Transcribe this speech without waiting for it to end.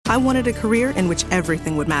I wanted a career in which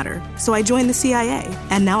everything would matter, so I joined the CIA,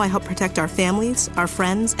 and now I help protect our families, our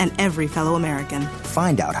friends, and every fellow American.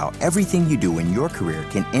 Find out how everything you do in your career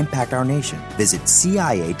can impact our nation. Visit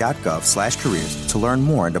cia.gov/careers to learn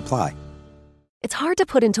more and apply. It's hard to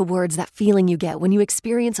put into words that feeling you get when you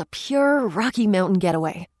experience a pure Rocky Mountain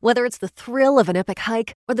getaway. Whether it's the thrill of an epic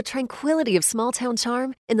hike or the tranquility of small-town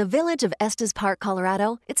charm, in the village of Estes Park,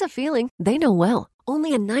 Colorado, it's a feeling they know well.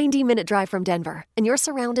 Only a 90-minute drive from Denver, and you're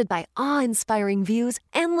surrounded by awe-inspiring views,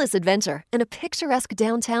 endless adventure, and a picturesque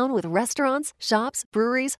downtown with restaurants, shops,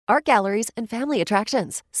 breweries, art galleries, and family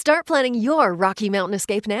attractions. Start planning your Rocky Mountain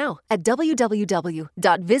escape now at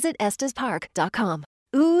www.visitestespark.com.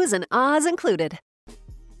 Oohs and ahs included.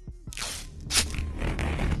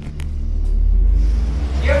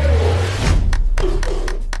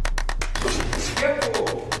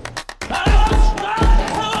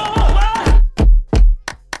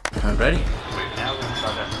 I'm ready.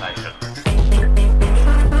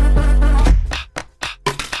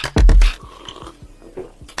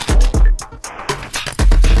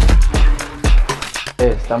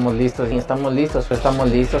 Estamos listos,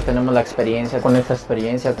 tenemos la experiencia, con esta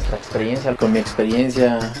experiencia, nuestra experiencia, con mi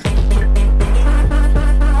experiencia.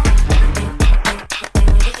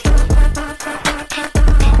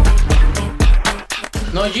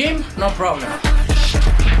 No gym, no problem.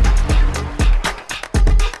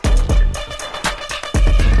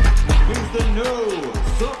 He's the new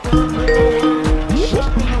Superman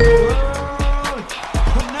champion of the world,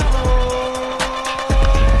 Canelo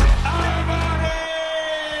Alvarez.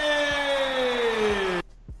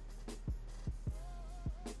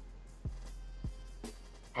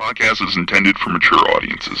 Podcast is intended for mature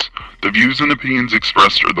audiences. The views and opinions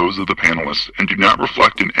expressed are those of the panelists and do not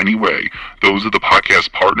reflect in any way those of the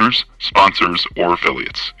podcast partners, sponsors, or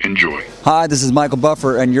affiliates. Enjoy. Hi, this is Michael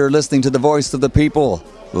Buffer, and you're listening to the Voice of the People.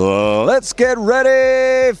 Let's get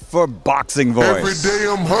ready for Boxing Voice. Every day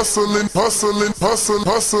I'm hustling. Every day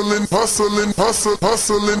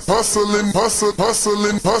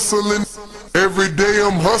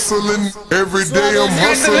I'm hustling.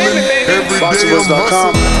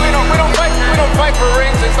 We don't fight for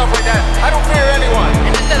rings and stuff like that. I don't fear anyone.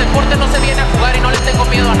 En este deporte no se viene a jugar y no le tengo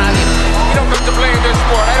miedo a nadie. You don't come to play in this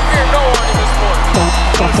sport. I fear no one in this sport.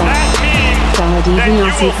 Does that mean that you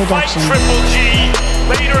will fight Triple G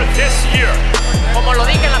later this year? Como lo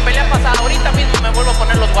dije en la pelea pasada, ahorita mismo me vuelvo a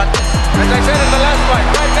poner los guantes. As I said in the last fight,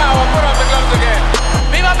 right now I'll put on the gloves again.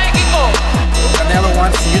 ¡Viva México! Canelo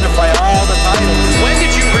wants to unify all the titles. When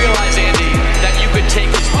did you realize, Andy, that you could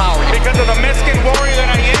take his power? Because of the Mexican warrior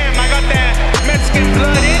that I am, I got that Mexican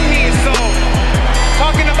blood in me, so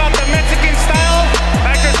talking about the Mexican style,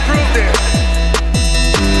 I just proved it.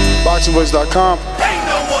 BoxingVoice.com. Ain't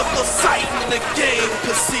no other sight in the game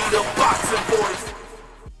to see the Boxing Voice.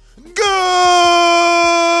 Good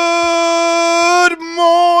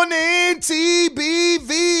morning,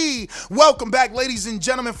 TBV. Welcome back, ladies and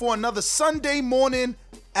gentlemen, for another Sunday morning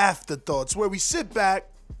afterthoughts, where we sit back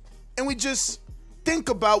and we just think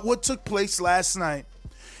about what took place last night,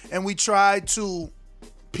 and we try to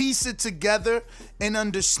piece it together and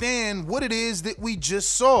understand what it is that we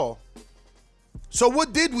just saw. So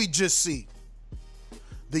what did we just see?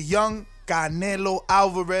 The young Canelo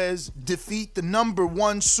Alvarez defeat the number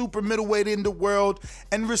one super middleweight in the world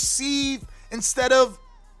and receive, instead of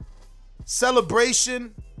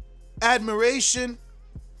celebration, admiration,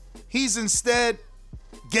 he's instead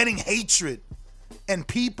getting hatred. And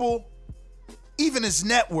people, even his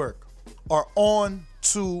network, are on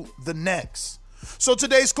to the next. So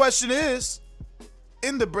today's question is,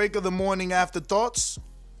 in the break of the morning afterthoughts,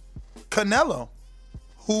 Canelo,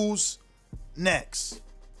 who's next?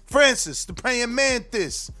 Francis, the praying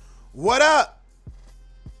mantis, what up?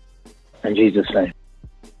 In Jesus' name.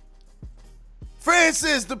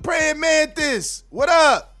 Francis, the praying mantis, what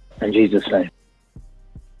up? In Jesus' name.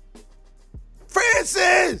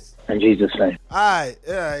 Francis! In Jesus' name. All right,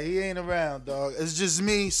 he ain't around, dog. It's just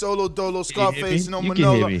me, Solo Dolo, Scarface, no You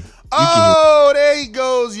Manolo. can hear me. Oh, there he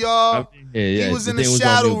goes, y'all. Yeah, he was in the thing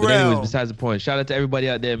shadow on me, but realm. anyways, besides the point, shout out to everybody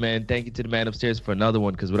out there, man. Thank you to the man upstairs for another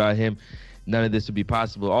one, because without him, none of this would be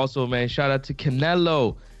possible. Also, man, shout out to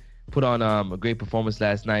Canelo. Put on a great performance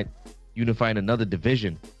last night, unifying another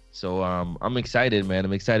division. So I'm excited, man.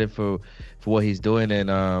 I'm excited for what he's doing, and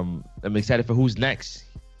I'm excited for who's next.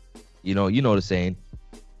 You know the saying.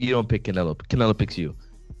 You don't pick Canelo. Canelo picks you.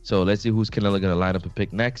 So let's see who's Canelo going to line up and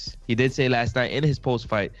pick next. He did say last night in his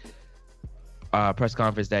post-fight press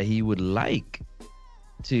conference that he would like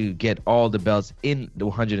to get all the belts in the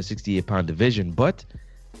 168-pound division. But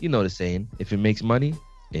you know the saying, if it makes money,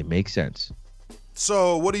 it makes sense.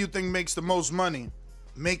 So what do you think makes the most money?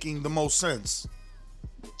 making the most sense?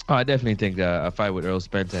 Oh, I definitely think a fight with Errol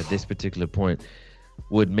Spence at this particular point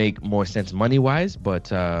would make more sense money-wise,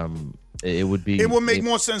 but it would be... It would make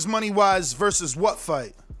more sense money-wise versus what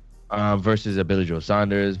fight? Versus a Billy Joe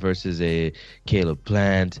Saunders, versus a Caleb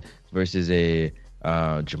Plant, versus a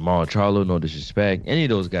Jamal Charlo, no disrespect. Any of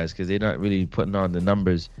those guys, because they're not really putting on the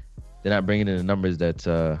numbers. They're not bringing in the numbers that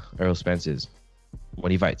Errol Spence is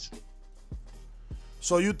when he fights.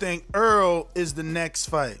 So you think Earl is the next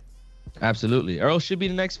fight? Absolutely. Earl should be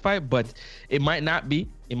the next fight, but it might not be.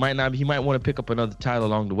 It might not be. He might want to pick up another title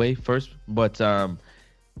along the way first. But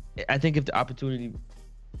I think if the opportunity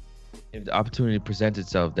presents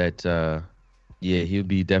itself, that he'll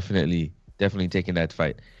be definitely taking that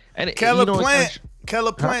fight. And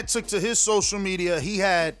Caleb Plant took to his social media. He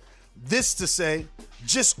had this to say,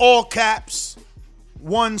 just all caps,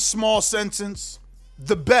 one small sentence: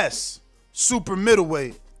 the best super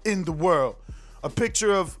middleweight in the world. A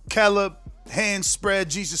picture of Caleb, hands spread,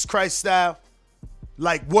 Jesus Christ style.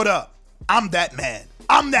 Like, what up? I'm that man.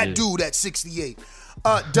 I'm that dude at 68.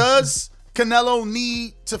 Does Canelo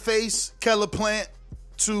need to face Caleb Plant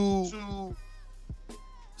to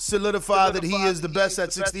solidify that he is the best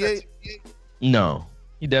at 68? No,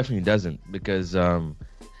 he definitely doesn't, because Caleb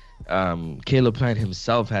Plant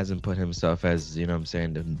himself hasn't put himself as, you know what I'm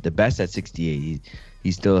saying, the best at 68.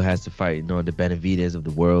 He still has to fight, the Benavidez of the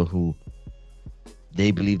world, who they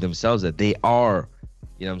believe themselves that they are,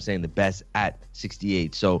 you know what I'm saying, the best at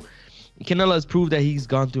 68. So Canelo has proved that he's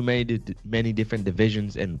gone through many different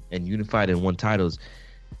divisions and unified and won titles.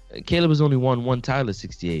 Caleb has only won one title at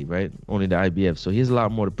 68, right? Only the IBF. So he has a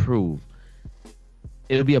lot more to prove.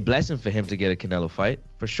 It'll be a blessing for him to get a Canelo fight,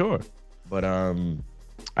 for sure. But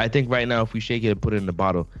I think right now, if we shake it and put it in the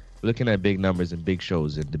bottle, we're looking at big numbers and big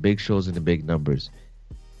shows. And the big shows and the big numbers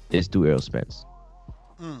is through Errol Spence.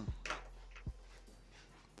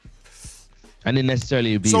 I didn't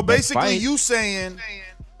necessarily be. So basically, you saying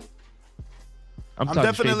I'm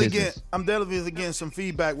definitely getting some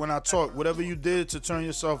feedback when I talk. Whatever you did to turn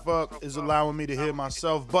yourself up is allowing me to hear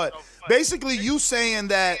myself. But basically, you saying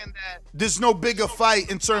that there's no bigger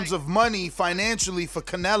fight in terms of money financially for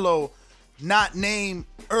Canelo, not name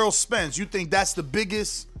Errol Spence. You think that's the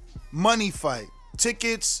biggest money fight?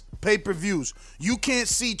 Tickets, pay-per-views. You can't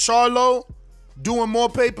see Charlo doing more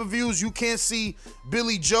pay-per-views. You can't see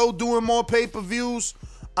Billy Joe doing more pay-per-views.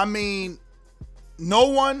 I mean, no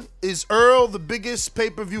one. Is Earl the biggest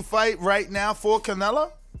pay-per-view fight right now for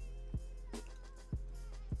Canelo?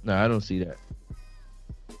 No, I don't see that.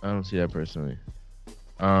 I don't see that personally.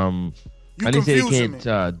 I didn't say he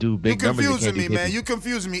can't do big numbers. You're confusing me, man. You're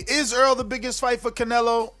confusing me. Is Earl the biggest fight for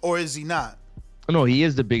Canelo, or is he not? No, he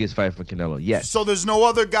is the biggest fight for Canelo, yes. So there's no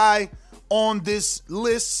other guy on this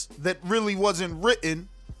list that really wasn't written.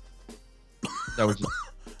 That was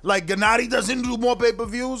like Gennady doesn't do more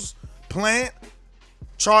pay-per-views. Plant,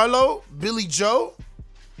 Charlo, Billy Joe.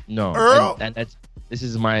 No, Earl. And this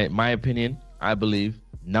is my opinion. I believe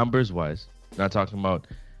numbers-wise, not talking about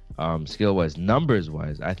skill-wise,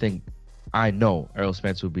 numbers-wise. I know Errol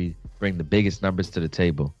Spence will bring the biggest numbers to the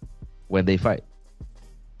table when they fight.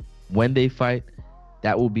 When they fight,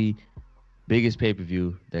 that will be biggest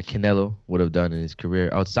pay-per-view that Canelo would have done in his career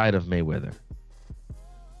outside of Mayweather.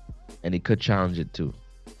 And he could challenge it too.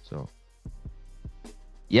 So,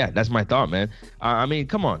 yeah, that's my thought, man. I mean,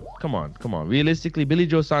 come on. Realistically, Billy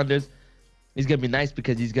Joe Saunders, he's going to be nice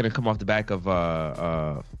because he's going to come off the back of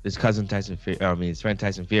his friend Tyson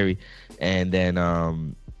Fury. And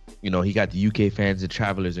then, he got the UK fans. The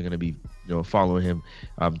travelers are going to be, following him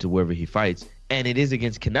to wherever he fights. And it is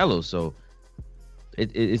against Canelo, so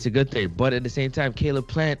it's a good thing. But at the same time, Caleb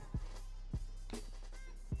Plant,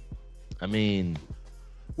 I mean...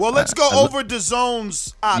 Well, let's go over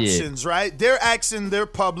DAZN's options, right? They're asking their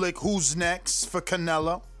public who's next for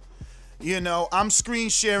Canelo. I'm screen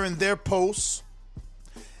sharing their posts,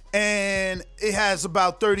 and it has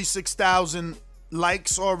about 36,000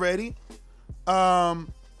 likes already.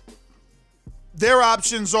 Their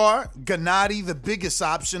options are Gennady, the biggest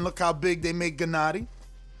option. Look how big they make Gennady.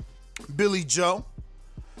 Billy Joe.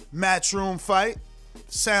 Matchroom fight.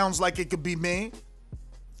 Sounds like it could be made.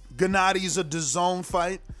 Gennady's a DAZN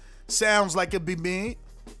fight. Sounds like it'd be made.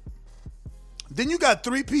 Then you got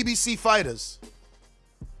 3 PBC fighters.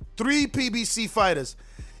 3 PBC fighters.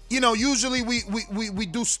 Usually we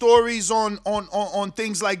do stories on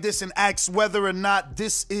things like this and ask whether or not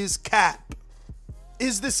this is cap.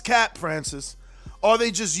 Is this cap, Francis? Are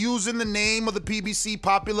they just using the name of the PBC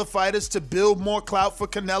popular fighters to build more clout for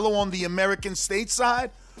Canelo on the American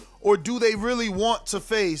stateside? Or do they really want to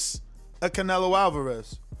face a Canelo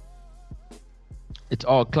Alvarez? It's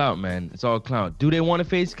all clout, man. It's all clout. Do they want to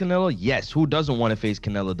face Canelo? Yes. Who doesn't want to face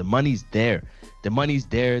Canelo? The money's there. The money's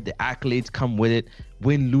there. The accolades come with it.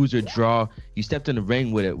 Win, lose, or draw. You stepped in the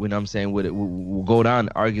ring with it. When I'm saying with it, will go down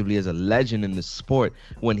arguably as a legend in the sport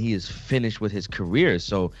when he is finished with his career.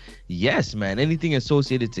 So, yes, man. Anything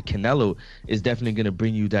associated to Canelo is definitely going to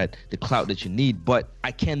bring you the clout that you need. But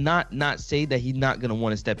I cannot not say that he's not going to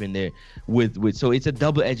want to step in there with. So it's a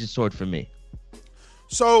double-edged sword for me.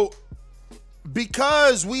 So,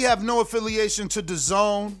 because we have no affiliation to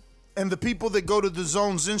DAZN, and the people that go to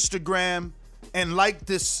DAZN's Instagram and like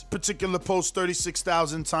this particular post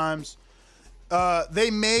 36,000 times,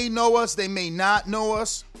 they may know us, they may not know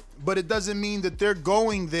us, but it doesn't mean that they're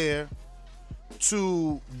going there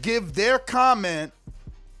to give their comment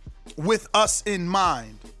with us in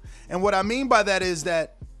mind. And what I mean by that is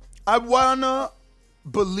that I want to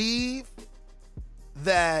believe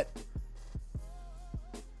that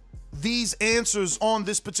these answers on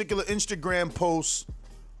this particular Instagram post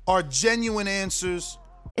are genuine answers.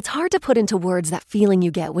 It's hard to put into words that feeling you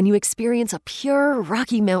get when you experience a pure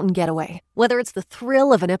Rocky Mountain getaway. Whether it's the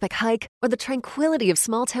thrill of an epic hike or the tranquility of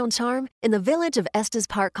small-town charm, in the village of Estes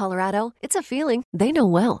Park, Colorado, it's a feeling they know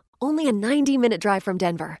well. Only a 90-minute drive from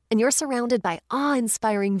Denver, and you're surrounded by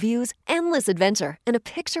awe-inspiring views, endless adventure, and a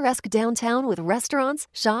picturesque downtown with restaurants,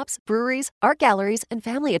 shops, breweries, art galleries, and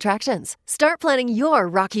family attractions. Start planning your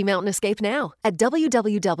Rocky Mountain escape now at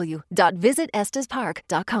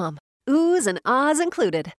www.visitestespark.com. Oohs and ahs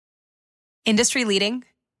included. Industry leading,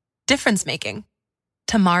 difference making,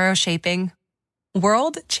 tomorrow shaping,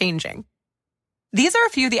 world changing. These are a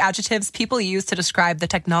few of the adjectives people use to describe the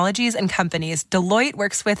technologies and companies Deloitte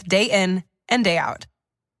works with day in and day out.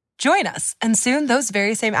 Join us, and soon those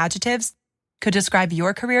very same adjectives could describe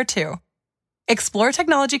your career too. Explore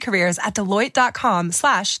technology careers at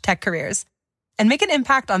Deloitte.com/techcareers and make an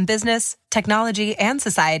impact on business, technology, and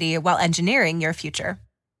society while engineering your future.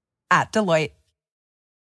 At Deloitte.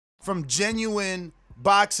 From genuine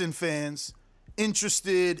boxing fans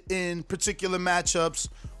interested in particular matchups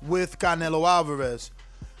with Canelo Alvarez.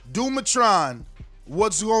 Dumatron,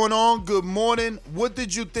 what's going on? Good morning. What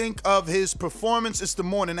did you think of his performance? It's the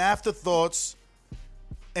morning afterthoughts.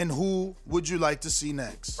 And who would you like to see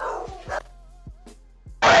next?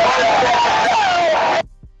 That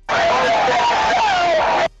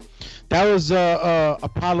was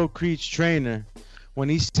Apollo Creed's trainer when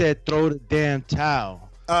he said throw the damn towel.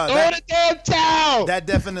 Throw the damn towel! That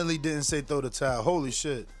definitely didn't say throw the towel. Holy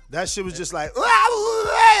shit. That shit was just like...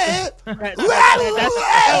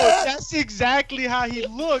 That's exactly how he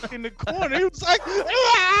looked in the corner. He was like, throw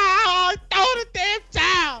the damn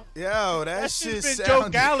towel! Yo, that shit been sounded... Joe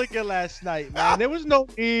Gallagher last night, man. There was no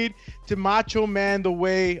need to Macho Man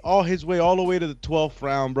all the way to the 12th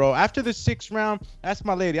round, bro. After the 6th round, that's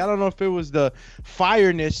my lady. I don't know if it was the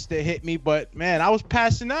fireness that hit me, but, man, I was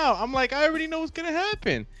passing out. I'm like, I already know what's going to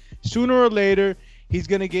happen. Sooner or later, he's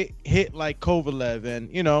going to get hit like Kovalev,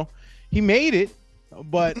 and, you know, he made it.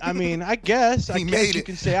 But, I mean, I guess you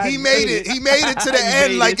can say he made it. He made it to the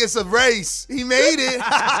end like it's a race. He made it.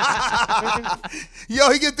 Yo,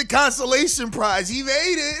 he get the consolation prize. He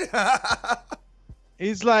made it.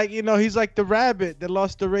 He's like the rabbit that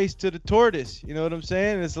lost the race to the tortoise. You know what I'm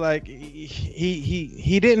saying? It's like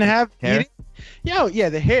he didn't have hair.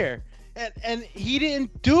 The hair. And he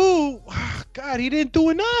didn't do he didn't do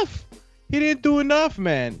enough. He didn't do enough,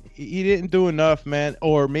 man. He didn't do enough, man.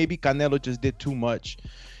 Or maybe Canelo just did too much.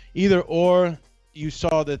 Either or, you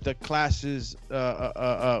saw that the classes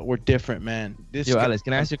were different, man. Alex,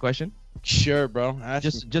 can I ask you a question? Sure, bro.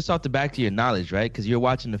 Just off the back to your knowledge, right? Because you're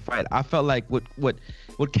watching the fight. I felt like what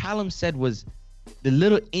Callum said was the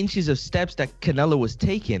little inches of steps that Canelo was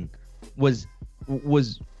taking was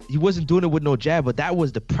he wasn't doing it with no jab, but that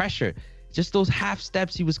was the pressure. Just those half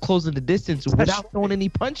steps, he was closing the distance without throwing any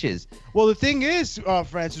punches. Well, the thing is,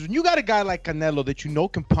 Francis, when you got a guy like Canelo that you know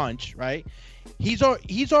can punch, right? He's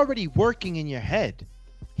already working in your head.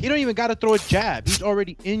 He don't even got to throw a jab. He's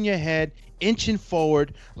already in your head, inching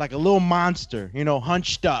forward like a little monster, you know,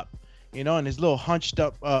 hunched up, you know, in his little hunched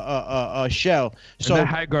up shell. So and that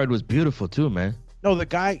high guard was beautiful too, man. No, the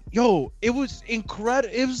guy, it was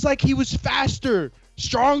incredible. It was like he was faster,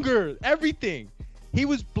 stronger, everything. He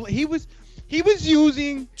was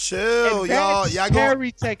using y'all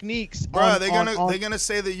scary techniques. Bro, they're gonna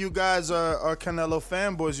say that you guys are Canelo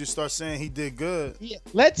fanboys. You start saying he did good. Yeah.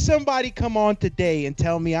 Let somebody come on today and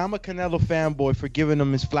tell me I'm a Canelo fanboy for giving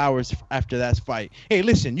him his flowers after that fight. Hey,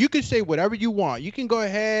 listen, you can say whatever you want. You can go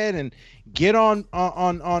ahead and get on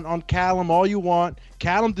Callum all you want.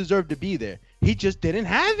 Callum deserved to be there. He just didn't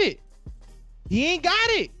have it. He ain't got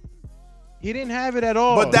it. He didn't have it at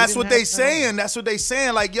all. But that's what they saying. That's what they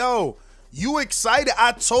saying. Like, yo, you excited.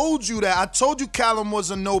 I told you that. I told you Callum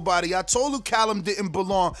was a nobody. I told you Callum didn't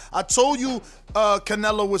belong. I told you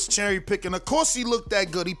Canelo was cherry picking. Of course he looked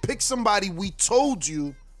that good. He picked somebody we told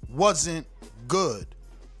you wasn't good.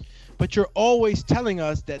 But you're always telling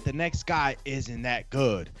us that the next guy isn't that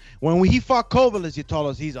good. When he fought Kovalev, you told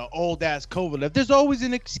us he's an old-ass Kovalev. There's always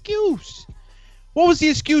an excuse. What was the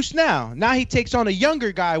excuse now? Now he takes on a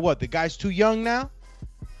younger guy. What, the guy's too young now?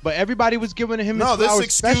 But everybody was giving him his flowers. No, this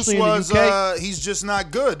excuse was in the UK. He's just not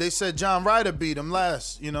good. They said John Ryder beat him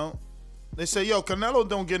last, you know. They say, yo, Canelo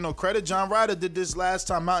don't get no credit. John Ryder did this last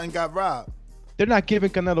time out and got robbed. They're not giving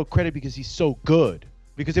Canelo credit because he's so good.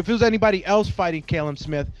 Because if it was anybody else fighting Callum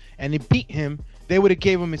Smith and they beat him, they would have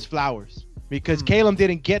gave him his flowers. Because Callum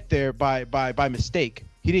didn't get there by mistake.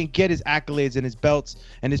 He didn't get his accolades and his belts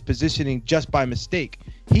and his positioning just by mistake.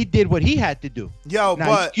 He did what he had to do. Yo, now,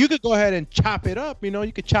 but you could go ahead and chop it up. You know,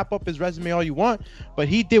 you could chop up his resume all you want, but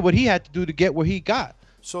he did what he had to do to get where he got.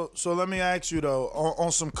 So let me ask you though,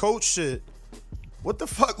 on some coach shit, what the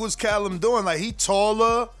fuck was Callum doing? Like, he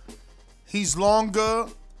taller, he's longer,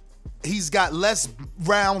 he's got less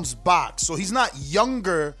rounds boxed, so he's not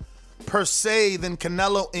younger per se than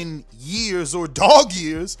Canelo in years or dog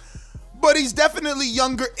years. But he's definitely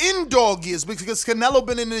younger in dog years because Canelo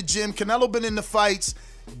been in the gym, Canelo been in the fights,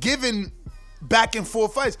 giving back and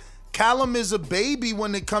forth fights. Callum is a baby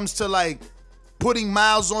when it comes to like putting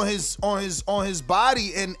miles on his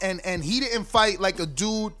body, and he didn't fight like a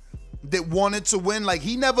dude that wanted to win. Like,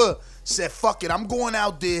 he never said, fuck it, I'm going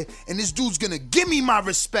out there and this dude's gonna give me my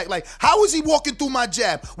respect. Like, how is he walking through my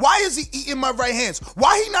jab? Why is he eating my right hands?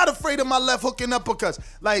 Why he not afraid of my left hook and uppercuts?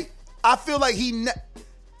 Like, I feel like he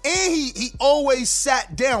always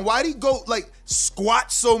sat down. Why'd he go like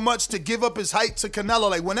squat so much to give up his height to Canelo?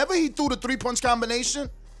 Like, whenever he threw the 3-punch combination,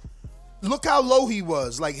 look how low he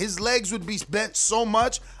was. Like, his legs would be bent so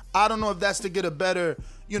much. I don't know if that's to get a better,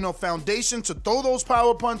 foundation to throw those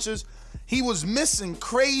power punches. He was missing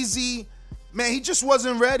crazy. Man, he just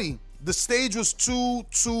wasn't ready. The stage was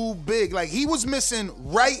too big. Like, he was missing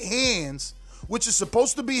right hands, which is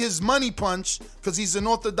supposed to be his money punch because he's an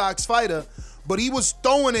orthodox fighter. But he was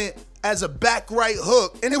throwing it as a back right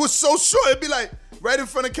hook, and it was so short. It'd be like right in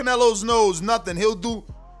front of Canelo's nose, nothing. He'll do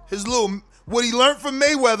his little, what he learned from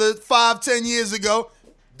Mayweather 5-10 years ago,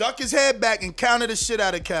 duck his head back and counter the shit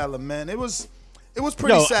out of Callum, man. It was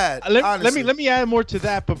pretty sad. Let me add more to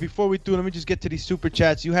that, but before we do, let me just get to these super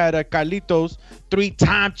chats. You had Carlitos,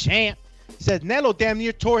 3-time champ. He said Nelo damn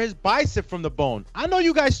near tore his bicep from the bone. I know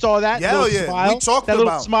you guys saw that. Hell yeah, smile, we talked that about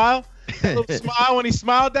little smile. That little smile when he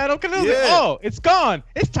smiled at him. Oh, it's gone.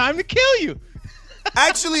 It's time to kill you.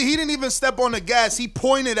 Actually, he didn't even step on the gas. He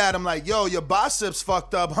pointed at him like, yo, your biceps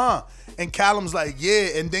fucked up, huh? And Callum's like,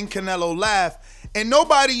 yeah. And then Canelo laughed. And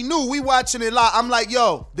nobody knew. We watching it live. I'm like,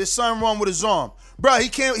 yo, there's something wrong with his arm. Bro, he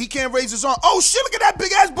can't raise his arm. Oh, shit, look at that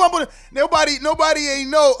big-ass bump on it. Nobody ain't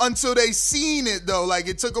know until they seen it, though. Like,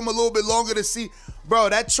 it took them a little bit longer to see. Bro,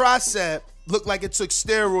 that tricep looked like it took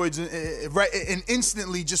steroids and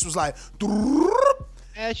instantly just was like.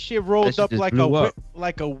 That shit rolled up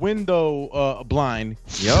like a window blind.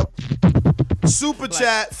 Yep. Super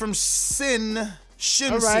chat from Shinsi.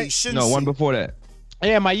 Shinsi. No, one before that.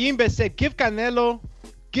 Yeah, Mayimbe said, give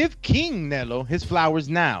King Nelo his flowers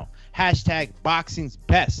now. #boxing's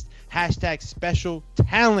best. #special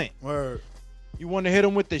talent. Word. You want to hit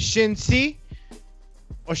him with the Shinsi?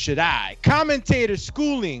 Or should I? Commentator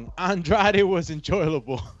schooling Andrade was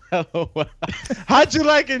enjoyable. How'd you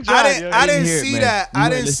like Andrade? I didn't see that. I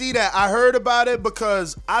didn't see that. I heard about it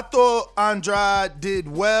because I thought Andrade did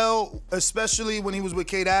well, especially when he was with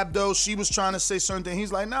Kate Abdo. She was trying to say certain things.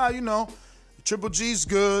 He's like, nah, Triple G's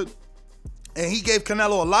good. And he gave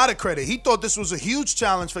Canelo a lot of credit. He thought this was a huge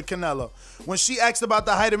challenge for Canelo. When she asked about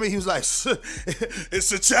the height of me, he was like,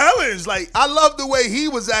 it's a challenge. Like, I love the way he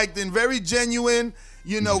was acting. Very genuine.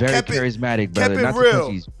 He's very charismatic, brother. Kept it real.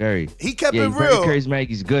 He kept it real. Very charismatic.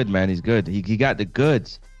 He's good, man. He's good. He got the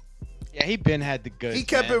goods. Yeah, he been had the goods. He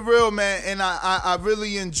kept it real, man, and I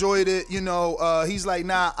really enjoyed it. He's like,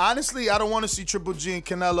 nah, honestly, I don't want to see Triple G and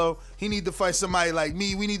Canelo. He need to fight somebody like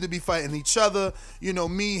me. We need to be fighting each other.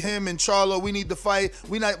 Me, him, and Charlo, we need to fight.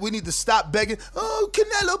 We need to stop begging. Oh,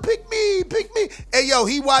 Canelo, pick me. Hey, yo,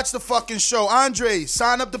 he watched the fucking show. Andre,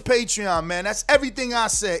 sign up to Patreon, man. That's everything I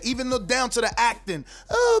said, even though down to the acting.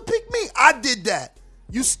 Oh, pick me. I did that.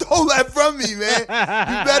 You stole that from me, man.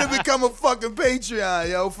 You better become a fucking Patreon,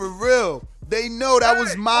 yo, for real. They know that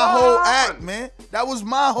was my whole act, man. That was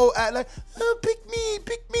my whole act. Like, pick me.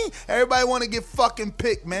 Everybody want to get fucking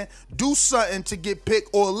picked, man. Do something to get picked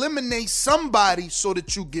or eliminate somebody so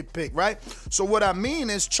that you get picked, right? So what I mean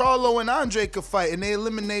is Charlo and Andre could fight and they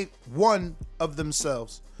eliminate one of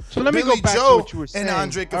themselves. So let me Billy go back Joe to what you were saying. and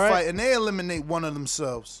Andre could fight and they eliminate one of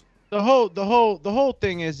themselves. The whole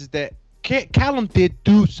thing is that Callum did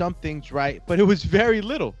do some things right, but it was very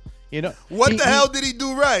little. You know what the hell did he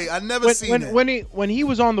do right? I never seen it. When he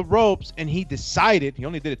was on the ropes and he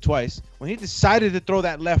only did it twice. When he decided to throw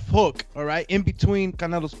that left hook, all right, in between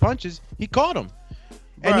Canelo's punches, he caught him,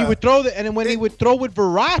 and he would throw he would throw with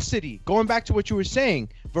veracity. Going back to what you were saying,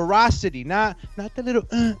 veracity, not the little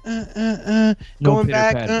going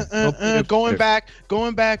back.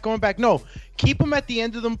 No. Keep him at the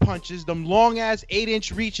end of them punches, them long-ass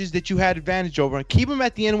 8-inch reaches that you had advantage over, and keep him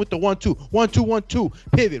at the end with the 1-2, 1-2, 1-2,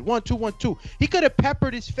 pivot, 1-2, 1-2. He could have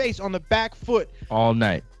peppered his face on the back foot. All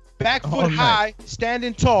night. Back foot high,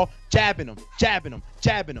 standing tall, jabbing him.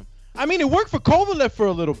 I mean, it worked for Kovalev for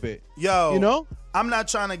a little bit. Yo, you know? I'm not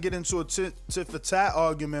trying to get into a tit for tat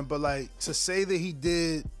argument, but like to say that he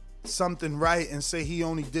did something right and say he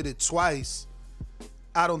only did it twice,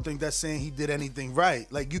 I don't think that's saying he did anything right.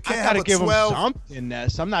 Like you can't have a 12. Give him something,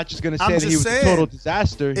 Ness. I'm not just gonna say that he was a total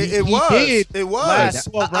disaster. It was. I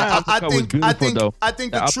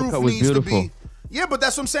think the truth needs to be. Yeah, but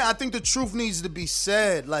that's what I'm saying. I think the truth needs to be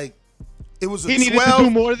said. Like it was he needed to do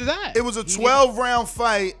more than that. It was a 12-round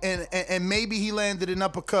fight, and maybe he landed an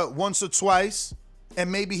uppercut once or twice,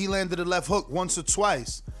 and maybe he landed a left hook once or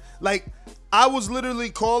twice. Like I was literally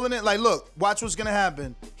calling it. Like, look, watch what's gonna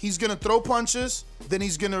happen. He's gonna throw punches. Then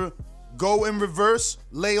he's going to go in reverse,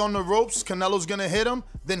 lay on the ropes. Canelo's going to hit him.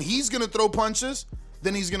 Then he's going to throw punches.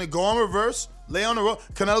 Then he's going to go on reverse, lay on the rope.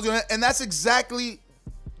 Canelo's going to... And that's exactly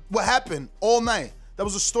what happened all night. That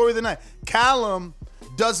was the story of the night. Callum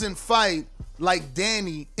doesn't fight like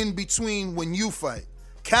Danny in between when you fight.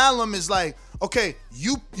 Callum is like, okay,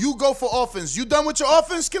 you go for offense. You done with your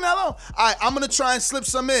offense, Canelo? All right, I'm going to try and slip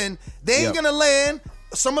some in. They ain't going to land.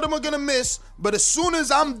 Some of them are going to miss. But as soon as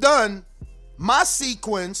I'm done... my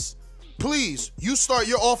sequence, please, you start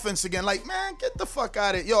your offense again. Like, man, get the fuck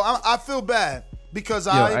out of it. Yo, I feel bad because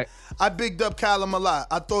I bigged up Callum a lot.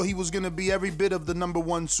 I thought he was going to be every bit of the number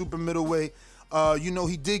one super middleweight.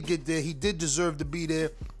 He did get there. He did deserve to be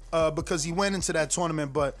there because he went into that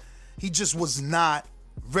tournament, but he just was not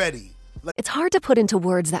ready. It's hard to put into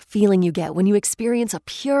words that feeling you get when you experience a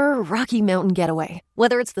pure Rocky Mountain getaway.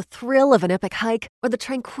 Whether it's the thrill of an epic hike or the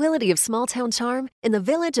tranquility of small-town charm, in the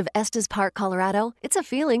village of Estes Park, Colorado, it's a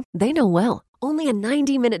feeling they know well. Only a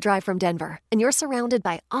 90-minute drive from Denver, and you're surrounded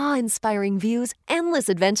by awe-inspiring views, endless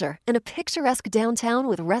adventure, and a picturesque downtown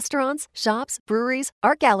with restaurants, shops, breweries,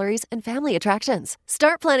 art galleries, and family attractions.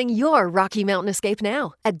 Start planning your Rocky Mountain escape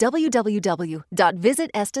now at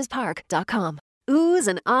www.visitestespark.com. Oohs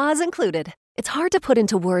and ahs included. It's hard to put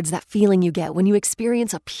into words that feeling you get when you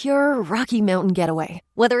experience a pure Rocky Mountain getaway.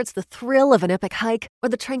 Whether it's the thrill of an epic hike or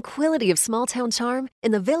the tranquility of small-town charm,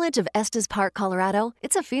 in the village of Estes Park, Colorado,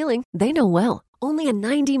 it's a feeling they know well. Only a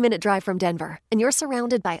 90-minute drive from Denver, and you're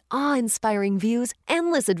surrounded by awe-inspiring views,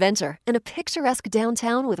 endless adventure, and a picturesque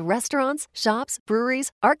downtown with restaurants, shops,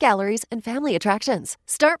 breweries, art galleries, and family attractions.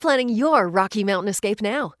 Start planning your Rocky Mountain escape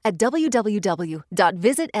now at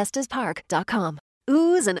www.visitestespark.com.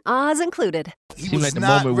 Oohs and ahs included. He seemed was like the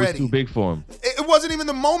not moment ready. was too big for him. It wasn't even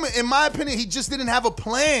the moment. In my opinion, he just didn't have a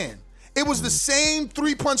plan. It was the same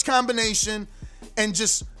 3-punch combination and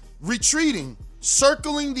just retreating,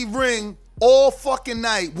 circling the ring all fucking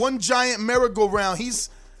night. One giant merry-go-round. He's,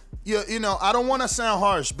 you know, I don't want to sound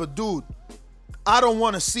harsh, but dude, I don't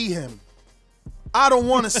want to see him. I don't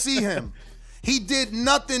want to see him. He did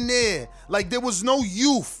nothing there. Like, there was no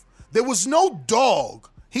youth. There was no dog.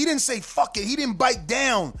 He didn't say fuck it. He didn't bite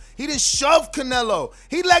down. He didn't shove Canelo.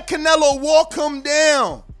 He let Canelo walk him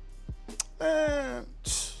down. Man.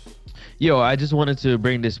 Yo, I just wanted to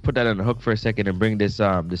put that on the hook for a second and bring this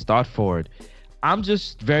thought forward. I'm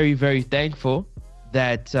just very, very thankful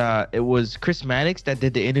that it was Chris Mannix that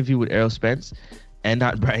did the interview with Errol Spence and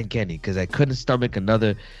not Brian Kenny, because I couldn't stomach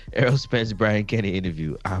another Errol Spence Brian Kenny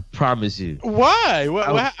interview. I promise you. Why?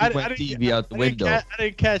 I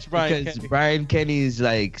didn't catch Brian because Kenny. Brian Kenny's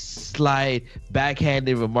like slight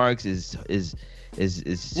backhanded remarks is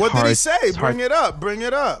what hard, did he say? hard. Bring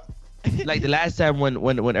it up. Like the last time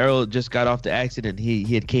when Errol just got off the accident, he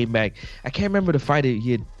had came back. I can't remember the fight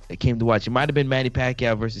he had came to watch. It might have been Manny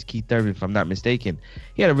Pacquiao versus Keith Thurman, if I'm not mistaken.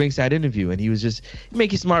 He had a ringside interview, and he was just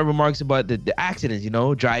making smart remarks about the accidents. You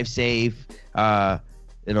know, drive safe. Put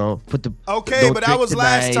the okay, but that was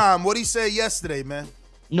last time. What he said yesterday, man.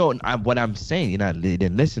 No, what I'm saying, you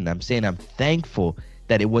didn't listen. I'm saying I'm thankful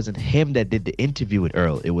that it wasn't him that did the interview with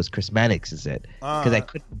Earl. It was Chris Mannix, instead. Because I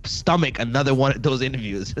couldn't stomach another one of those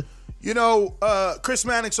interviews. Chris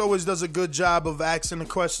Mannix always does a good job of asking the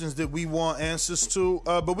questions that we want answers to.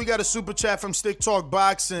 But we got a super chat from Stick Talk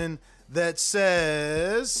Boxing that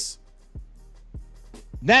says,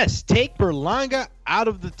 Ness, take Berlanga out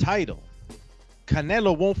of the title.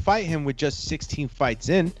 Canelo won't fight him with just 16 fights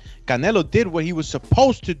in. Canelo did what he was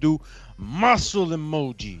supposed to do. Muscle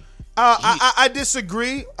emoji. I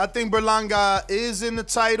disagree. I think Berlanga is in the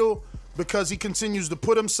title because he continues to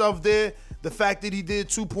put himself there. The fact that he did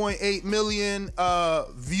 2.8 million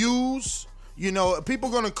views, people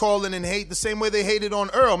going to call in and hate the same way they hated on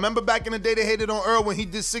Earl. Remember back in the day they hated on Earl when he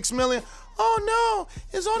did 6 million? Oh, no,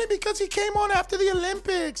 it's only because he came on after the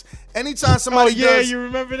Olympics. Anytime somebody you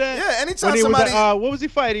remember that? Yeah, anytime somebody... what was he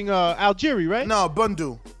fighting? Algeria, right? No,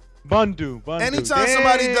 Bundu. Anytime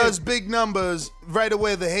somebody does big numbers, right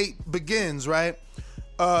away the hate begins, right?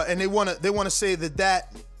 And they want to say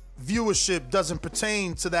that viewership doesn't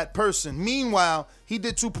pertain to that person. Meanwhile, he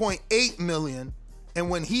did 2.8 million, and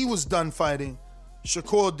when he was done fighting,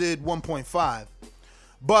 Shakur did 1.5.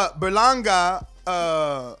 But Berlanga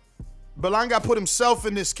put himself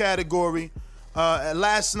in this category.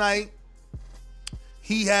 Last night,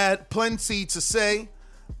 he had plenty to say.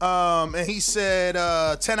 And he said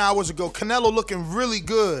 10 hours ago, Canelo looking really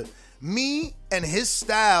good. Me and his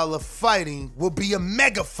style of fighting will be a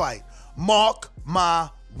mega fight. Mark my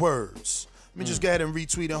words. Let me just go ahead and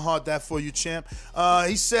retweet and heart that for you, champ.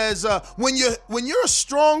 He says, when you're a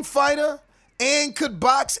strong fighter and could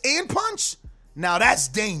box and punch, now that's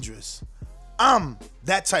dangerous. I'm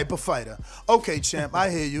that type of fighter. Okay, champ, I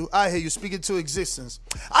hear you. Speaking to existence.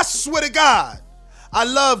 I swear to God, I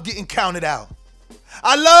love getting counted out.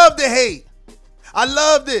 I love the hate. I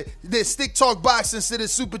love the Stick Talk Boxing instead of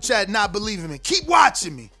Super Chat not believing me. Keep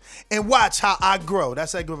watching me and watch how I grow.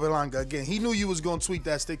 That's Edgar Berlanga again. He knew you was going to tweet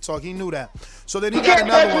that Stick Talk. He knew that. So then he got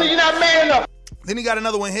another one. You're not man enough. Then he got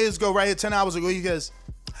another one. Here's go right here 10 hours ago. He goes,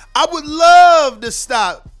 I would love to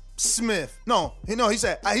stop Smith. He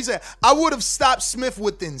said I would have stopped Smith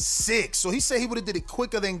within 6. So he said he would have did it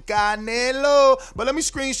quicker than Canelo. But let me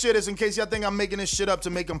screen share this in case y'all think I'm making this shit up to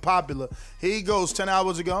make him popular. Here he goes 10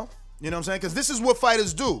 hours ago. You know what I'm saying? Because this is what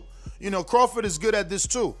fighters do. Crawford is good at this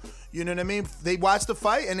too. You know what I mean? They watch the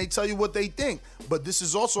fight and they tell you what they think. But this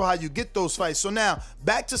is also how you get those fights. So now,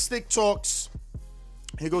 back to Stick Talks.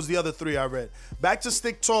 Here goes the other 3 I read. Back to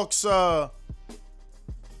Stick Talks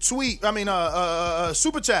super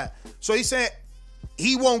chat. So he said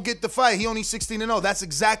he won't get the fight. He only 16-0. That's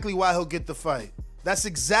exactly why he'll get the fight.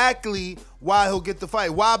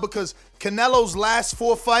 Why? Because Canelo's last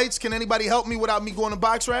 4 fights, can anybody help me without me going to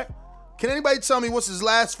Box Rack? Can anybody tell me what's his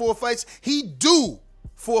last 4 fights? He due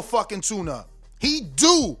for a fucking tune-up. He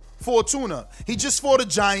just fought a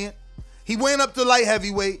giant. He went up to light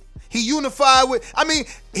heavyweight. He unified with,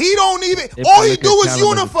 he don't even, all he do is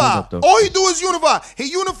unify. He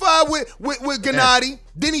unified with Gennady. Yeah.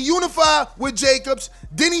 Then he unified with Jacobs.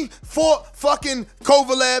 Then he fought fucking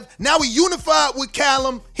Kovalev. Now he unified with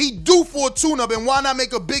Callum. He due for a tune-up. And why not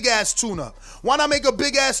make a big-ass tune-up? Why not make a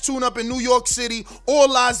big-ass tune-up in New York City or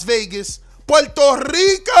Las Vegas? Puerto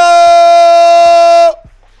Rico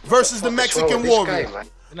versus the Mexican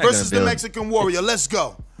Warrior. Let's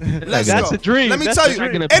go. That's a dream. Let me tell you,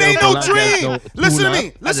 it ain't no dream. Listen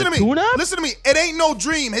to me. It ain't no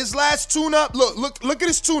dream. His last tune-up, look at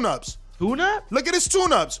his tune-ups. Tune-up? Look at his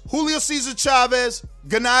tune-ups. Julio Cesar Chavez,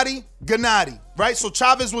 Gennady, right? So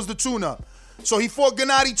Chavez was the tune-up. So he fought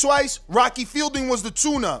Gennady twice. Rocky Fielding was the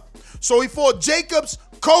tune-up. So he fought Jacobs,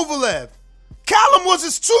 Kovalev. Callum was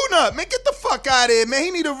his tune-up. Man, get the fuck out of here, man.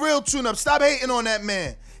 He need a real tune-up. Stop hating on that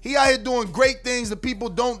man. He out here doing great things that people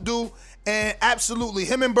don't do. And absolutely,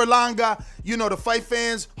 him and Berlanga, the fight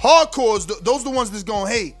fans, hardcores, those the ones that's gonna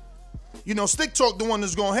hate. Stick Talk the one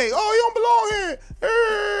that's gonna hate. Oh, he don't belong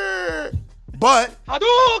here.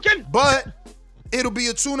 But it'll be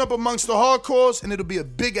a tune-up amongst the hardcores, and it'll be a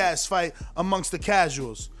big-ass fight amongst the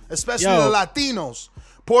casuals, especially the Latinos.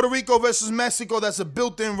 Puerto Rico versus Mexico, that's a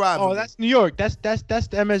built-in rivalry. Oh, that's New York. That's the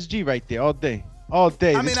MSG right there all day. All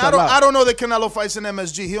day. I don't know that Canelo fights in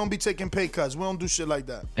MSG. He don't be taking pay cuts. We don't do shit like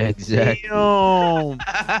that. Exactly. For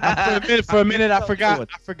a minute, I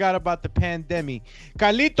forgot about the pandemic.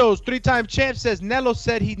 Carlitos, 3-time champ, says Nello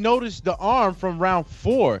said he noticed the arm from round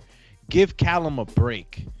 4. Give Callum a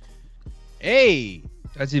break. Hey.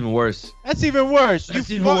 That's even worse.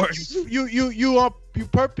 You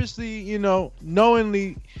purposely,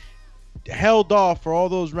 knowingly held off for all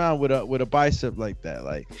those rounds with a bicep like that.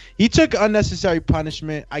 Like, he took unnecessary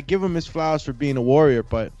punishment. I give him his flowers for being a warrior,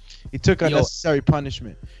 but he took unnecessary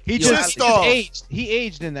punishment. He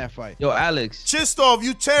aged in that fight. Yo, Alex. Chistov,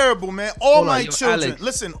 you terrible, man. All my children,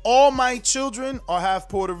 listen, all my children are half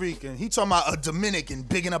Puerto Rican. He talking about a Dominican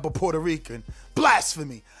bigging up a Puerto Rican.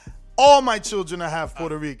 Blasphemy. All my children are half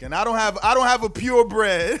Puerto Rican. I don't have a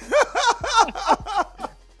purebred.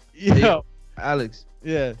 Yo, Alex.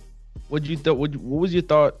 Yeah. What was your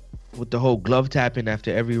thought with the whole glove tapping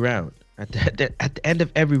after every round? At the end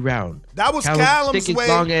of every round, that was Callum's stick his way.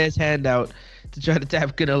 Long ass hand out to try to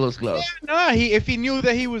tap Canelo's glove. Yeah, if he knew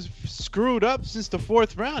that he was screwed up since the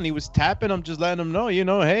 4th round, he was tapping him, just letting him know,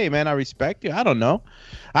 hey man, I respect you. I don't know.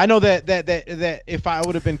 I know that if I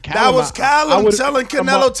would have been Callum, that was Callum telling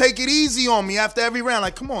Canelo, take it easy on me after every round.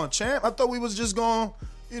 Like, come on, champ. I thought we was just going,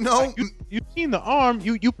 Like, you seen the arm?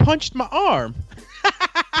 You punched my arm.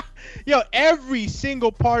 Yo, every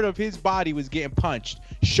single part of his body was getting punched.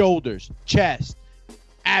 Shoulders, chest,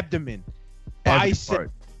 abdomen, bicep,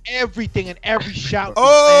 everything, and every shot.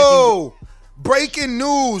 Oh, breaking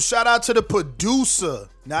news. Shout out to the producer.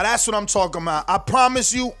 Now that's what I'm talking about. I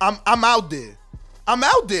promise you, I'm out there. I'm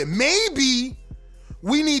out there. Maybe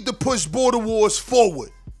we need to push Border Wars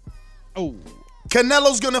forward. Oh.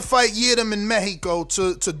 Canelo's going to fight Yildirim in Mexico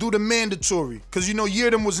to do the mandatory. Because,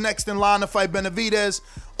 Yildirim was next in line to fight Benavidez.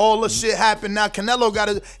 All the shit happened. Now Canelo got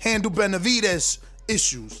to handle Benavidez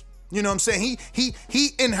issues. You know what I'm saying? He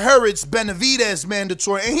inherits Benavidez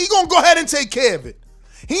mandatory, and he going to go ahead and take care of it.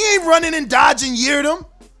 He ain't running and dodging Yildirim.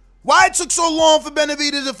 Why it took so long for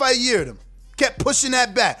Benavidez to fight Yildirim? Kept pushing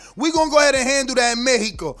that back. We going to go ahead and handle that in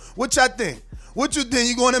Mexico. What y'all think? What you think?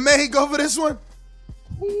 You going to Mexico for this one?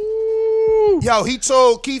 Yo, he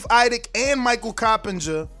told Keith Idec and Michael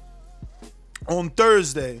Coppinger on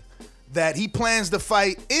Thursday that he plans to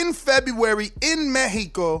fight in February in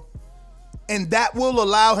Mexico, and that will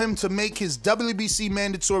allow him to make his WBC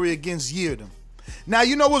mandatory against Yildirim. Now,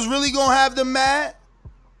 you know what's really gonna have them mad?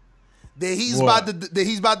 That he's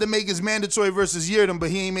about to make his mandatory versus Yildirim,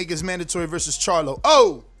 but he ain't make his mandatory versus Charlo.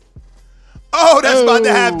 Oh, that's about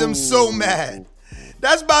to have them so mad.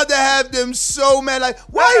 That's about to have them so mad. Like,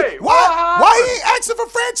 why he ain't asking for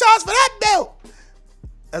franchise for that belt?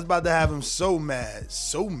 That's about to have him so mad.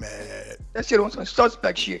 So mad. That shit on some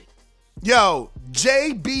suspect shit. Yo,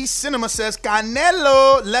 JB Cinema says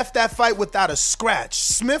Canelo left that fight without a scratch.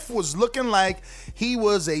 Smith was looking like he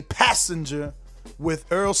was a passenger with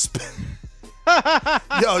Earl Spence.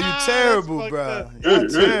 Yo, you terrible, bro. You're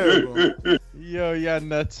terrible. Yo, y'all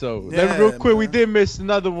nutso. Yeah, real quick, man. We did miss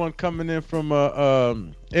another one coming in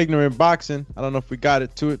from Ignorant Boxing. I don't know if we got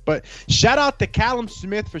it to it, but shout out to Callum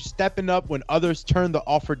Smith for stepping up when others turned the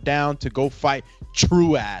offer down to go fight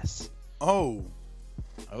True Ass. Oh.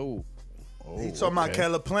 He talking about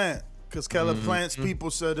Keller Plant, because Keller Plant's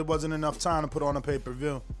people said there wasn't enough time to put on a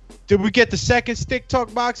pay-per-view. Did we get the second Stick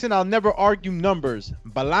Talk Boxing? I'll never argue numbers.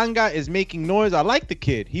 Berlanga is making noise. I like the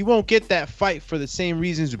kid. He won't get that fight for the same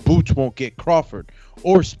reasons Boots won't get Crawford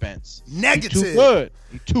or Spence. Negative. He's too good.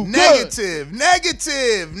 He's too good.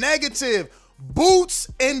 Negative. Boots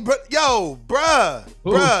and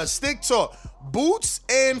bruh, Stick Talk. Boots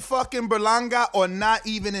and fucking Berlanga are not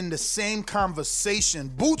even in the same conversation.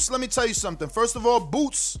 Boots, let me tell you something. First of all,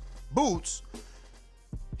 Boots,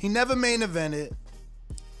 he never main evented.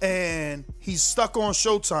 And he's stuck on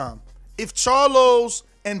Showtime. If Charlos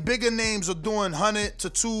and bigger names are doing 100 to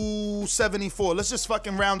 274, let's just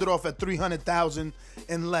fucking round it off at 300,000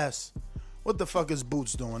 and less. What the fuck is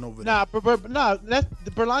Boots doing over there? That's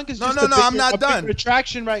the Berlanga's just I'm not done.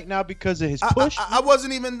 Attraction right now because of his push. I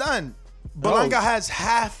wasn't even done. Berlanga has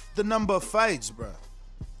half the number of fights, bro.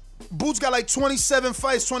 Boots got like 27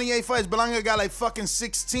 fights, 28 fights. Berlanga got like fucking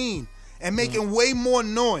 16 and making way more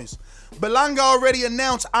noise. Berlanga already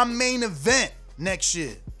announced I'm main event next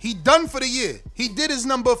year. He done for the year. He did his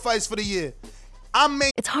number of fights for the year.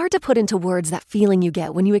 It's hard to put into words that feeling you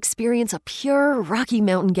get when you experience a pure Rocky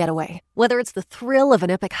Mountain getaway. Whether it's the thrill of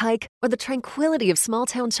an epic hike or the tranquility of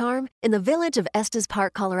small-town charm, in the village of Estes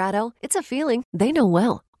Park, Colorado, it's a feeling they know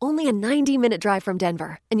well. Only a 90-minute drive from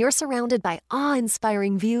Denver, and you're surrounded by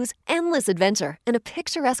awe-inspiring views, endless adventure, and a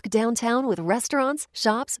picturesque downtown with restaurants,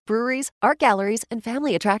 shops, breweries, art galleries, and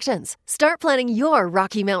family attractions. Start planning your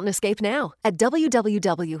Rocky Mountain escape now at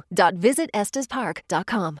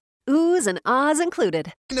www.visitestespark.com. Oohs and ahs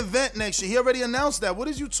included. An event next year. He already announced that. What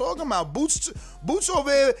is you talking about? Boots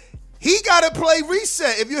over here. He got to play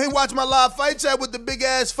reset. If you ain't watch my live fight chat with the big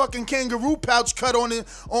ass fucking kangaroo pouch cut on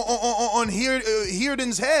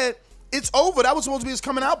Hearden's head, it's over. That was supposed to be his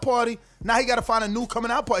coming out party. Now he got to find a new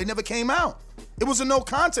coming out party. It never came out. It was a no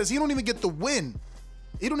contest. He don't even get the win.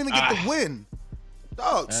 He don't even get the win.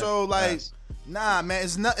 Dog. So like, nah, man,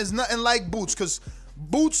 it's nothing like Boots, because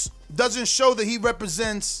Boots doesn't show that he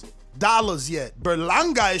represents dollars yet.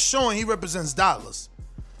 Berlanga is showing he represents dollars.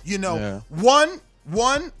 You know, one,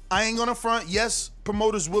 I ain't gonna front. Yes,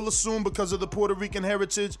 promoters will assume because of the Puerto Rican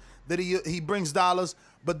heritage that he brings dollars.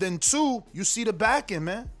 But then two, you see the backing,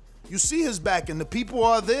 man. You see his backing. The people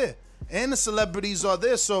are there, and the celebrities are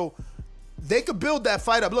there. So they could build that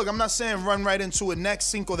fight up. Look, I'm not saying run right into it next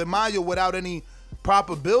Cinco de Mayo without any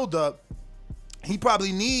proper build up. He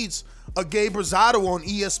probably needs a Gabe Rosado on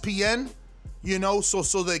ESPN, you know,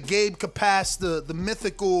 so that Gabe could pass the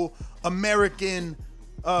mythical American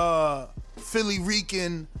Philly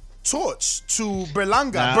Rican torch to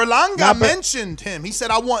Berlanga. Berlanga mentioned him. He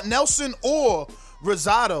said, I want Nelson or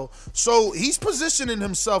Rosado. So he's positioning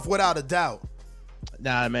himself without a doubt.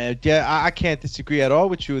 Nah, man. Yeah, I can't disagree at all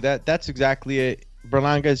with you. That's exactly it.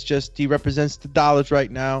 Berlanga is just, he represents the dollars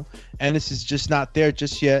right now. Ennis is just not there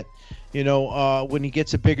just yet. You know, when he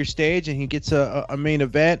gets a bigger stage and he gets a main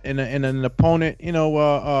event and an opponent, you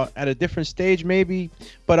know, at a different stage maybe.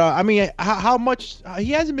 But, I mean, how much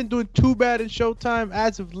he hasn't been doing too bad in Showtime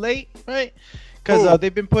as of late, right? Because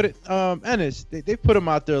they've been putting Ennis, they put him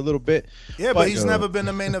out there a little bit. Yeah, but he's never been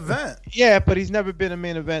a main event. Yeah, but he's never been a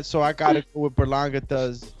main event, so I got to go with Berlanga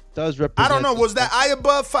does represent. I don't know. Was that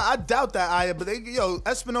Ayabub fight? I doubt that Ayabub. But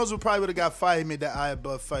Espinoza probably would have got fired. He made that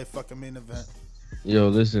Ayabub fight fucking main event. Yo,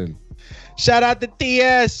 listen. Shout out to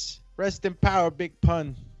TS. Rest in power, big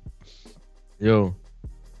pun. Yo,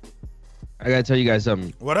 I gotta tell you guys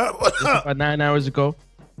something. What up? What up? About 9 hours ago,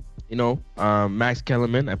 you know, Max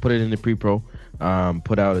Kellerman, I put it in the pre-pro,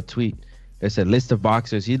 put out a tweet that said list of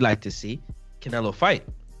boxers he'd like to see Canelo fight.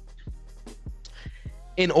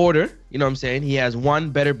 In order, you know what I'm saying? He has 1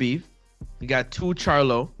 Better Beef. He got 2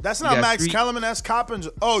 Charlo. That's not Max Kellerman. That's Coppinger.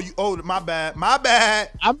 Oh, my bad. My bad.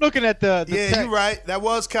 I'm looking at the yeah, text. You're right. That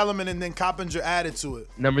was Kellerman, and then Coppinger added to it.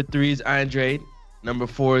 Number 3 is Andrade. Number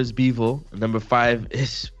 4 is Bivol. Number 5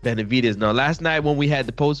 is Benavidez. Now, last night when we had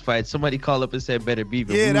the post fight, somebody called up and said Better Beef.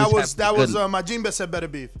 Yeah, that was Majimbe said Better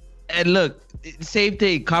Beef. And look, same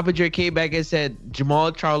thing. Coppinger came back and said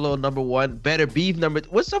Jamal Charlo number 1, Better Beef number.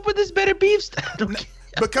 What's up with this Better Beef?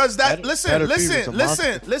 Because that listen.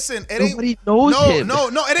 It ain't, nobody knows him. No,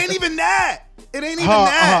 it ain't even that. It ain't even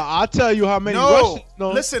that. I'll tell you how many Russians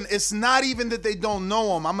know. Listen, it's not even that they don't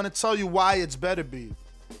know him. I'm gonna tell you why it's Better Beef.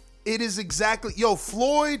 It is exactly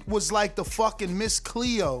Floyd was like the fucking Miss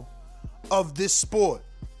Cleo of this sport.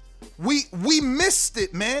 We missed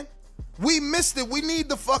it, man. We missed it. We need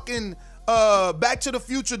the fucking Back to the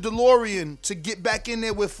Future DeLorean to get back in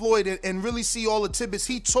there with Floyd and really see all the tidbits.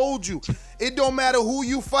 He told you, it don't matter who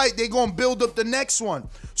you fight, they gonna build up the next one.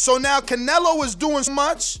 So now Canelo is doing so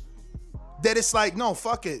much that it's like, no,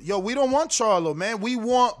 fuck it. Yo, we don't want Charlo, man. We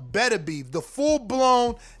want Better Beef, the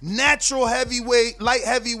full-blown, natural heavyweight, light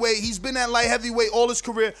heavyweight. He's been at light heavyweight all his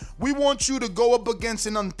career. We want you to go up against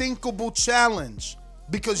an unthinkable challenge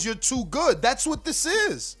because you're too good. That's what this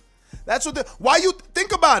is. That's what why you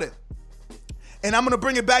think about it. And I'm going to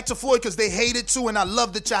bring it back to Floyd because they hate it too, and I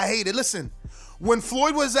love that y'all hate it. Listen, when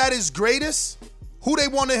Floyd was at his greatest, who they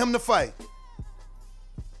wanted him to fight?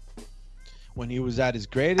 When he was at his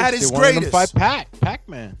greatest, they wanted him to fight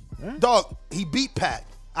Pac-Man. Yeah. Dog, he beat Pac.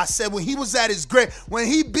 I said when he was at his when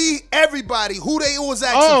he beat everybody, who they was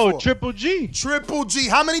asking for? Triple G. Triple G.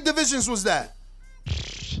 How many divisions was that?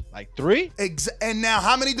 Like 3. And now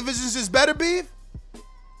how many divisions is Better Beef?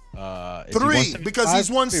 3, because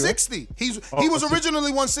he's 160. He was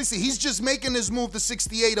originally 160. He's just making his move to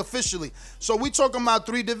 68 officially. So we talking about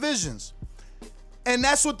 3 divisions. And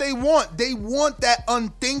that's what they want. They want that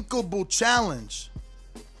unthinkable challenge.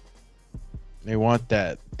 They want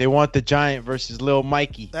that. They want the Giant versus Lil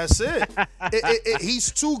Mikey. That's it.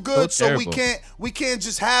 He's too good, so we can't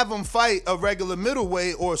just have him fight a regular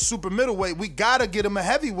middleweight or a super middleweight. We gotta get him a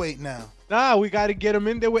heavyweight now. Nah, we got to get him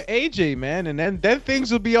in there with AJ, man, and then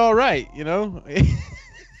things will be all right, you know.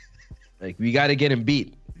 Like we got to get him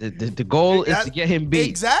beat. The goal is to get him beat.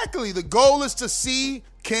 Exactly. The goal is to see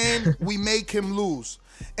can we make him lose,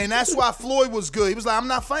 and that's why Floyd was good. He was like, I'm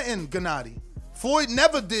not fighting Gennady. Floyd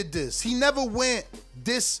never did this. He never went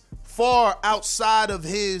this far outside of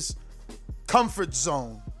his comfort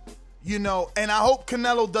zone, you know. And I hope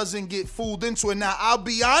Canelo doesn't get fooled into it. Now, I'll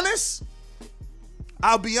be honest,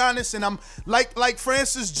 and I'm like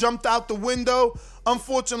Francis jumped out the window.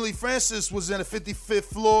 Unfortunately, Francis was in the 55th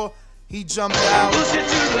floor. He jumped out.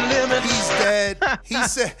 He's dead. He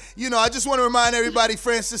said, I just want to remind everybody,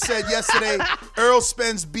 Francis said yesterday, Errol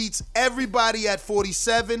Spence beats everybody at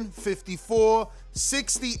 47, 54,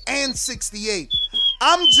 60 and 68.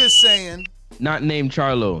 I'm just saying. Not named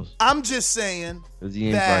Charlos. I'm just saying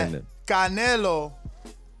that Canelo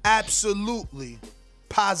absolutely,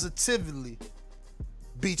 positively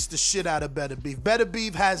beats the shit out of Better Beef. Better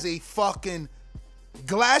Beef has a fucking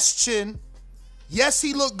glass chin. Yes,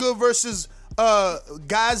 he looked good versus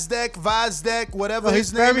Gazdak, whatever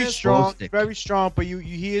his name is. Very strong, but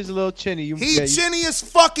he is a little chinny. He's chinny as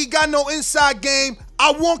fuck. He got no inside game.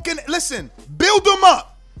 Listen, build him up.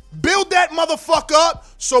 Build that motherfucker up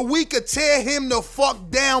so we could tear him the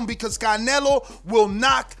fuck down, because Canelo will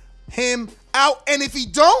knock him out. And if he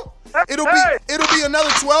don't, it'll be another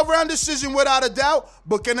 12-round decision without a doubt,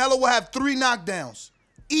 but Canelo will have 3 knockdowns.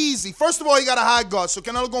 Easy. First of all, he got a high guard, so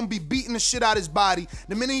Canelo gonna be beating the shit out of his body.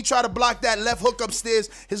 The minute he try to block that left hook upstairs,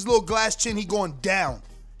 his little glass chin, he going down.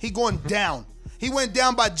 He went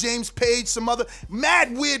down by James Page, some other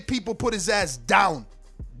mad weird people put his ass down.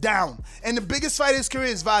 And the biggest fight of his career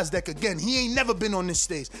is Gazdak. Again, he ain't never been on this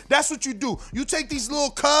stage. That's what you do. You take these little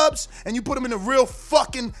cubs and you put them in the real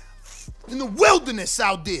fucking, in the wilderness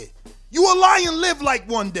out there. You a lion, live like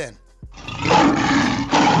one then.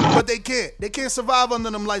 But they can't. They can't survive under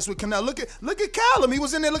them lights with Canelo. Look at Callum. He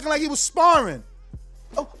was in there looking like he was sparring.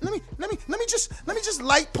 Oh, let me just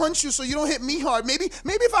light punch you so you don't hit me hard. Maybe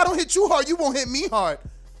if I don't hit you hard, you won't hit me hard.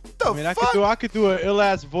 I could do an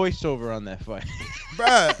ill-ass voiceover on that fight.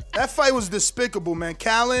 Bruh, that fight was despicable, man.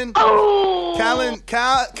 Callum,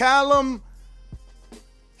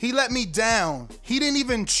 he let me down. He didn't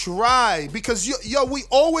even try, because we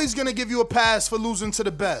always gonna give you a pass for losing to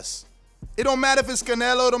the best. It don't matter if it's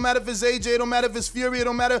Canelo, it don't matter if it's AJ, it don't matter if it's Fury, it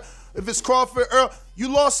don't matter if it's Crawford, Earl. You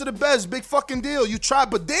lost to the best, big fucking deal. You tried,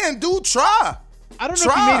 but damn, dude, try. I don't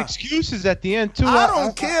know if he made excuses at the end too. I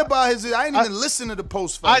don't care about his. I didn't even listen to the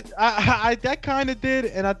post fight. I that kind of did,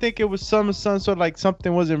 and I think it was some sort of like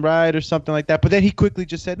something wasn't right or something like that. But then he quickly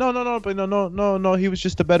just said no. He was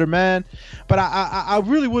just a better man. But I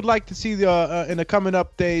really would like to see the in the coming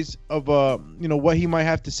up days of what he might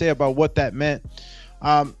have to say about what that meant.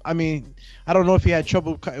 I mean, I don't know if he had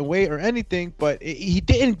trouble cutting weight or anything, but he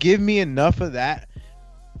didn't give me enough of that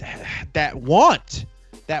want.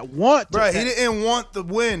 Right, he didn't want the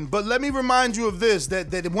win. But let me remind you of this,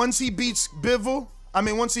 that once he beats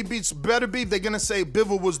Better Beef, they're going to say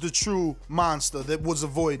Bivol was the true monster that was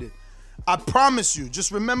avoided. I promise you.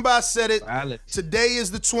 Just remember I said it. Alex. Today is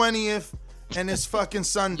the 20th, and it's fucking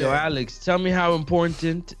Sunday. Yo, Alex, tell me how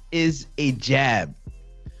important is a jab?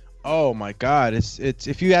 Oh my God! It's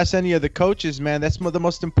if you ask any of the coaches, man, that's the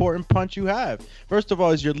most important punch you have. First of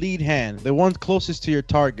all, is your lead hand, the one closest to your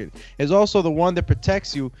target. Is also the one that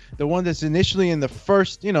protects you, the one that's initially in the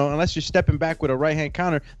first, unless you're stepping back with a right hand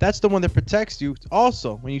counter, that's the one that protects you.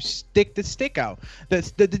 Also, when you stick the stick out,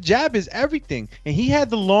 the jab is everything, and he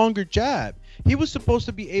had the longer jab. He was supposed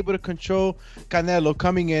to be able to control Canelo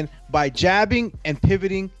coming in by jabbing and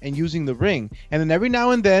pivoting and using the ring. And then every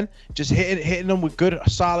now and then just hitting him with good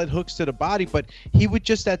solid hooks to the body. But he would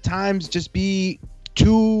just at times just be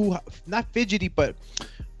too, not fidgety, but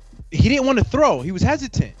he didn't want to throw. He was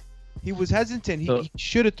hesitant. He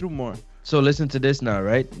should have threw more. So listen to this now,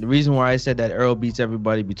 right? The reason why I said that Earl beats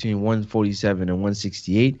everybody between 147 and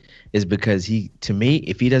 168 is because to me,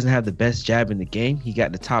 if he doesn't have the best jab in the game, he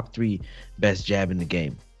got the top 3 best jab in the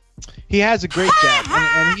game. He has a great jab,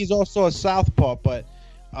 and he's also a southpaw, but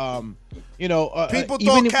people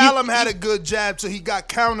thought Callum had a good jab till he got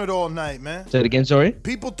countered all night, man. Say it again, sorry?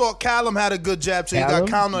 People thought Callum had a good jab till he got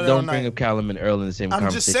countered all night. Don't bring up Callum and Earl in the same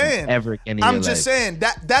conversation ever again in your life. I'm just saying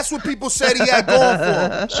that's what people said he had going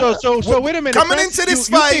for him. So wait a minute. Coming into this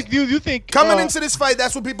fight, you think into this fight,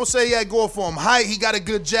 that's what people say he had going for him. He got a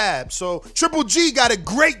good jab. So Triple G got a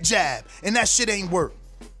great jab, and that shit ain't work.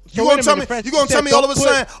 You gonna tell me all of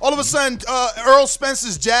a sudden Earl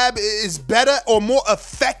Spence's jab is better or more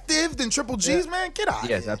effective than Triple G's, man? Get out.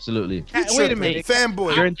 Yes, absolutely. Wait a minute,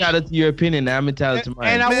 fanboy. You're entitled to your opinion. I'm entitled to mine.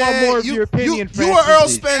 And I want more of your opinion. You are Earl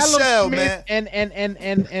Spence shell, man. And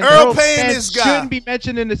Earl paying this guy shouldn't be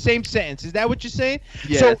mentioned in the same sentence. Is that what you're saying?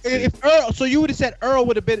 Yes. So you would have said Earl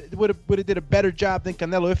would have did a better job than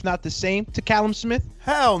Canelo, if not the same, to Callum Smith?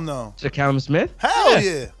 Hell no. To Callum Smith? Hell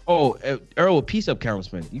yeah. Oh, Earl will piece up Callum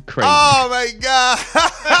Smith. You crazy. Oh my God.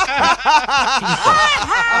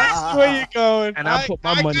 That's where you going. And I put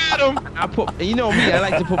my money. You know me, I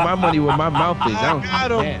like to put my money where my mouth is. I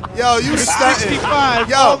got him. Yo, you stunting.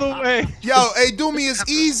 All the way. Yo, hey, Doomy is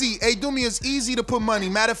easy. Hey, Doomy is easy to put money.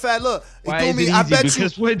 Matter of fact, look. Why is it easy?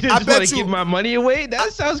 Because I bet you give my money away?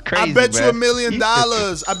 That sounds crazy. I bet you $1 million.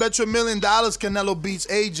 I bet you $1 million Canelo beats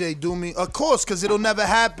AJ, Doomy. Of course, because it'll never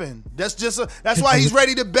happen. That's why he's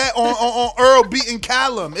ready to bet bet on Earl beating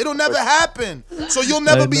Callum. It'll never happen. So you'll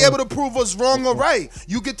never be able to prove us wrong or right.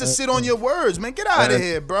 You get to sit on your words, man. Get out of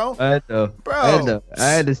here, bro. I know. Bro. I know.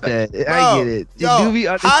 I understand. Bro. I get it. Yo,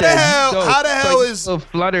 how the hell is so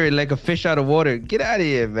fluttering like a fish out of water? Get out of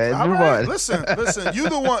here, man. Move on. Listen. You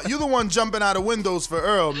the one jumping out of windows for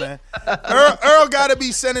Earl, man. Earl gotta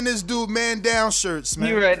be sending this dude man down shirts, man.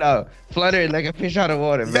 You right now, fluttering like a fish out of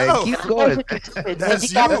water, man. Yo, keep going.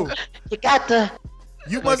 That's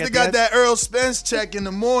you must have got that Earl Spence check in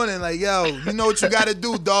the morning. Like, yo, you know what you got to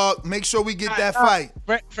do, dog. Make sure we get that fight.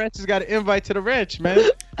 Francis got an invite to the ranch, man.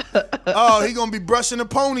 Oh, he gonna be brushing the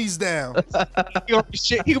ponies down. He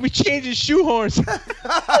gonna be changing shoe horns. They gonna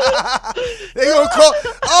call.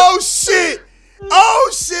 Oh shit!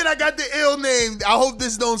 I got the ill name. I hope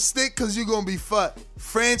this don't stick because you're gonna be fucked.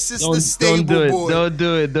 Francis the Stable Boy. Don't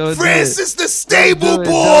do it. Francis the Stable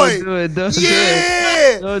Boy. Don't do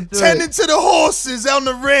it. Tending to the horses on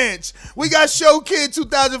the ranch. We got Show Kid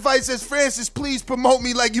 2000 Fight says, Francis, please promote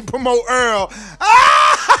me like you promote Earl.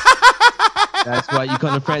 That's why you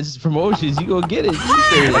come to Francis Promotions. You gonna get it.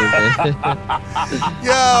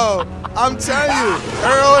 Yo, I'm telling you,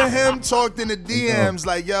 Earl and him talked in the DMs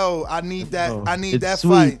like, yo, I need that. I need that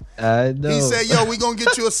sweet. fight. I know. He said, yo, we gonna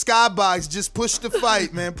get you a skybox. Just push the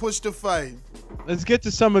fight, man. Push the fight. Let's get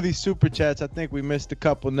to some of these super chats. I think we missed a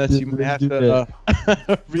couple. Ness, you may have to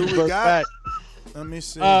revert back. Let me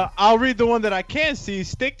see. I'll read the one that I can see.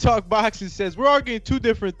 Stick Talk Boxing says, we're arguing two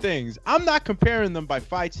different things. I'm not comparing them by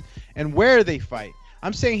fights and where they fight.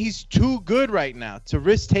 I'm saying he's too good right now to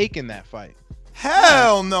risk taking that fight.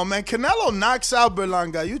 Hell no, man. Canelo knocks out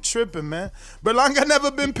Berlanga. You tripping, man. Berlanga never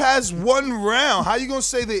been past one round. How you going to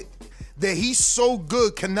say that he's so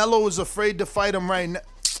good Canelo is afraid to fight him right now?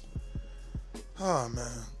 Oh, man.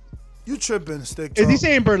 You tripping, Stick Talk. Is he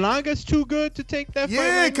saying Berlanga's too good to take that fight?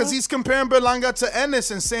 Yeah, because he's comparing Berlanga to Ennis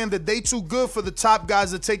and saying that they too good for the top guys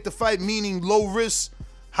to take the fight, meaning low risk,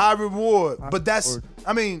 high reward. But that's,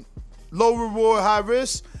 low reward, high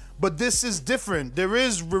risk. But this is different. There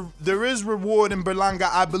is reward in Berlanga,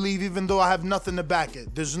 I believe, even though I have nothing to back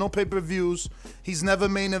it. There's no pay-per-views. He's never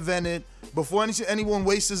main evented. Before anyone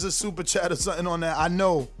wastes a super chat or something on that, I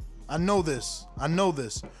know this.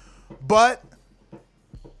 But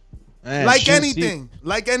man, like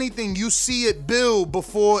anything, you see it build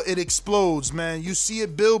before it explodes, man. You see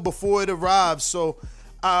it build before it arrives. So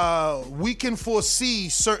we can foresee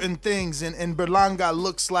certain things, and Berlanga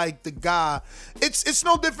looks like the guy. It's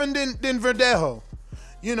no different than Verdejo.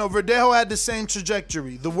 You know, Verdejo had the same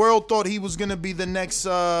trajectory. The world thought he was gonna be the next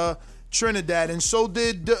Trinidad, and so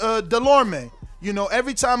did Delorme. You know,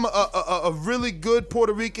 every time a really good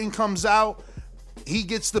Puerto Rican comes out, he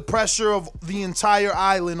gets the pressure of the entire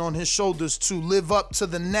island on his shoulders to live up to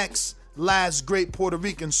the next last great Puerto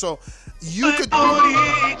Rican. So you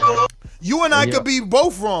and I could be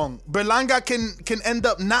both wrong. Berlanga can end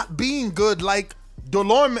up not being good like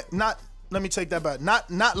Delorme. Let me take that back.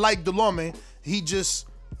 Not like Delorme. He just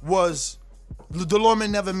was. Delorme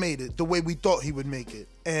never made it the way we thought he would make it,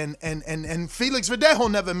 and Felix Verdejo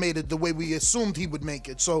never made it the way we assumed he would make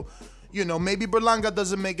it. So, you know, maybe Berlanga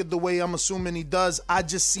doesn't make it the way I'm assuming he does. I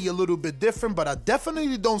just see a little bit different, but I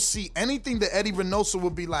definitely don't see anything that Eddie Reynoso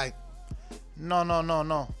would be like, no.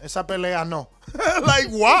 Esa pelea no. Like,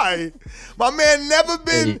 why? My man never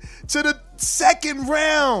been to the second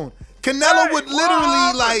round. Canelo would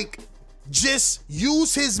literally, just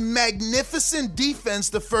use his magnificent defense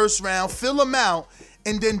the first round, fill him out,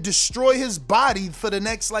 and then destroy his body for the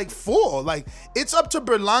next, 4. It's up to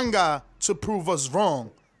Berlanga to prove us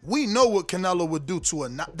wrong. We know what Canelo would do to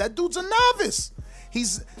that dude's a novice.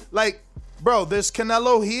 He's bro, there's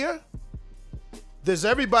Canelo here, there's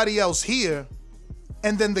everybody else here,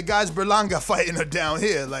 and then the guys Berlanga fighting her down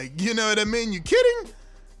here. You know what I mean? You kidding?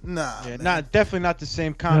 Nah, yeah, definitely not the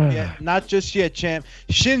same comp yet. Not just yet, champ.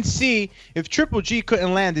 Shin C, if Triple G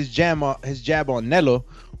couldn't land his jab on Nelo,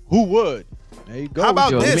 who would? There you go. How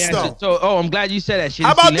about this though? I'm glad you said that shit.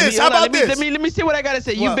 How about this? Let me see what I gotta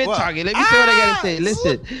say. You've been talking. Let me see what I gotta say.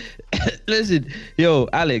 Listen, yo,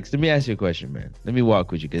 Alex. Let me ask you a question, man. Let me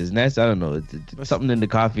walk with you, cause I don't know, something in the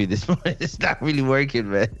coffee this morning. It's not really working,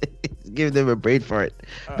 man. Give them a brain fart.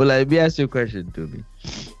 But let me ask you a question, to me.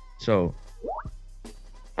 So,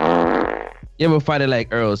 you ever fight like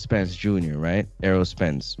Errol Spence Jr., right? Errol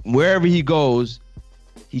Spence. Wherever he goes,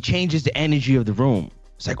 he changes the energy of the room.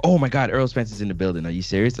 It's like, oh my God, Errol Spence is in the building. Are you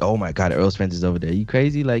serious? Oh my God, Errol Spence is over there. Are you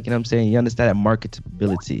crazy? You know what I'm saying? You understand that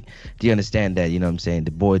marketability. Do you understand that, you know what I'm saying?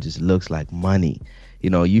 The boy just looks like money.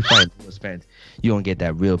 You know, you fight Errol Spence, you don't get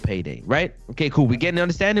that real payday, right? Okay, cool. We getting the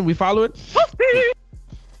understanding? We follow it?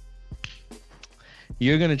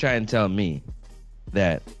 You're going to try and tell me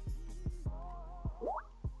that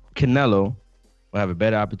Canelo will have a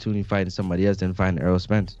better opportunity fighting somebody else than fighting Errol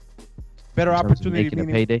Spence. Better opportunity making a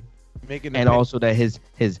payday. And also that his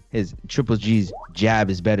Triple G's jab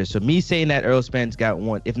is better. So me saying that Errol Spence got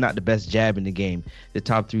one, if not the best jab in the game, the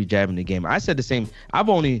top 3 jab in the game. I said the same. I've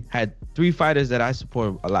only had 3 fighters that I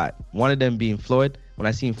support a lot. One of them being Floyd. When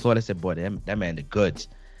I seen Floyd, I said, boy, that man the goods.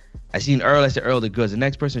 I seen Earl, I said Earl the goods. The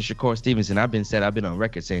next person, Shakur Stevenson. I've been on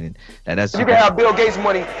record saying that's. You can have Bill Gates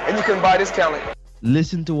money and you can buy this talent.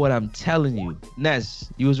 Listen to what I'm telling you.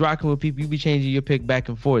 Ness, you was rocking with people. You be changing your pick back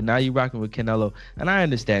and forth. Now you rocking with Canelo. And I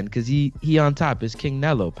understand because he on top. It's King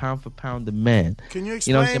Nello, pound for pound the man. Can you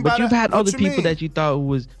explain? You know what I'm saying? But you've had other people that you thought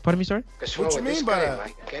was. Pardon me, sorry? What you mean by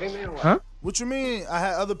that? Huh? What you mean? I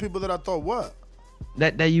had other people that I thought what?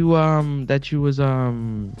 That you was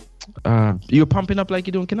you were pumping up like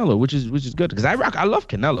you're doing Canelo, which is good because I love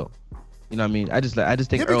Canelo. You know what I mean? I just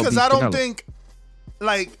think Earl because beats I don't Canelo. think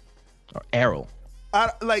like or Errol.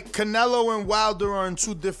 Like Canelo and Wilder are in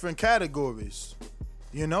 2 different categories.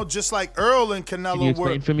 You know, just like Earl and Canelo Can you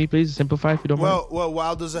explain for me, please? Simplify if you don't mind. Well,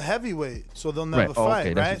 Wilder's a heavyweight, so they'll never fight,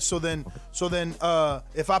 okay, right? So then,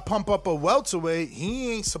 if I pump up a welterweight,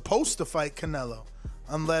 he ain't supposed to fight Canelo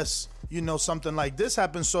unless something like this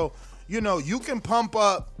happens. So you can pump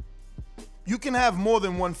up. You can have more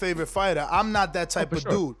than one favorite fighter. I'm not that type of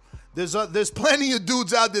dude. There's plenty of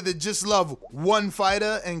dudes out there that just love one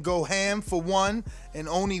fighter and go ham for one and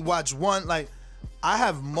only watch one. Like, I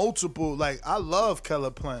have multiple. Like, I love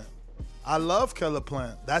Caleb Plant.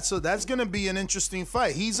 That's gonna be an interesting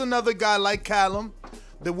fight. He's another guy like Callum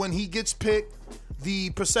that when he gets picked,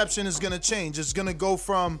 the perception is gonna change. It's gonna go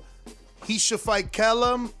from he should fight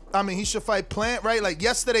he should fight Plant, right? Like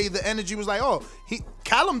yesterday, the energy was like,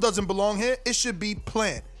 Callum doesn't belong here. It should be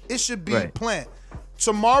Plant. Plant.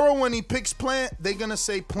 Tomorrow when he picks Plant, they're going to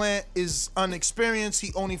say Plant is unexperienced.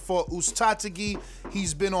 He only fought Ustatagi.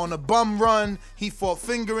 He's been on a bum run. He fought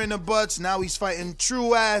finger in the butts. Now he's fighting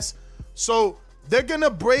true ass. So they're going to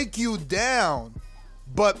break you down.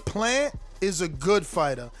 But Plant is a good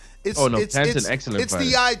fighter. Plant's an excellent it's fighter.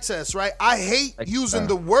 The eye test, right? I hate using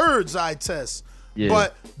the words eye test. Yeah.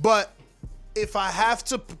 But if I have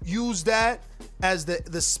to use that as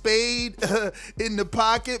the spade in the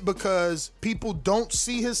pocket because people don't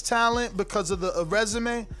see his talent because of the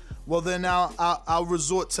resume, well then I'll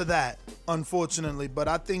resort to that, unfortunately. But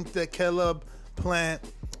I think that Caleb Plant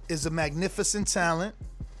is a magnificent talent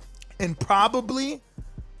and probably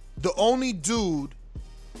the only dude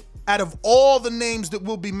out of all the names that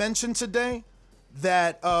will be mentioned today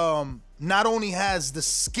that not only has the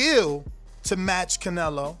skill to match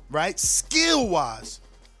Canelo, right? Skill-wise,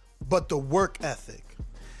 but the work ethic.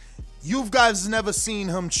 You guys never seen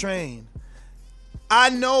him train. I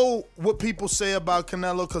know what people say about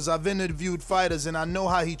Canelo because I've interviewed fighters and I know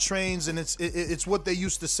how he trains, and it's what they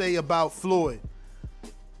used to say about Floyd.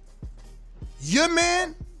 Your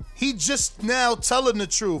man, he just now telling the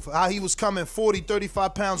truth, how he was coming 40,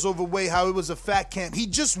 35 pounds overweight, how it was a fat camp. He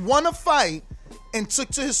just won a fight and took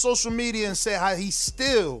to his social media and said how he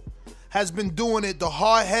still has been doing it the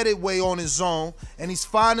hard-headed way on his own, and he's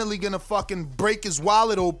finally gonna fucking break his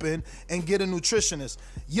wallet open and get a nutritionist.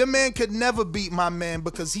 Your man could never beat my man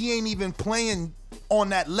because he ain't even playing on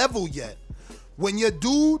that level yet. When your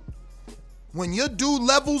dude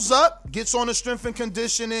levels up, gets on a strength and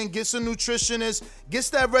conditioning, gets a nutritionist, gets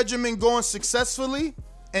that regimen going successfully,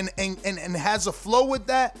 and has a flow with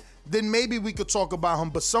that, then maybe we could talk about him.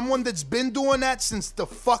 But someone that's been doing that since the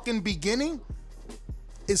fucking beginning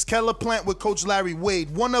is Caleb Plant with Coach Larry Wade,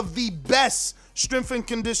 one of the best strength and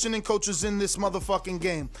conditioning coaches in this motherfucking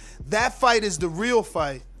game. That fight is the real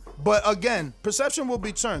fight. But again, perception will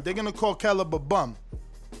be turned. They're gonna call Caleb a bum.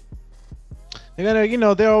 They're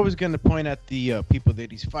gonna, they're always gonna point at the people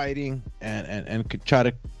that he's fighting and try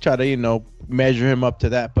to measure him up to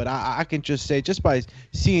that. But I can just say, just by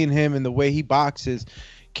seeing him and the way he boxes,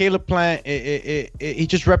 Caleb Plant, he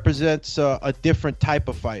just represents a different type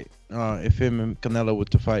of fight. If him and Canelo were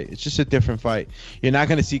to fight, it's just a different fight. You're not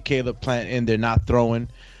gonna see Caleb Plant in there not throwing,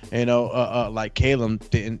 like Caleb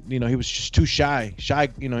didn't. He was just too shy.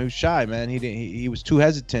 He was shy, man. He was too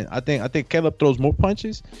hesitant. I think Caleb throws more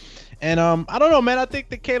punches, and I don't know, man. I think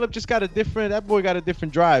that Caleb just got that boy got a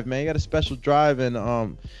different drive, man. He got a special drive,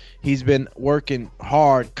 and he's been working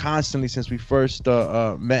hard constantly since we first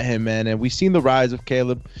met him, man. And we've seen the rise of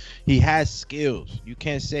Caleb. He has skills. You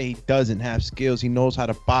can't say he doesn't have skills. He knows how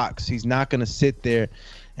to box. He's not going to sit there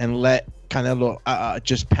and let Canelo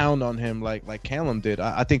just pound on him like Callum did.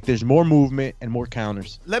 I think there's more movement and more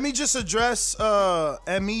counters. Let me just address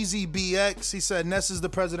Meezy BX. He said, Ness is the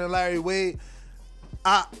president, Larry Wade.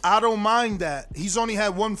 I don't mind that. He's only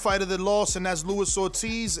had one fighter that lost, and that's Luis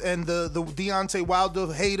Ortiz. And the Deontay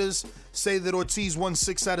Wilder haters say that Ortiz won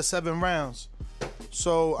 6 out of 7 rounds.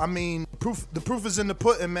 So I mean, the proof is in the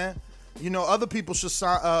pudding, man. You know, other people should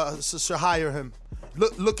hire him.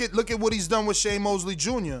 Look at what he's done with Shane Mosley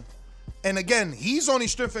Jr. And again, he's only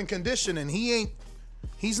strength and conditioning.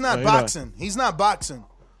 He's not boxing. He's not boxing.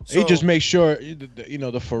 So he just makes sure, you know,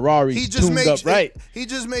 the Ferrari's tuned up right. He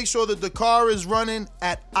just makes sure that the car is running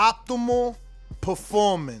at optimal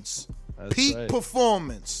performance. Peak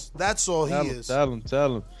performance. That's all he is. Tell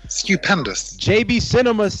him. Stupendous. JB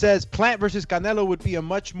Cinema says Plant versus Canelo would be a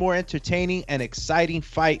much more entertaining and exciting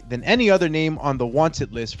fight than any other name on the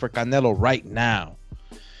wanted list for Canelo right now.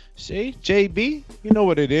 See, JB, you know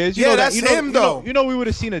what it is. You know that's him, though. You know we would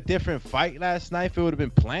have seen a different fight last night if it would have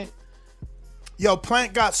been Plant. Yo,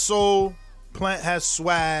 Plant got soul. Plant has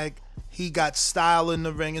swag. He got style in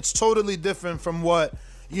the ring. It's totally different from what,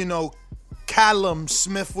 you know, Callum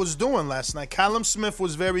Smith was doing last night. Callum Smith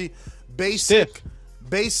was very basic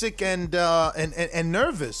and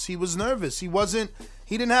nervous. He was nervous. He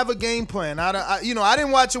didn't have a game plan. I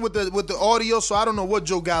didn't watch it with the audio, so I don't know what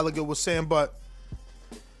Joe Gallagher was saying, but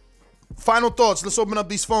final thoughts. Let's open up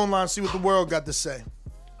these phone lines, see what the world got to say.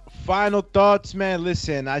 Final thoughts, man.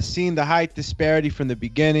 Listen, I seen the height disparity from the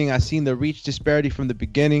beginning. I seen the reach disparity from the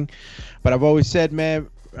beginning, but I've always said, man,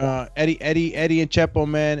 Eddie and Chepo,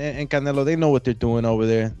 man, and Canelo, they know what they're doing over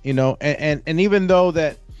there, you know. And even though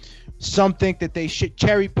that some think that they should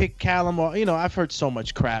cherry pick Callum, or, you know, I've heard so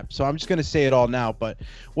much crap, so I'm just gonna say it all now. But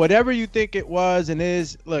whatever you think it was and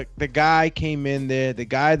is, look, the guy came in there, the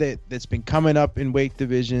guy that's been coming up in weight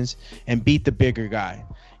divisions and beat the bigger guy.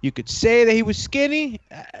 You could say that he was skinny,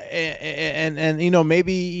 and you know,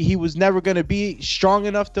 maybe he was never gonna be strong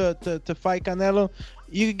enough to fight Canelo.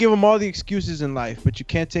 You could give him all the excuses in life, but you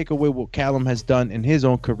can't take away what Callum has done in his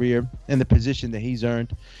own career and the position that he's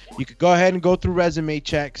earned. You could go ahead and go through resume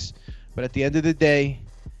checks, but at the end of the day,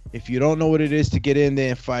 if you don't know what it is to get in there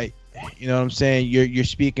and fight, you know what I'm saying? You're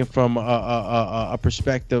speaking from a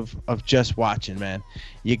perspective of just watching, man.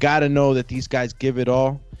 You got to know that these guys give it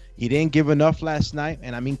all. He didn't give enough last night,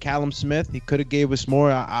 and I mean Callum Smith, he could have gave us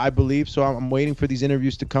more, I believe. So I'm waiting for these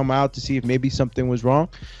interviews to come out to see if maybe something was wrong.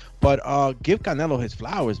 But give Canelo his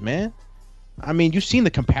flowers, man. I mean, you've seen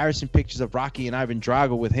the comparison pictures of Rocky and Ivan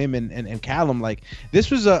Drago with him and Callum. Like, this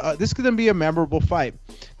could be a memorable fight.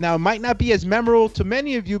 Now, it might not be as memorable to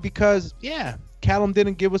many of you because, yeah, Callum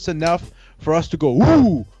didn't give us enough for us to go,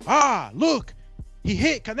 ooh, look, he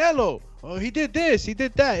hit Canelo. Oh, he did this, he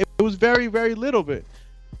did that. It was very, very little bit.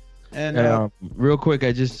 And real quick,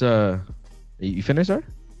 I just you finished, sir?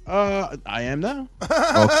 I am now.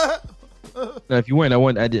 No, if you weren't,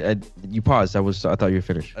 you paused. I thought you were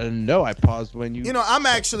finished. No, I paused when you. You know, I'm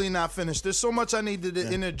actually not finished. There's so much I needed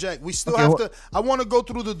to interject. We still have to. I want to go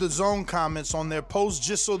through the DAZN comments on their post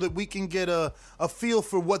just so that we can get a feel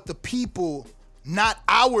for what the people, not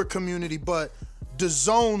our community, but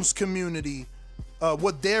DAZN's community,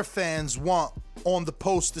 what their fans want on the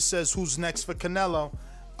post that says who's next for Canelo.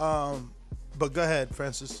 But go ahead,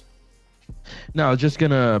 Francis. No, I was just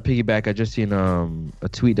gonna piggyback. I just seen a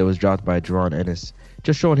tweet that was dropped by Jaron Ennis,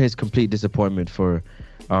 just showing his complete disappointment for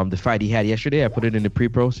the fight he had yesterday. I put it in the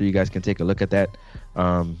pre-pro so you guys can take a look at that.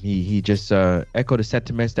 He just echoed the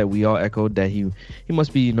sentiments that we all echoed, that he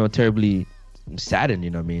must be, you know, terribly saddened, you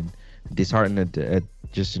know what I mean, disheartened at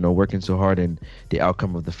just, you know, working so hard and the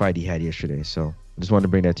outcome of the fight he had yesterday. So I just wanted to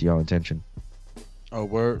bring that to y'all attention. Oh,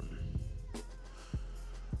 word.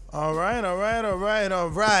 All right. Don't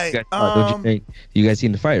you think? You guys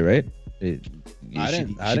seen the fight, right? I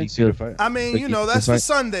didn't see the fight. I mean, you know, that's for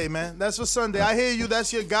Sunday, man. That's for Sunday. I hear you.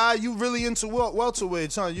 That's your guy. You really into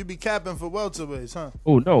welterweights, huh? You be capping for welterweights, huh?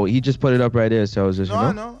 Oh, no. He just put it up right there. So I was just, No,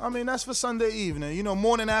 I know. I mean, that's for Sunday evening. You know,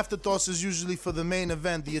 morning afterthoughts is usually for the main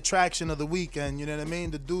event, the attraction of the weekend. You know what I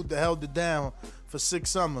mean? The dude that held it down for 6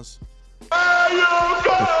 summers.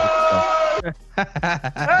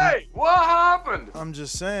 Hey, what happened? I'm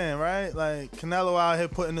just saying, right? Like, Canelo out here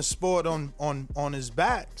putting the sport on his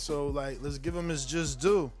back. So, like, let's give him his just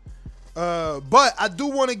due. But I do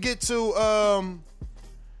want to get to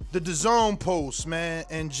the DAZN post, man,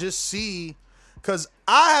 and just see, because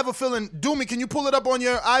I have a feeling. Doomy, can you pull it up on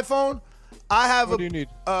your iPhone? I have what do you need?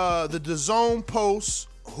 The DAZN post.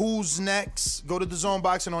 Who's next? Go to DAZN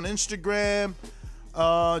Boxing on Instagram.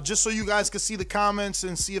 Just so you guys can see the comments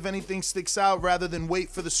and see if anything sticks out rather than wait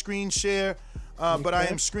for the screen share. But I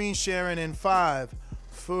am screen sharing in 5,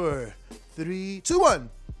 4, 3, 2, 1.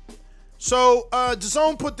 So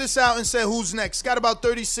DAZN put this out and said who's next. Got about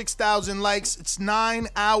 36,000 likes. It's 9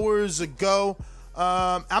 hours ago.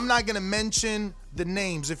 I'm not going to mention the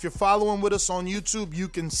names. If you're following with us on YouTube, you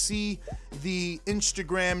can see the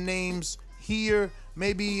Instagram names here.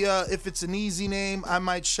 Maybe if it's an easy name, I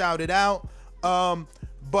might shout it out.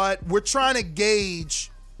 But we're trying to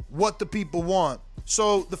gauge what the people want.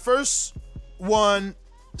 So the first one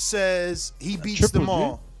says he beats them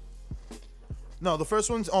all. No, the first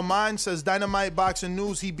one on mine says Dynamite Boxing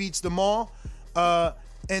News, he beats them all.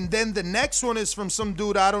 And then the next one is from some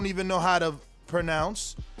dude I don't even know how to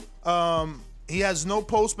pronounce. He has no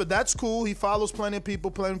post, but that's cool. He follows plenty of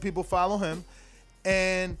people follow him.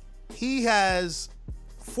 And he has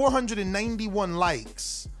 491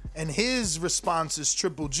 likes. And his response is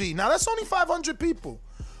Triple G. Now, that's only 500 people.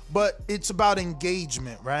 But it's about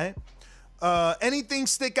engagement, right? Anything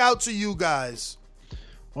stick out to you guys?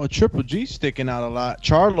 Well, Triple G sticking out a lot.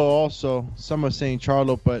 Charlo also. Some are saying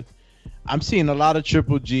Charlo, but I'm seeing a lot of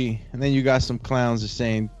Triple G. And then you got some clowns that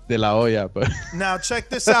saying De La Hoya. But now, check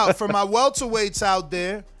this out. For my welterweights out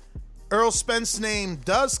there, Earl Spence's name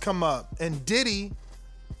does come up. And Diddy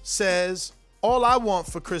says, all I want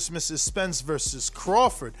for Christmas is Spence versus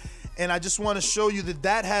Crawford. And I just want to show you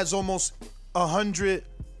that has almost 100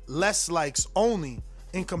 less likes only.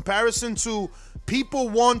 In comparison to people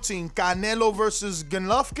wanting Canelo versus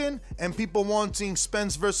Golovkin and people wanting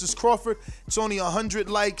Spence versus Crawford, it's only 100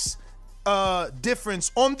 likes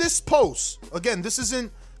difference on this post. Again, this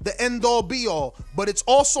isn't the end-all be-all, but it's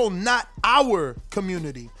also not our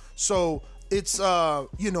community. So it's,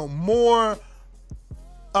 more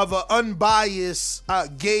of an unbiased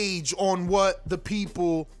gauge on what the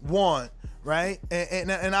people want, right?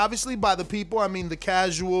 And obviously by the people, I mean the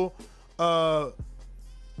casual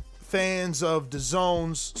fans of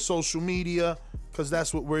DAZN's social media, because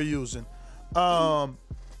that's what we're using.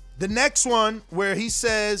 The next one where he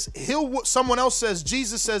says someone else says,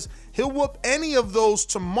 Jesus says he'll whoop any of those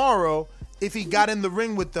tomorrow if he got in the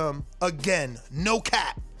ring with them again. No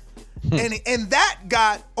cap. And that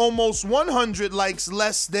got almost 100 likes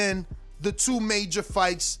less than the two major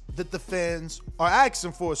fights that the fans are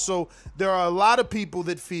asking for. So there are a lot of people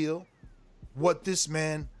that feel what this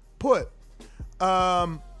man put.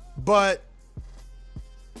 But,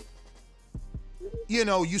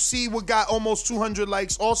 you see what got almost 200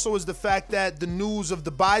 likes also is the fact that the news of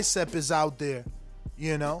the bicep is out there,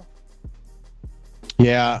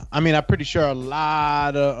 Yeah, I mean, I'm pretty sure a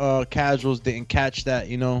lot of casuals didn't catch that,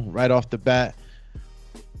 right off the bat.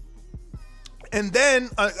 And then,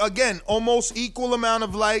 again, almost equal amount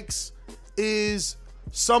of likes is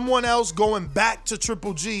someone else going back to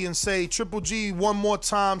Triple G and say Triple G one more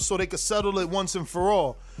time so they could settle it once and for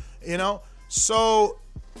all, So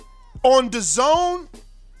on DAZN,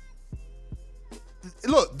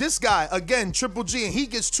 look, this guy, again, Triple G, and he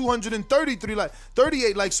gets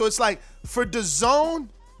 38 likes. So it's like, for DAZN,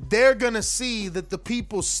 they're going to see that the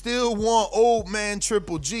people still want old man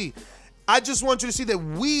Triple G. I just want you to see that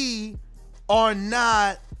we are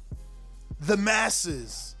not the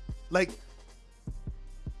masses. Like,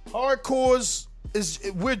 hardcores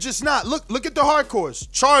we're just not. Look at the hardcores.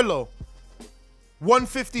 Charlo,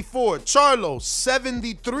 154. Charlo,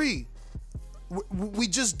 73. We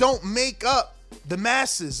just don't make up the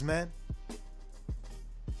masses, man.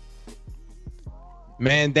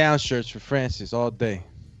 Man down shirts for Francis all day.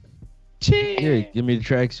 Here, give me the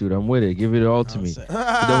tracksuit. I'm with it. Give it all to me. It don't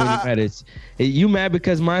really matter. You mad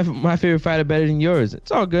because my favorite fighter better than yours.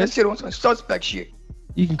 It's all good. That shit on some suspect shit.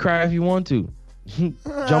 You can cry if you want to.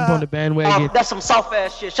 Jump on the bandwagon. That's some soft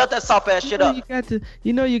ass shit. Shut that soft ass shit up. You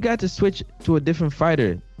got to switch to a different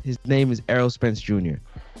fighter. His name is Errol Spence Jr.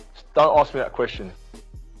 Don't ask me that question.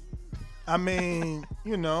 I mean,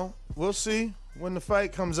 we'll see when the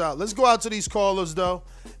fight comes out. Let's go out to these callers though.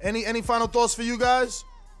 Any final thoughts for you guys?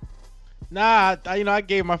 Nah, I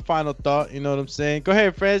gave my final thought. You know what I'm saying? Go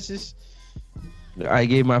ahead, Francis. I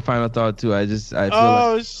gave my final thought too. I feel like,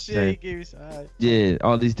 shit! Yeah,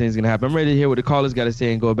 all these things gonna happen. I'm ready to hear what the callers got to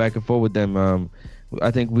say and go back and forth with them.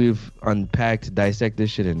 I think we've unpacked, dissect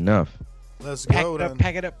this shit enough. Let's go then.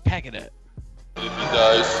 Pack it up. You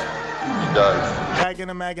guys. Bagging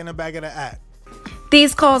a bag of the act.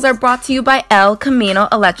 These calls are brought to you by El Camino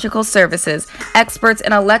Electrical Services, experts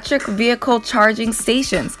in electric vehicle charging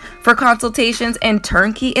stations. For consultations and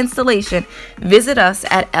turnkey installation, visit us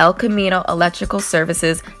at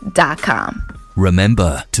elcaminoelectricalservices.com.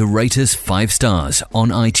 Remember to rate us 5 stars on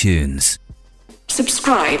iTunes.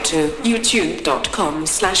 Subscribe to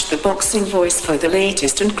youtube.com/theboxingvoice for the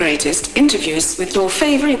latest and greatest interviews with your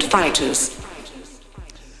favorite fighters.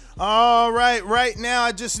 All right now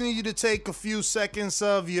I just need you to take a few seconds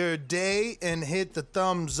of your day and hit the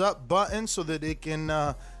thumbs up button so that it can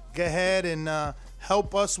go ahead and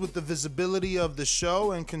help us with the visibility of the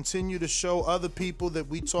show and continue to show other people that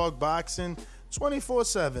we talk boxing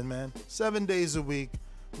 24/7, man. 7 days a week,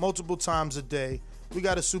 multiple times a day. We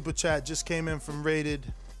got a super chat just came in from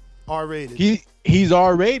R-rated. He's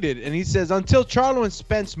R-rated, and he says, until Charlo and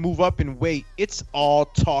Spence move up in weight, it's all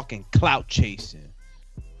talk and clout chasing.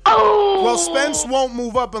 Oh! Well, Spence won't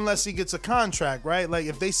move up unless he gets a contract, right? Like,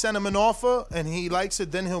 if they send him an offer and he likes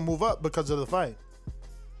it, then he'll move up because of the fight.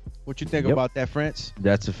 What you think about that, France?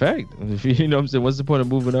 That's a fact. You know what I'm saying? What's the point of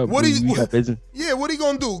moving up? What he gonna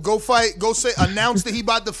do? Go fight? Go say announce that he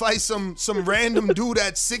about to fight some random dude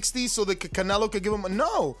at 60 so that Canelo could give him a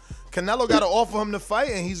no. Canelo got to offer him to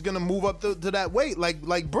fight, and he's gonna move up to that weight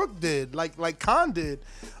like Brooke did, like Khan did.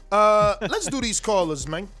 Let's do these callers,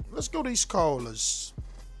 man. Let's go to these callers.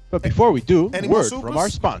 But before we do, Any word more from our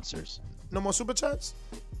sponsors. No more super chats?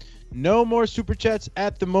 No more super chats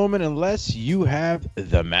at the moment unless you have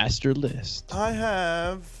the master list. I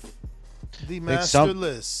have the master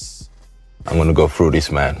list. I'm going to go Fruities,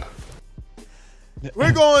 man.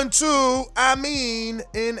 We're going to Amin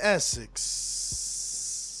in Essex.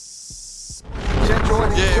 Just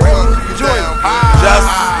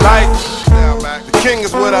like the king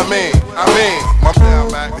is what I mean.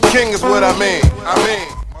 The king is what I mean.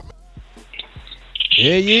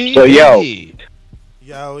 So,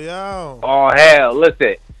 Yo. Oh, hell,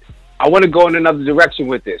 listen. I want to go in another direction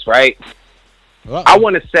with this, right? I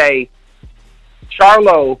want to say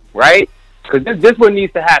Charlo, right? Because this is what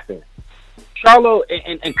needs to happen. Charlo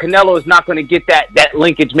and Canelo is not going to get that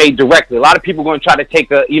linkage made directly. A lot of people are going to try to take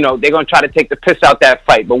they're going to try to take the piss out that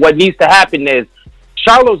fight. But what needs to happen is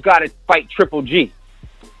Charlo's got to fight Triple G.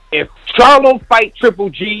 If Charlo fight Triple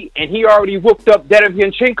G and he already whooped up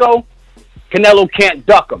Derevyanchenko, Canelo can't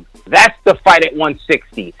duck him. That's the fight at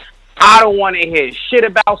 160. I don't want to hear shit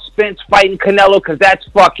about Spence fighting Canelo because that's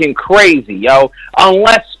fucking crazy, yo.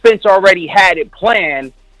 Unless Spence already had it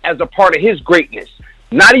planned as a part of his greatness.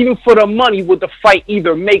 Not even for the money would the fight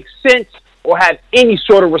either make sense or have any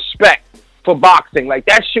sort of respect for boxing. Like,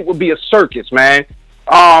 that shit would be a circus, man.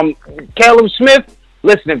 Caleb Smith,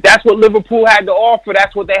 listen, if that's what Liverpool had to offer,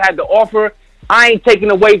 that's what they had to offer. I ain't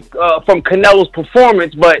taking away from Canelo's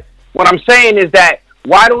performance, but what I'm saying is that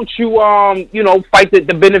why don't you, fight the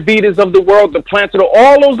Benavidez of the world, the Planter,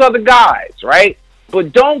 all those other guys, right?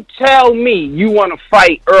 But don't tell me you want to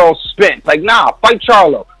fight Earl Spence. Like, nah, fight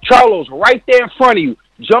Charlo. Charlo's right there in front of you.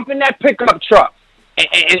 Jump in that pickup truck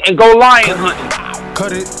and go lion hunting.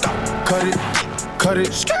 Cut it.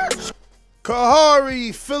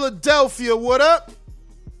 Kahari, Philadelphia, what up?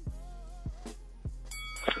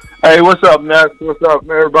 Hey, what's up, Ness? What's up,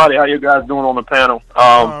 everybody? How you guys doing on the panel?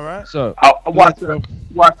 All right. So I watched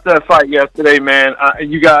that fight yesterday, man.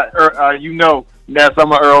 Ness,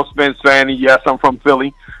 I'm an Earl Spence fan, and yes, I'm from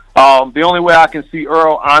Philly. The only way I can see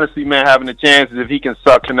Earl, honestly, man, having a chance is if he can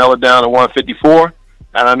suck Canelo down to 154.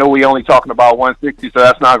 And I know we only talking about 160, so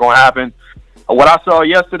that's not going to happen. What I saw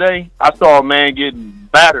yesterday, I saw a man getting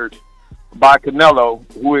battered by Canelo,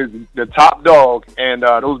 who is the top dog, and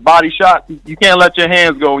those body shots, you can't let your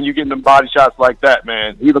hands go when you're getting them body shots like that,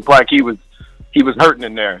 man. He looked like he was hurting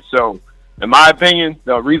in there. So, in my opinion,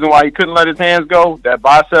 the reason why he couldn't let his hands go, that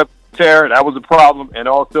bicep tear, that was a problem, and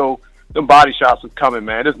also the body shots was coming,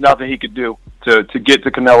 man. There's nothing he could do to get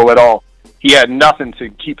to Canelo at all. He had nothing to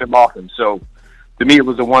keep him off him. So, to me, it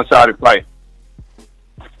was a one-sided fight.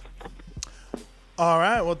 All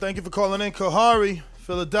right. Well, thank you for calling in, Kahari,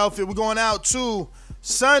 Philadelphia. We're going out to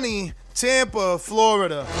sunny Tampa,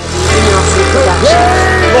 Florida. Look,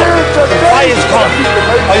 the fire's coming.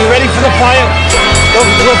 Are you ready for the fire?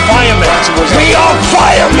 We're firemen. We are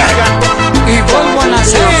firemen. Evil One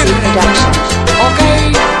Productions.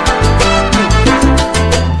 Okay.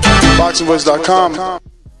 BoxingVoice.com.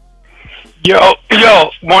 Yo,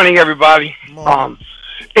 morning everybody.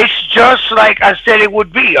 It's just like I said it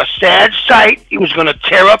would be. A sad sight. He was gonna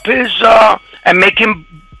tear up his and make him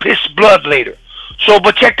piss blood later. So,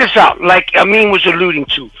 but check this out, like Amin was alluding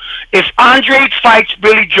to. If Andre fights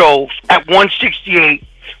Billy Joe at 168,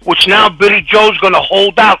 which now Billy Joe's going to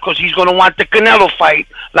hold out because he's going to want the Canelo fight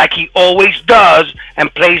like he always does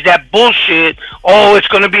and plays that bullshit, oh, it's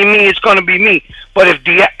going to be me, it's going to be me. But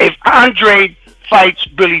if Andre fights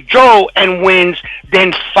Billy Joe and wins,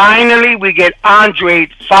 then finally we get Andre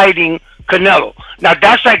fighting Canelo. Now,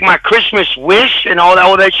 that's like my Christmas wish and all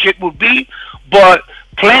that shit would be, but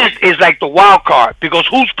Plant is like the wild card because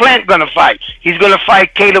who's Plant gonna fight? He's gonna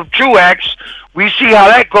fight Caleb Truax. We see how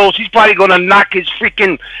that goes. He's probably gonna knock his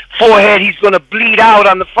freaking forehead. He's gonna bleed out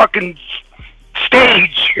on the fucking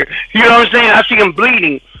stage. You know what I'm saying? I see him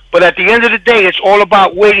bleeding. But at the end of the day, it's all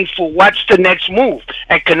about waiting for what's the next move.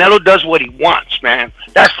 And Canelo does what he wants, man.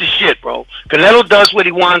 That's the shit, bro. Canelo does what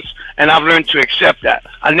he wants, and I've learned to accept that.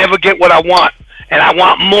 I never get what I want, and I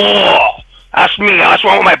want more. That's me. That's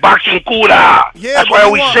why I want my boxing cura. Yeah, that's why I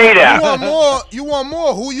always say that. You want more. You want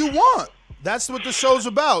more. Who you want? That's what the show's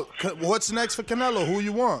about. What's next for Canelo? Who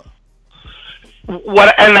you want?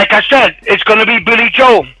 And like I said, it's going to be Billy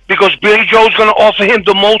Joe, because Billy Joe's going to offer him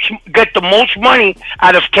get the most money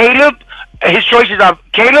out of Caleb. His choices are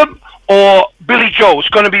Caleb or Billy Joe. It's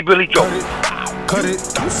going to be Billy Joe. Cut it.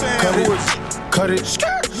 You saying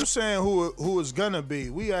You saying who it's gonna be?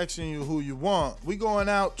 We asking you who you want. We going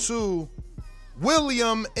out to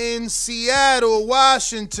William in Seattle,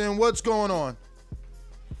 Washington. What's going on?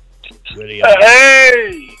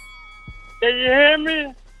 Hey, can you hear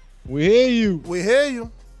me? We hear you. We hear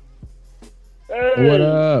you. Hey. What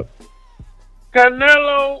up?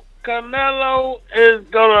 Canelo is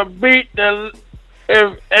gonna beat if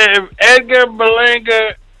Edgar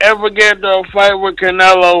Berlanga ever get to a fight with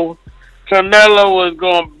Canelo is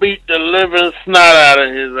gonna beat the living snot out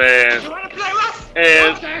of his ass.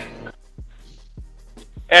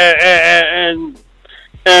 And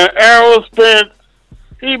Errol Spence,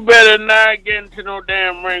 he better not get into no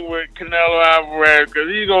damn ring with Canelo Alvarez, because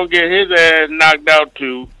he's gonna get his ass knocked out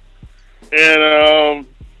too. And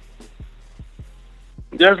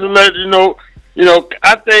just to let you know,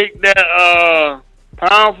 I think that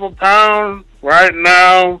pound for pound right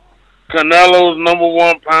now, Canelo's number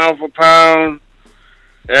one pound for pound,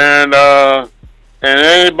 and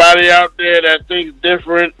anybody out there that thinks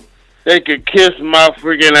different, they could kiss my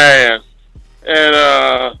freaking ass. And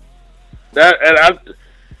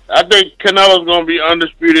I think Canelo's gonna be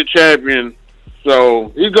undisputed champion. So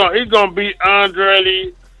he's gonna beat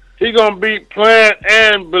Andrade, he's gonna beat Plant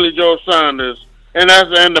and Billy Joe Saunders, and that's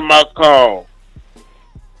the end of my call.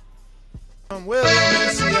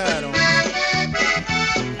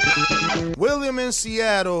 William in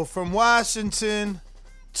Seattle, from Washington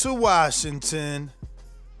to Washington.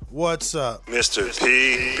 What's up? Mr.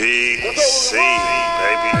 PBC,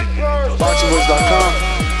 baby. BoxingWords.com.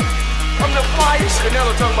 I'm the flyest.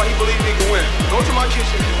 Canelo talking about he believes he can win. Go to my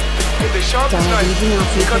kitchen. Get the sharpest knife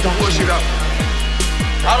and cut the bullshit out.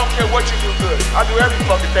 I don't care what you do good. I do every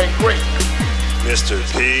fucking thing great. Mr.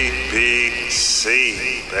 PBC,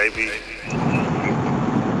 baby.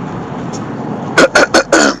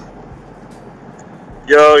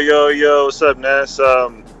 Yo, what's up, Ness? I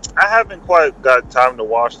haven't quite got time to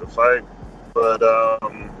watch the fight, but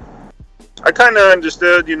I kind of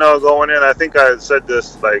understood, going in. I think I said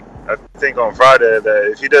this, on Friday, that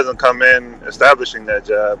if he doesn't come in establishing that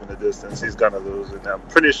jab in the distance, he's going to lose, and I'm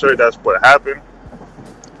pretty sure that's what happened.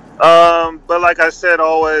 But like I said,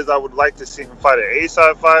 always, I would like to see him fight an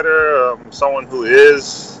A-side fighter, someone who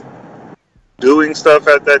is doing stuff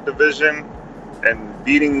at that division and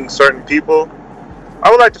beating certain people. I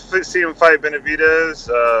would like to see him fight Benavidez,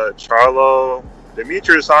 Charlo,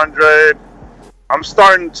 Demetrius Andrade. I'm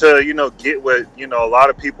starting to, get what, a lot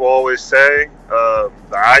of people always say, the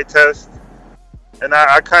eye test. And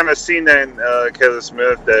I kind of seen that in Caleb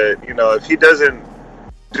Smith that, if he doesn't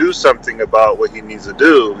do something about what he needs to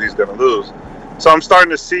do, he's going to lose. So I'm starting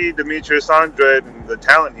to see Demetrius Andrade and the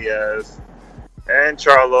talent he has, and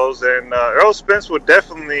Charlo's. And Errol Spence would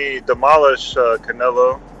definitely demolish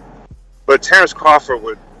Canelo. But Terrence Crawford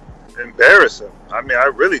would embarrass him. I mean, I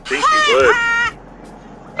really think he would.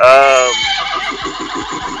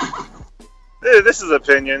 This is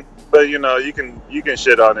opinion, but you can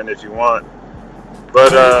shit on it if you want.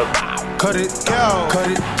 But cut it. So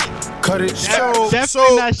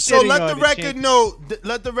let the record know.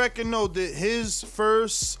 Let the record know that his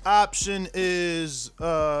first option is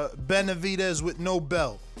Benavidez with no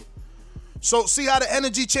belt. So see how the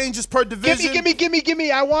energy changes per division.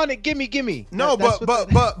 Gimme! I want it. Gimme! No, but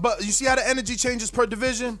you see how the energy changes per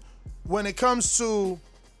division. When it comes to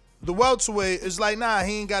the welterweight, it's like, nah,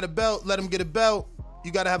 he ain't got a belt. Let him get a belt. You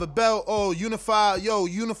gotta have a belt. Oh, unify.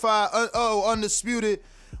 Undisputed.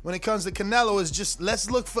 When it comes to Canelo, it's just let's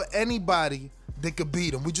look for anybody that could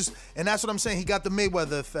beat him. And that's what I'm saying. He got the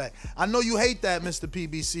Mayweather effect. I know you hate that, Mr.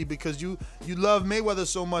 PBC, because you love Mayweather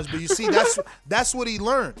so much, but you see that's what he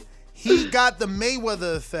learned. He got the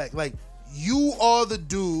Mayweather effect. Like, you are the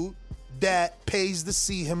dude that pays to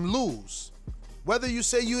see him lose. Whether you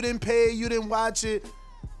say you didn't pay, you didn't watch it,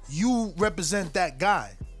 you represent that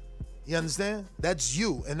guy. You understand? That's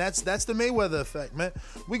you. And that's the Mayweather effect, man.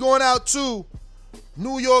 We going out to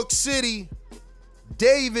New York City.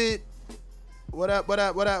 David. What up?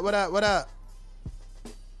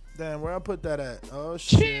 Damn, where I put that at? Oh,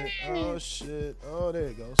 shit. Oh, there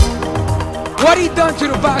it goes. what he done to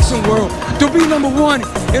the boxing world to be number one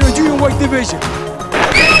in the junior weight division.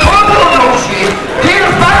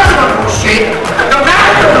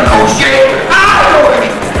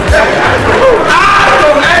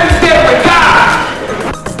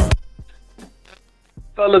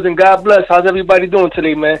 Fellas, and God bless. How's everybody doing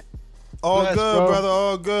today, man? All good, brother.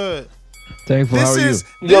 All good. Thankful. How are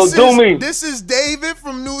you? This is David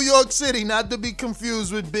from New York City, not to be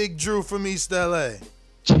confused with Big Drew from East LA.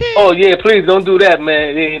 Oh yeah, please don't do that,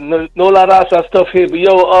 man. Yeah, no lot of outside stuff here. But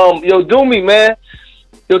yo, do me, man.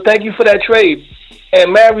 Yo, thank you for that trade.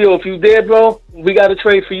 And Mario, if you did, bro, we got a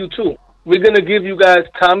trade for you too. We're gonna give you guys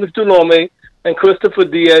Thomas Delorme and Christopher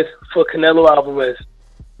Diaz for Canelo Alvarez.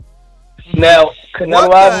 Now,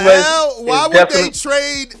 Canelo Alvarez. Why would they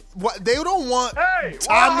trade? They don't want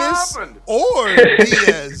Thomas or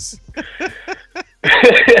Diaz.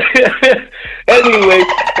 Anyway,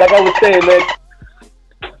 like I was saying, man.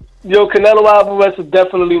 Yo, Canelo Alvarez is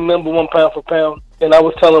definitely number one pound for pound. And I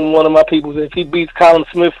was telling one of my people that if he beats Callum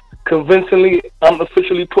Smith convincingly, I'm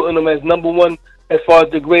officially putting him as number one as far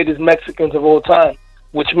as the greatest Mexicans of all time.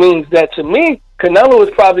 Which means that to me, Canelo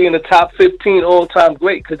is probably in the top 15 all-time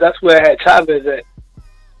great because that's where I had Chavez at.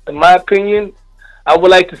 In my opinion, I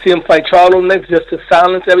would like to see him fight Charlo next just to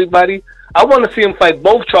silence everybody. I want to see him fight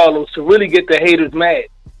both Charlos to really get the haters mad.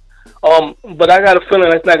 But I got a feeling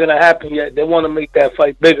that's not going to happen yet. They want to make that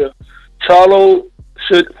fight bigger. Charlo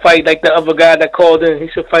should fight like the other guy that called in. He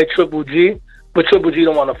should fight Triple G, but Triple G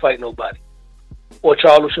don't want to fight nobody. Or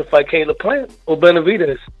Charlo should fight Caleb Plant or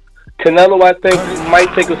Benavidez. Canelo, I think,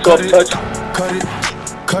 might take a soft touch.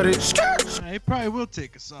 Cut it. He probably will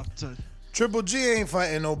take a soft touch. Triple G ain't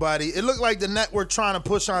fighting nobody. It looked like the network trying to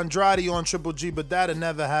push Andrade on Triple G, but that'll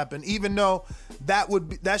never happen. Even though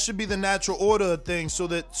that should be the natural order of things, so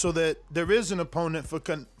that there is an opponent for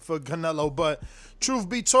Canelo. But truth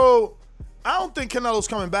be told, I don't think Canelo's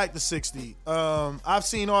coming back to 60. I've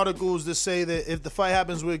seen articles that say that if the fight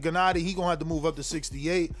happens with Gennady, he gonna have to move up to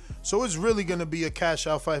 68. So it's really gonna be a cash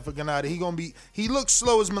out fight for Gennady. He looked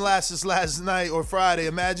slow as molasses last night or Friday.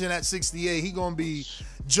 Imagine at 68, he gonna be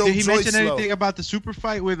Joe Joyce. Did he mention anything about the super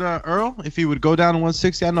fight with Earl? If he would go down to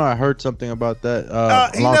 160, I know I heard something about that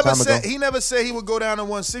a long time ago. He never said he would go down to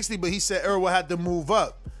 160, but he said Earl would have to move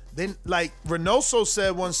up. Then, like, Reynoso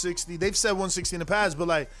said 160. They've said 160 in the past, but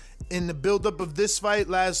like in the buildup of this fight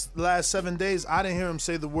last 7 days, I didn't hear him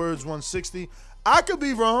say the words 160. I could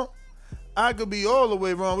be wrong. I could be all the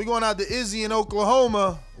way wrong. We going out to Izzy in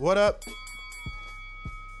Oklahoma. What up?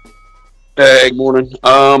 Hey, good morning.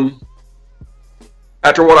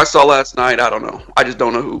 After what I saw last night, I don't know. I just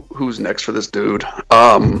don't know who's next for this dude.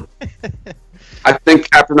 I think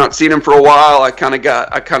after not seeing him for a while, I kind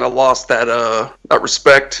of lost that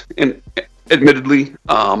respect. And admittedly,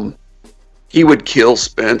 he would kill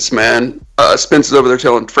Spence, man. Spence is over there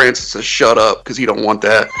telling Francis to shut up because he don't want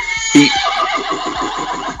that. He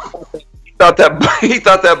thought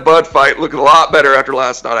that Bud fight looked a lot better after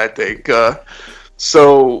last night, I think.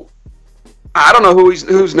 So I don't know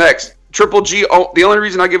who's next. Triple G. Oh, the only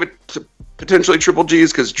reason I give it to potentially Triple G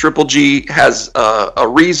is because Triple G has a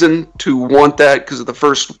reason to want that because of the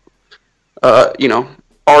first,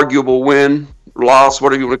 arguable win, loss,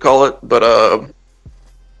 whatever you want to call it. But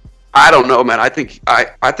I don't know, man. I think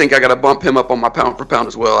I got to bump him up on my pound for pound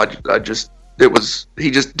as well.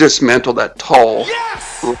 He just dismantled that tall.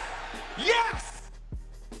 Yes.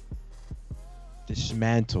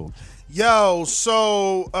 Dismantled. Yo,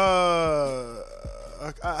 so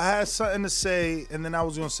I had something to say, and then I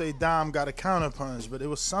was gonna say Dom got a counterpunch, but it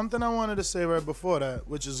was something I wanted to say right before that,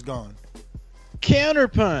 which is gone.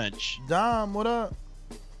 Counterpunch. Dom, what up?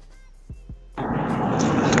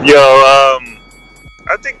 Yo,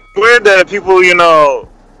 I think weird that people,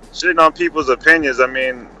 shitting on people's opinions. I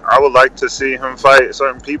mean, I would like to see him fight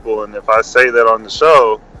certain people, and if I say that on the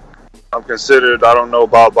show, I'm considered, I don't know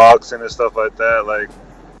about boxing and stuff like that. Like,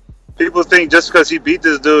 people think just because he beat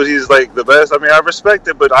this dude, he's like the best. I mean, I respect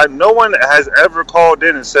it, but no one has ever called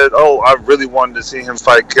in and said, "Oh, I really wanted to see him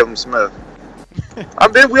fight Callum Smith."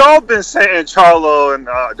 We all been saying Charlo and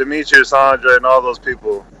Demetrius Andre and all those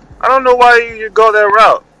people. I don't know why you go that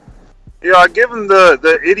route. I give him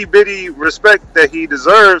the itty bitty respect that he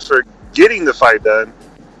deserves for getting the fight done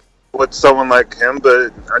with someone like him,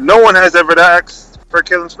 but no one has ever asked for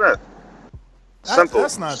Callum Smith. Simple.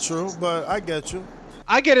 That's not true, but I get you.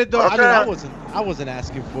 I get it though. Okay. I mean, I wasn't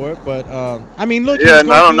asking for it, but I mean, look. Yeah,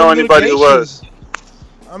 and I don't know anybody who was.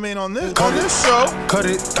 I mean, on this show,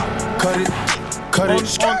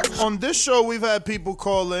 on this show, we've had people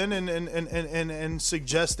call in and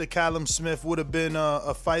suggest that Callum Smith would have been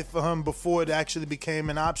a fight for him before it actually became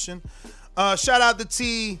an option. Shout out to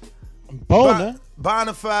T Bona.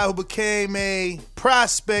 Bonafide, who became a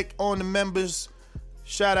prospect on the members.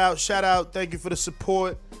 Shout out. Thank you for the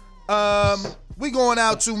support. We going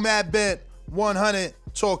out to Matt Bent 100.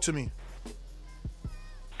 Talk to me.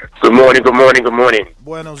 Good morning.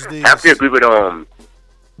 Buenos dias. I have to agree with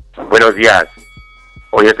Buenos dias.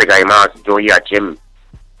 Hoy este más, yo y a Jim.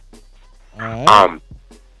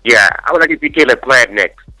 Yeah, I would like to see Caleb Plant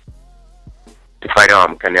next to fight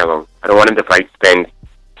Canelo. I don't want him to fight Spence.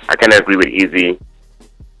 I kind of agree with Easy.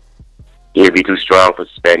 He'd be too strong for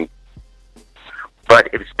Spence. But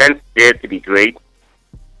if Spence dares to be great,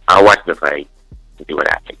 I'll watch the fight to see what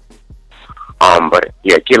happens. But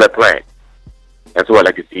yeah, Caleb Plant. That's what I'd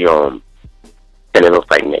like to see Canelo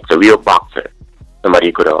fight next. A real boxer. Somebody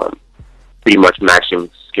who could pretty much match him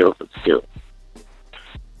skill for skill.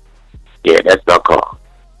 Yeah, that's the call.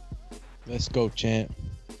 Let's go, champ.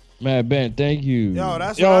 Man, Ben, thank you.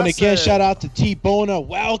 And again, shout out to T-Bona.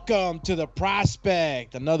 Welcome to the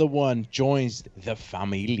prospect. Another one joins the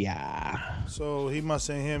familia. So he must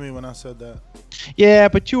ain't hear me when I said that. Yeah,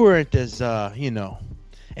 but you weren't as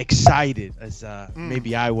excited as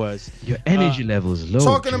maybe I was. Your energy level is low.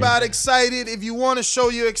 Talking about excited, if you want to show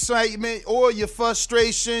your excitement or your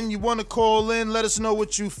frustration, you want to call in, let us know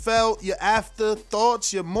what you felt, your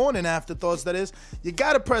afterthoughts, your morning afterthoughts, that is. You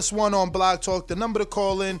got to press 1 on Blog Talk. The number to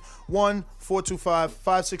call in,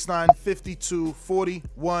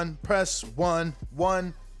 1-425-569-5241. Press 1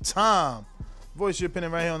 time. Voice your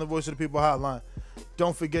opinion right here on the Voice of the People hotline.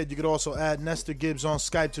 Don't forget, you could also add Nestor Gibbs on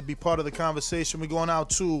Skype to be part of the conversation. We're going out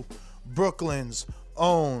to Brooklyn's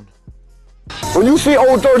own. When you see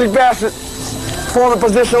Old Dirty Bastard form a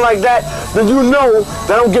position like that, then you know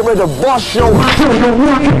that I'm getting ready to bust your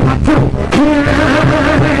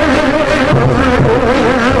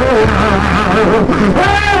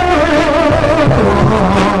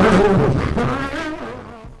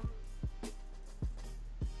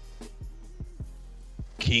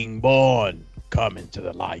King Born coming to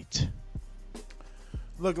the light.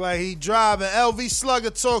 Look like he driving. LV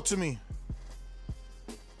Slugger, talk to me.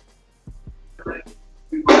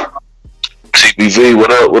 CBV, what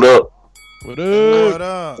up? What up? What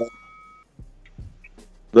up?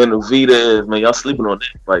 Benavidez, man, y'all sleeping on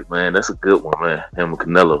that fight, man. That's a good one, man. Him and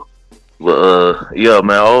Canelo. But yeah,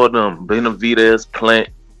 man, all of them, Benavidez, Plant,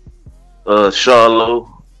 Charlo.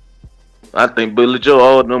 I think Billy Joe,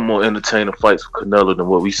 all of them more entertaining fights for Canelo than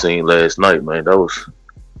what we seen last night, man. That was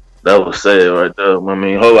sad right there. I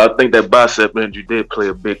mean, I think that bicep injury did play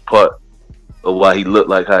a big part of why he looked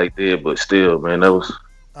like how he did, but still, man, that was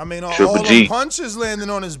Triple G. The punches landing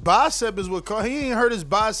on his bicep is what caused. He ain't hurt his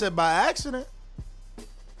bicep by accident.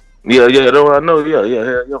 Yeah, I know,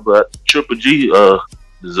 yeah. But Triple G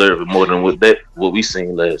deserved it more than what we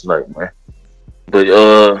seen last night, man. But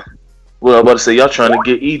well, I'm about to say, y'all trying to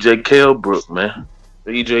get EJ Kell Brook, man.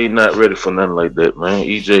 EJ not ready for nothing like that, man.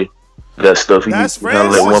 EJ got stuff. That's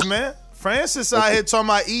Francis, man. Francis out here talking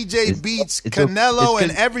about EJ beats Canelo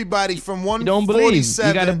and everybody from 147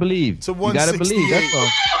 you gotta believe. To 168. That's all.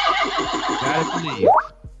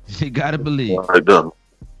 You gotta believe. Right there.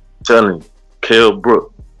 Telling you, Kell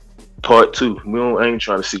Brook, part 2. I ain't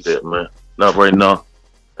trying to see that, man. Not right now.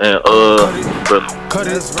 And cut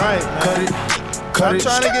it. That's right, man. I'm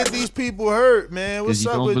trying to get these people hurt, man. What's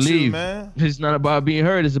up with you, man? It's not about being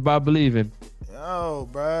hurt. It's about believing. Oh,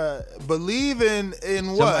 bruh. Believing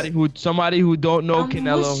in what? Somebody who don't know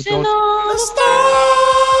Canelo.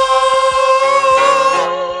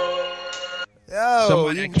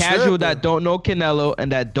 Somebody casual that don't know Canelo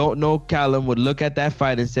and that don't know Callum would look at that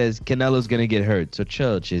fight and says Canelo's gonna get hurt. So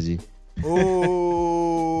chill, Chizzy.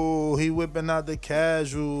 Oh, he whipping out the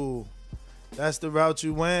casual. That's the route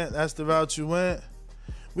you went.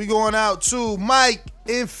 We going out to Mike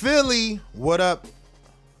in Philly. What up?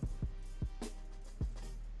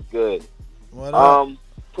 Good. What up?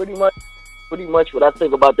 Pretty much what I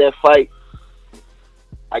think about that fight,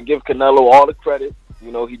 I give Canelo all the credit.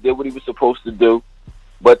 You know, he did what he was supposed to do.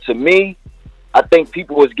 But to me, I think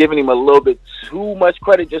people was giving him a little bit too much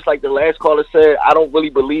credit, just like the last caller said. I don't really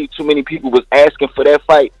believe too many people was asking for that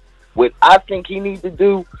fight. What I think he needs to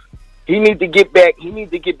do, he need to get back in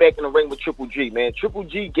the ring with Triple G, man. Triple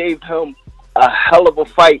G gave him a hell of a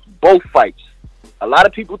fight, both fights. A lot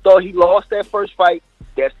of people thought he lost that first fight.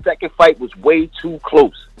 That second fight was way too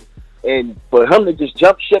close. And for him to just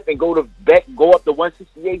jump ship and go up to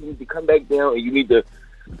 168, you need to come back down and you need to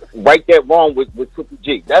right that wrong with Triple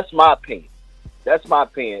G. That's my opinion.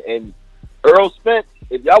 And Earl Spence,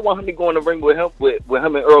 if y'all want him to go in the ring with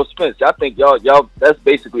him and Earl Spence, I think y'all that's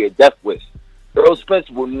basically a death wish. Earl Spence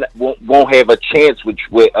won't have a chance with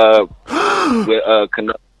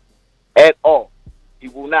Canelo at all. He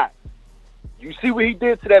will not. You see what he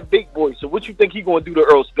did to that big boy. So what you think he gonna do to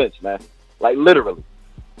Earl Spence, man? Like literally.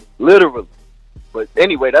 But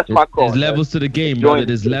anyway, that's my call. There's levels to the game, brother.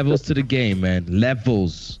 There's levels to the game, man.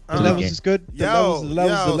 Levels. To the game. Is good. Yo,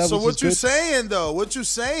 so what you saying though? What you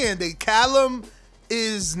saying? That Callum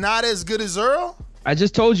is not as good as Earl? I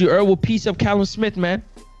just told you, Earl will piece up Callum Smith, man.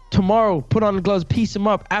 Tomorrow, put on the gloves, piece him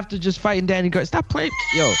up after just fighting Danny Garcia. Stop playing,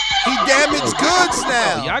 yo. He damaged goods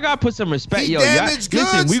now. Y'all gotta put some respect, He yo. damaged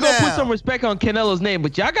goods Listen, we gonna now. put some respect on Canelo's name,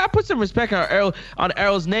 but y'all gotta put some respect on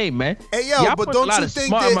Errol's name, man. Hey, yo, y'all but put don't a lot you of think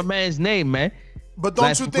smart that- on my man's name, man. But don't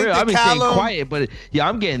you for think real, that I've been saying Callum- quiet, but yeah,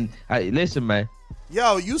 I'm getting. Listen, man.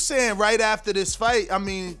 Yo, you saying right after this fight, I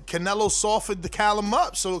mean, Canelo softened the Callum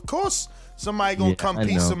up, so of course somebody gonna come I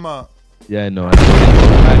piece know. him up. Yeah, I know.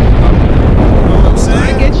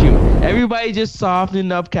 I get you. Everybody just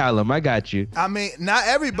softening up Callum. I got you. I mean, not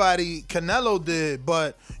everybody. Canelo did,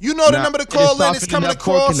 but you know the Nah, number to it call is in. It's softening coming up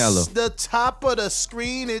for across Canelo. the top of the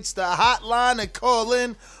screen. It's the hotline to call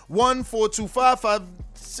in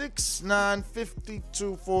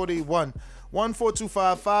 1-425-569-5241.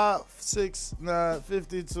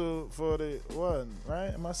 1-425-569-5241.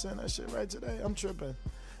 Right? Am I saying that shit right today? I'm tripping.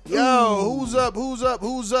 Yo, who's up?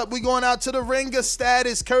 We going out to the ringer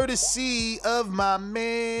status courtesy of my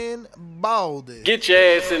man Baldy. Get your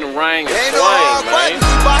ass in the ring and Ain't no swing, hard man.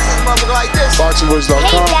 buttons. Boxing motherfucker like this. BoxingWords.com.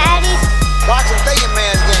 Hey, Daddy. Boxing thinking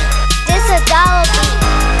man's game. This a dollar beat.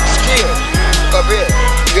 Skill. Up here.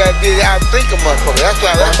 You gotta be out think a motherfucker. That's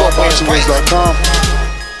why that's what BoxingWords.com.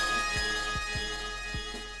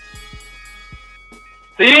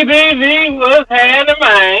 CBV was handing,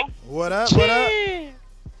 man. What up?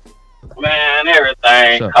 Man,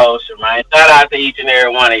 everything kosher, man. Shout out to each and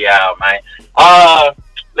every one of y'all, man.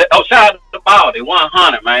 Shout out to Baldy,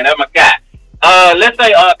 100, man. That's my guy. Let's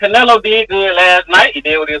say Canelo did good last night. He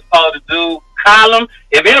did what he was supposed to do. Column.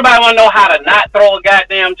 If anybody want to know how to not throw a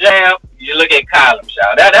goddamn jab, you look at Column,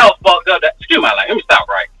 shout. That was fucked up. Excuse my language. Let me stop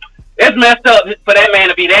right. It's messed up for that man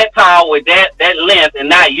to be that tall with that length and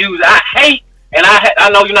not use. I hate, and I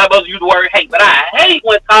know you're not supposed to use the word hate, but I hate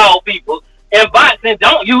when tall people in boxing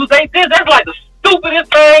don't use they this. That's like the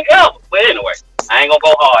stupidest thing ever. But anyway, I ain't gonna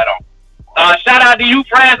go hard on. Shout out to you,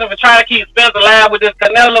 Francis, for trying to keep Spence alive with this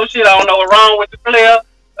Canelo shit. I don't know what's wrong with the player.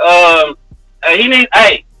 He needs,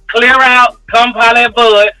 clear out, come holler at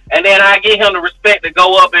Bud, and then I get him the respect to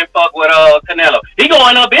go up and fuck with Canelo. He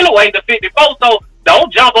going up anyway to 54, so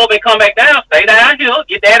don't jump up and come back down. Stay down here,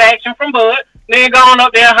 get that action from Bud, then go on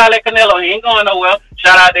up there and holler at Canelo. He ain't going nowhere.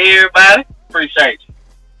 Shout out to everybody. Appreciate you.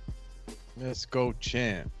 Let's go,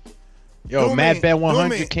 champ. Yo, Madbet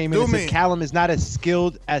 100 came in and said Callum is not as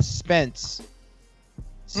skilled as Spence.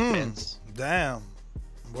 Damn.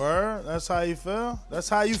 Word? That's how you feel?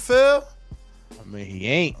 I mean, he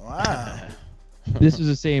ain't. Wow. This was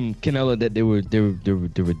the same Canelo that they were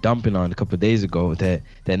dumping on a couple of days ago that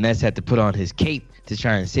Ness had to put on his cape to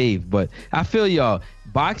try and save. But I feel y'all,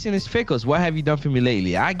 boxing is fickle. What have you done for me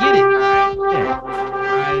lately? I get it.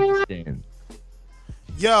 I understand.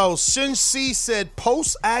 Yo, Shin C said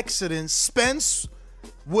post-accident, Spence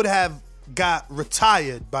would have got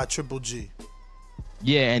retired by Triple G.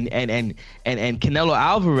 Yeah, and Canelo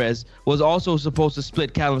Alvarez was also supposed to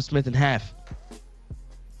split Callum Smith in half.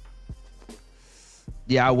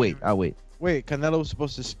 Yeah, I'll wait. Wait, Canelo was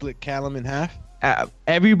supposed to split Callum in half?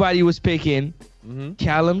 Everybody was picking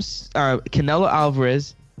Canelo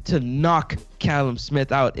Alvarez to knock Callum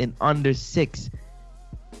Smith out in under 6.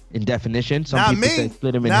 In definition, some people said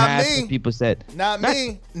split him in half. Some people said not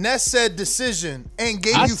me. Ness said decision and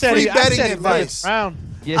gave you free betting advice.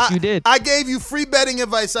 Yes, you did. I gave you free betting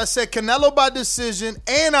advice. I said Canelo by decision,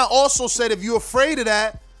 and I also said if you're afraid of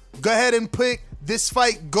that, go ahead and pick this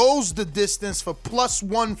fight goes the distance for plus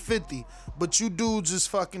 150. But you dudes is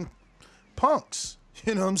fucking punks.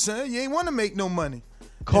 You know what I'm saying? You ain't want to make no money.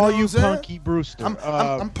 Call you know Punky Brewster.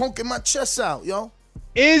 I'm punking my chest out, yo.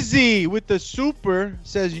 Izzy with the super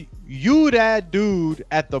says you that dude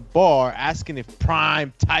at the bar asking if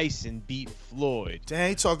Prime Tyson beat Floyd. Damn,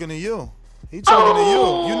 he talking to you. He talking to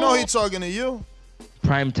you. You know he talking to you.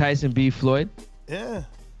 Prime Tyson beat Floyd. Yeah.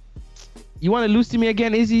 You want to lose to me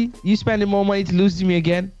again, Izzy? You spending more money to lose to me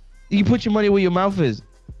again? You put your money where your mouth is.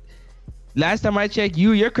 Last time I checked,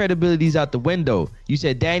 your credibility's out the window. You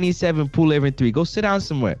said Danny 7, Pool 3. Go sit down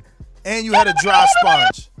somewhere. And you had a dry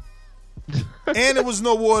sponge. And there was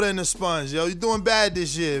no water in the sponge, yo. You're doing bad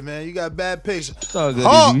this year, man. You got bad picks. It's all good,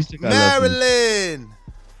 Hawk, Izzy. We still got love Maryland.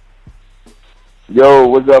 Yo,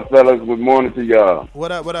 what's up, fellas? Good morning to y'all.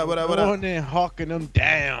 What up? Morning, hawking them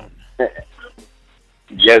down.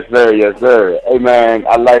 Yes, sir. Yes, sir. Hey, man,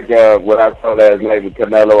 I like what I saw last night with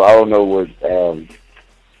Canelo. I don't know what.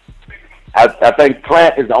 I I think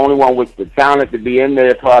Plant is the only one with the talent to be in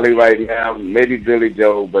there probably right now. Maybe Billy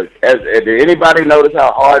Joe, but did anybody notice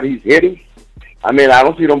how hard he's hitting? I mean, I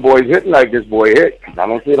don't see them boys hitting like this boy hit. I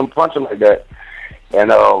don't see them punching like that. And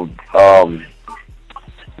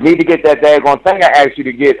need to get that daggone thing I asked you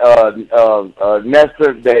to get,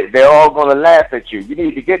 Nestor. They're all gonna laugh at you. You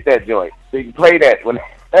need to get that joint so you can play that when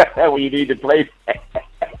when you need to play that.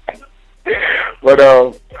 But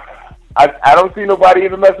I don't see nobody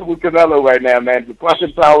even messing with Canelo right now, man. The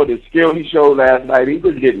punching power, the skill he showed last night, he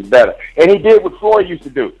was getting better. And he did what Floyd used to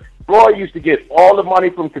do. Floyd used to get all the money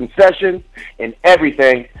from concessions and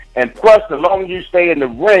everything. And plus, the longer you stay in the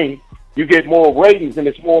ring, you get more ratings and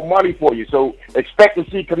it's more money for you. So expect to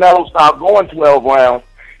see Canelo start going 12 rounds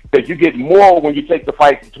because you get more when you take the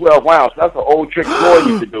fight to 12 rounds. That's an old trick Floyd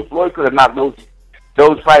used to do. Floyd could have knocked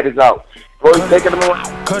those fighters out. Floyd taking them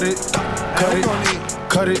around. Cut it.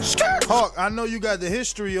 Hawk, I know you got the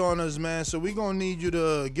history on us, man, so we're going to need you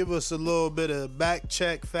to give us a little bit of fact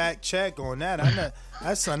check on that.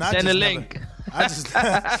 Send a link. I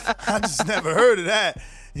just never heard of that.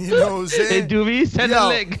 You know what I'm saying? Hey, Doobie, send a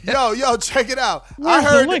link. Yo, check it out. I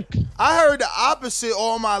heard the opposite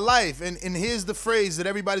all my life, and here's the phrase that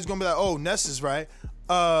everybody's going to be like, oh, Ness is right.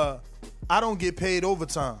 I don't get paid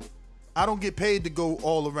overtime. I don't get paid to go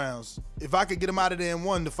all arounds. If I could get him out of there in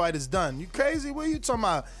one, the fight is done. You crazy? What are you talking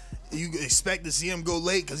about? You expect to see him go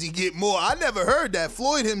late because he get more. I never heard that.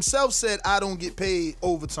 Floyd himself said, I don't get paid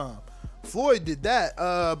overtime. Floyd did that,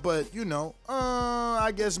 but,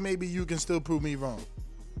 I guess maybe you can still prove me wrong.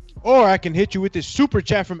 Or I can hit you with this super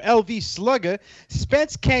chat from LV Slugger.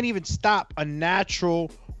 Spence can't even stop a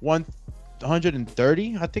natural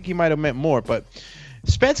 130. I think he might have meant more, but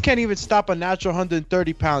Spence can't even stop a natural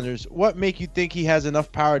 130 pounders. What make you think he has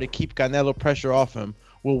enough power to keep Canelo pressure off him?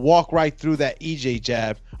 Will walk right through that EJ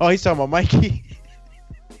jab. Oh, he's talking about Mikey.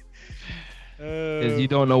 Because you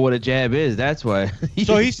don't know what a jab is. That's why.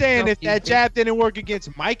 So he's saying if that jab didn't work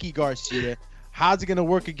against Mikey Garcia, how's it going to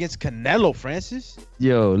work against Canelo, Francis?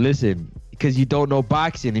 Yo, listen, because you don't know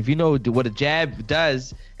boxing. If you know what a jab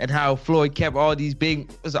does and how Floyd kept all these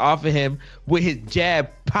big off of him with his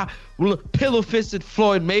jab, pillow-fisted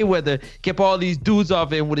Floyd Mayweather kept all these dudes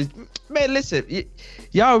off him with his... Man, listen,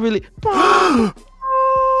 y'all really...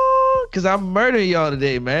 Because I'm murdering y'all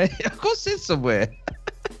today, man. Go sit somewhere.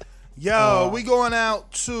 Yo, we going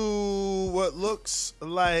out to what looks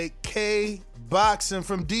like K Boxing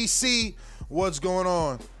from DC. What's going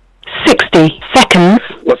on? 60 seconds.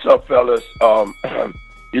 What's up, fellas? All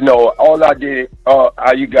I did,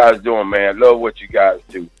 how you guys doing, man? Love what you guys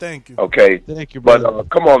do. Thank you. Okay. Thank you, brother. But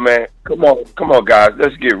come on, man. Come on, guys.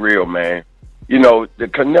 Let's get real, man. The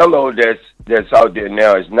Canelo that's out there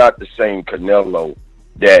now is not the same Canelo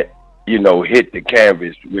that, hit the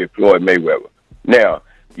canvas with Floyd Mayweather. Now,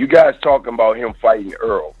 you guys talking about him fighting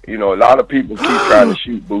Earl. A lot of people keep trying to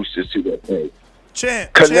shoot boosters to that thing.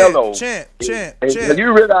 Canelo. Champ.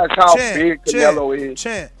 You realize how big Canelo is?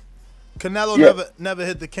 Canelo never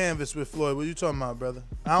hit the canvas with Floyd. What you talking about, brother?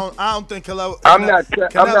 I don't think Canelo. I'm not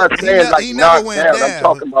saying he never went down. I'm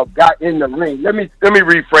talking about got in the ring. Let me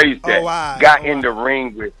rephrase that. In the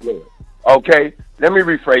ring with Floyd. Okay, let me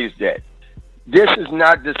rephrase that. This is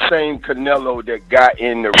not the same Canelo that got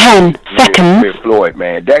in the ring with Floyd,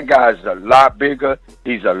 man. That guy's a lot bigger.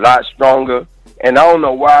 He's a lot stronger. And I don't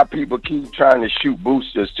know why people keep trying to shoot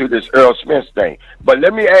boosters to this Earl Spence thing. But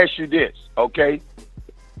let me ask you this, okay?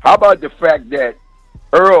 How about the fact that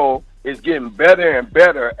Earl is getting better and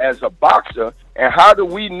better as a boxer? And how do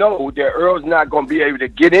we know that Earl's not going to be able to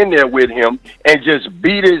get in there with him and just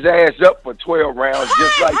beat his ass up for 12 rounds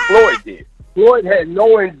just like Floyd did? Floyd had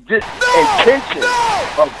no intention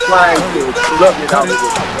of trying to slug it out of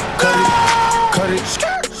Cut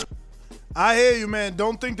it. I hear you, man.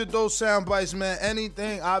 Don't think that those sound bites, man.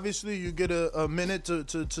 Anything, obviously, you get a minute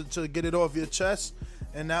to get it off your chest,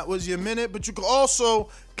 and that was your minute. But you could also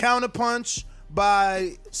counterpunch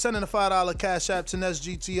by sending a $5 cash app to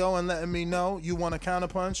NestGTO and letting me know you want a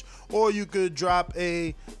counterpunch, or you could drop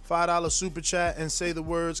a $5 super chat and say the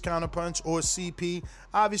words counterpunch or CP.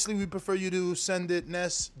 Obviously, we prefer you to send it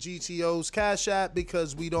NestGTO's cash app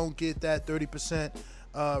because we don't get that 30%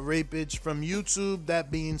 rapage from YouTube. That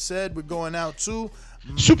being said, we're going out to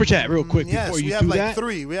super chat real quick before you do that.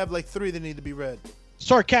 We have like three that need to be read.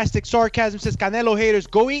 Sarcasm says, Canelo haters,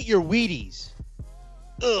 go eat your Wheaties.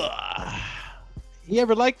 Ugh. You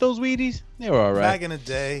ever like those Wheaties? They were all right. Back in the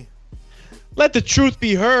day. Let the truth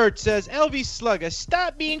be heard, says LV Slugger.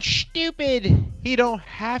 Stop being stupid. He don't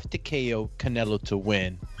have to KO Canelo to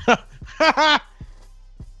win.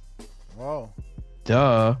 Whoa.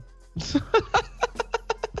 Duh.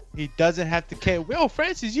 He doesn't have to care. Yo,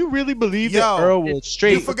 Francis, you really believe that Earl will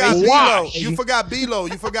straight? You forgot Belo. You forgot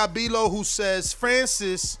Belo. You forgot Belo, who says,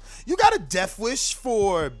 Francis, you got a death wish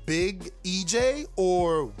for Big EJ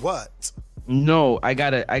or what? No, I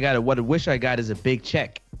got a. What a wish I got is a big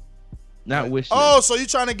check, not wish. Oh, so you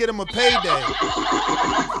trying to get him a payday?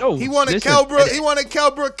 No, he wanted Kelbrook. He wanted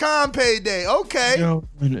Kelbrook Khan payday. Okay. No,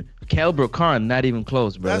 Kelbrook Khan, not even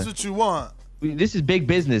close, bro. That's what you want. This is big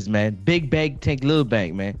business, man. Big bank take little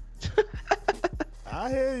bank, man. I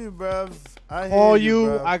hear you, bruv. I hear you,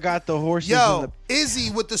 bruv. I got the horses. Yo,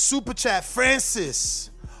 Izzy with the super chat.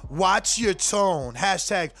 Francis, watch your tone.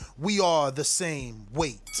 # we are the same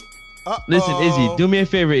weight. Listen, Izzy, do me a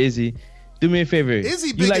favor, Izzy. Do me a favor.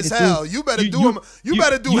 Izzy big as hell. You better do him. You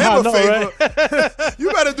better do him a favor. Right?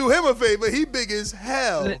 You better do him a favor. He big as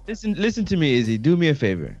hell. Listen to me, Izzy. Do me a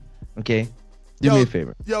favor, okay? Do me a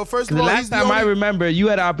favor. Yo, first of all, the last time I remember, you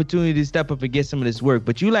had an opportunity to step up and get some of this work,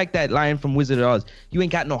 but you like that line from Wizard of Oz. You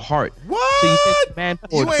ain't got no heart. What? So you said man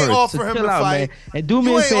forward you ain't first. offer so him chill to out, fight. Man. And do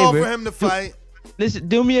me you a ain't favor. offer him to fight. Listen,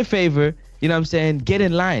 do me a favor. You know what I'm saying? Get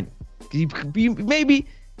in line. Maybe,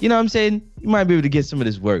 you know what I'm saying? You might be able to get some of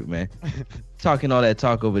this work, man. Talking all that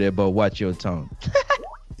talk over there, but watch your tone.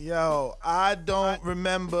 Yo, I don't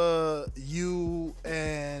remember you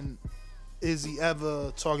and Izzy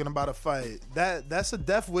ever talking about a fight. That's a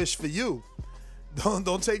death wish for you.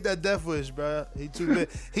 Don't take that death wish, bro. He too big.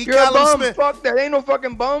 You're a bum. Smith. Fuck that. Ain't no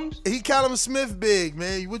fucking bums. He Callum Smith big,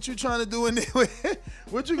 man. What you trying to do in there with?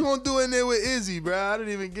 What you gonna do in there with Izzy, bro? I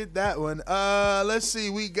didn't even get that one. Let's see.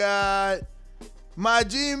 We got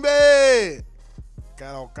Majimbe.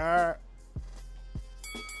 Got on card.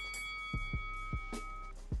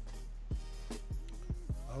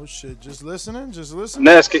 Oh shit! Just listening.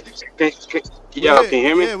 Ness, can you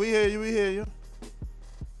hear me? Yeah, we hear you.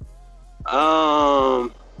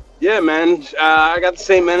 Yeah, man. I got the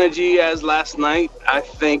same energy as last night. I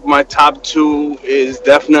think my top two is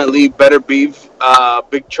definitely Better Beef,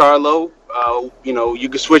 Big Charlo. You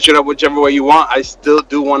can switch it up whichever way you want. I still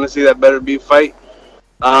do want to see that Better Beef fight.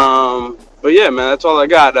 But yeah, man, that's all I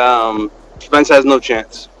got. Spence has no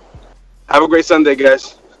chance. Have a great Sunday,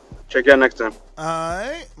 guys. Check you out next time. All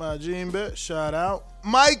right, my Jimbe, shout out.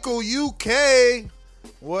 Michael UK,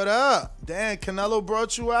 what up? Dan, Canelo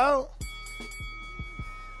brought you out?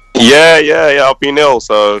 Yeah. I've been ill,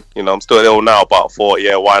 so I'm still ill now. But I thought,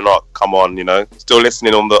 why not? Come on, still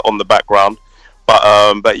listening on the background.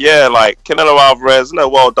 But yeah, like Canelo Alvarez,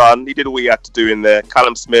 well done. He did what he had to do in there.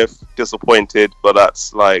 Callum Smith, disappointed, but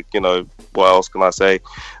that's like, what else can I say?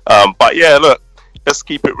 But yeah, look. Let's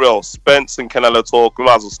keep it real. Spence and Canelo talk. We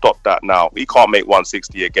might as well stop that now. He can't make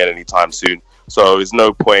 160 again anytime soon. So there's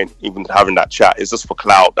no point even having that chat. It's just for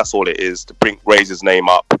clout. That's all it is. To raise his name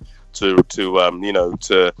up. To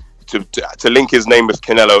link his name with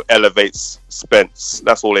Canelo elevates Spence.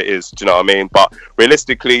 That's all it is. Do you know what I mean? But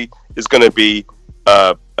realistically, it's going to be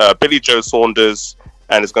Billy Joe Saunders,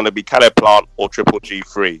 and it's going to be Caleb Plant or Triple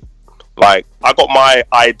G3. Like, I got my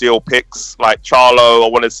ideal picks, like Charlo. I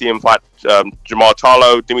want to see him fight Jamal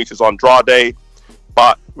Charlo, Demetrius Andrade.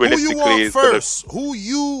 But realistically, who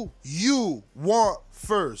you want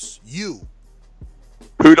first? You.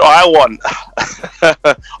 Who do I want?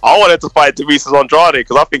 I wanted to fight Demetrius Andrade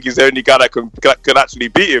because I think he's the only guy that could actually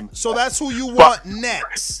beat him. So that's who you want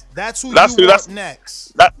next. That's who you want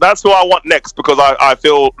next. That's who I want next because I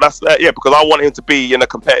feel because I want him to be in a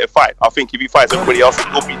competitive fight. I think if he fights everybody else,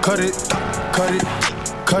 he'll be. Cut it.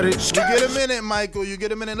 You get a minute, Michael. You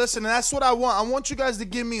get a minute. Listen, that's what I want. I want you guys to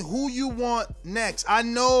give me who you want next. I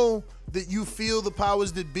know that you feel the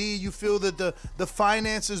powers that be. You feel that the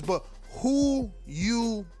finances, but who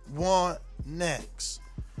you want next.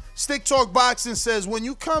 Stick Talk Boxing says, when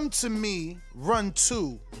you come to me, run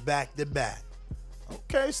 2 back to back.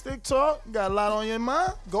 Okay, Stick Talk, got a lot on your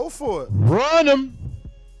mind? Go for it. Run them.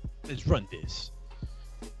 Let's run this.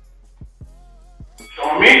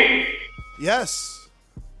 On me? Yes.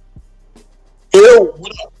 Yo,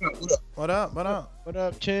 what up,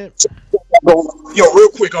 champ? Yo, real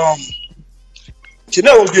quick,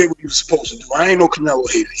 Canelo did what he was supposed to do. I ain't no Canelo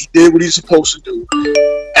hater. He did what he was supposed to do.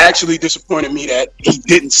 Actually disappointed me that he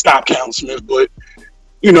didn't stop Callum Smith, but,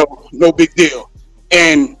 no big deal.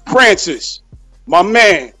 And Francis, my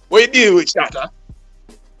man, what you did with Chata?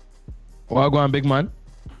 Well, go on, big man.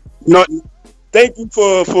 Nothing. Thank you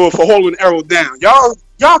for holding Errol down.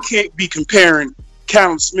 Y'all can't be comparing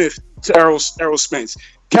Callum Smith to Errol Spence.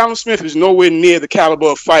 Callum Smith is nowhere near the caliber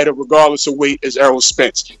of fighter, regardless of weight, as Errol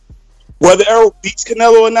Spence. Whether Errol beats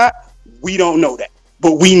Canelo or not, we don't know that.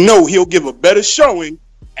 But we know he'll give a better showing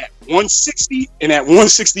at 160 and at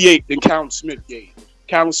 168 than Callum Smith gave.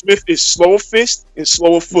 Callum Smith is slower fist and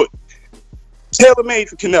slower foot. Tailor-made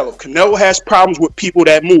for Canelo. Canelo has problems with people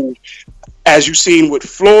that move, as you've seen with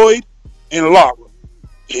Floyd and Lara.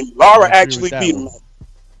 And Lara actually beat him.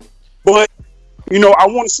 But, you know, I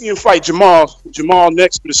want to see him fight Jamal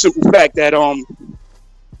next for the simple fact that,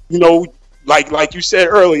 you know, like you said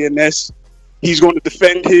earlier, Ness, he's going to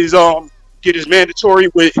defend his, get his mandatory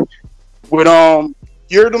with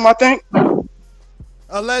Yildirim, I think.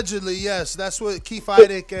 Allegedly, yes. That's what Keith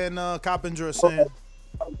Idec and Coppinger are saying.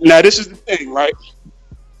 Now, this is the thing, right?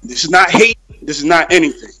 This is not hate. This is not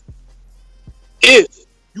anything. If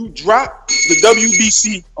you drop the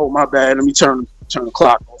WBC, oh my bad, let me turn the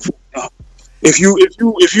clock off. If you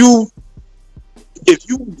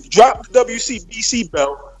drop the WBC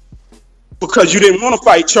belt because you didn't want to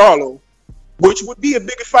fight Charlo, which would be a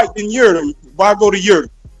bigger fight than Yildirim, why go to Yildirim?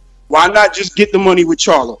 Why not just get the money with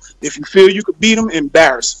Charlo? If you feel you could beat him,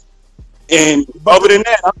 embarrass him. And other than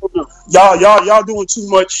that, I don't know. Y'all doing too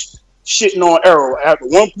much shitting on Errol. At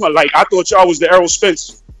one point, like I thought y'all was the Errol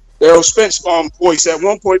Spence voice at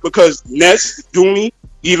one point because Ness, Dooney,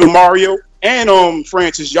 even Mario, and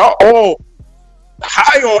Francis, y'all all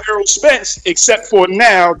high on Errol Spence, except for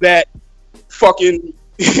now that fucking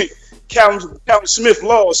Callum Smith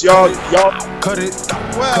lost. Y'all cut it.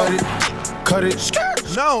 Well, cut it.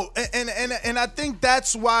 No, and I think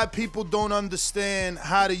that's why people don't understand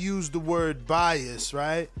how to use the word bias,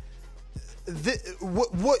 right?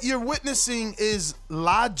 What you're witnessing is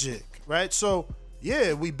logic, right? So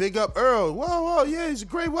yeah, we big up Earl. Whoa, yeah, he's a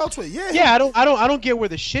great welterweight. Yeah, I don't get where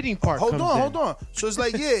the shitting part comes in. Hold on. So it's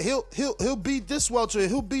like, yeah, he'll beat this welterweight,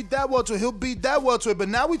 he'll beat that welterweight, he'll beat that welterweight. But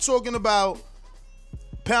now we're talking about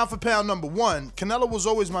pound for pound number one. Canelo was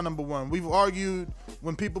always my number one. We've argued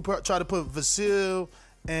when people try to put Vasil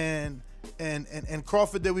and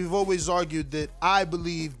Crawford there, we've always argued that I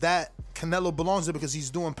believe that Canelo belongs there because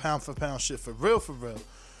he's doing pound for pound shit for real.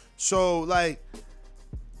 So like,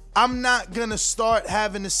 I'm not gonna start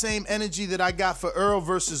having the same energy that I got for Earl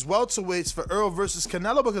versus welterweights for Earl versus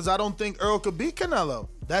Canelo because I don't think Earl could beat Canelo.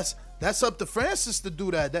 That's up to Francis to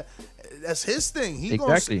do that. That's his thing. He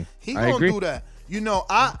gonna do that. You know,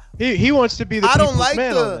 he wants to be the people's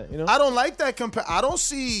man on that, you know? I don't like that I don't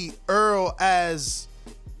see Earl as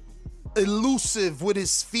elusive with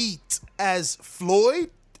his feet as Floyd,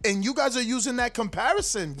 and you guys are using that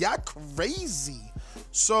comparison. Y'all crazy.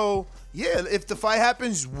 So yeah, if the fight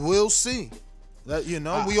happens, we'll see. That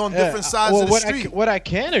we on different sides of the street. What I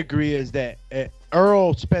can agree is that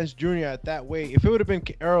Earl Spence Jr. at that weight, if it would have been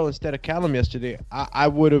Earl instead of Callum yesterday, I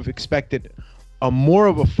would have expected more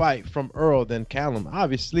of a fight from Earl than Callum.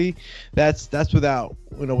 Obviously, that's without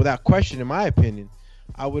question, in my opinion.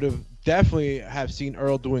 I would have definitely have seen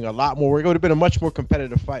Earl doing a lot more work. It would have been a much more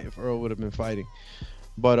competitive fight if Earl would have been fighting.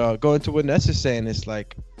 But going to what Ness is saying, it's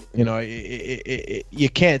like, you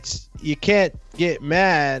can't get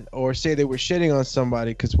mad or say they were shitting on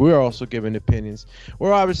somebody because we're also giving opinions.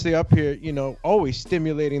 We're obviously up here, always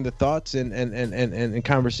stimulating the thoughts and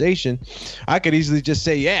conversation. I could easily just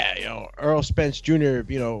say, Earl Spence Jr.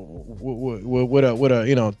 would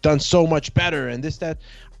have done so much better and this that.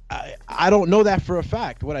 I don't know that for a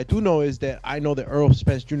fact. What I do know is that I know that Earl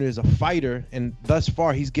Spence Jr. is a fighter, and thus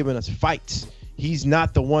far he's given us fights. He's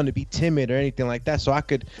not the one to be timid or anything like that. So I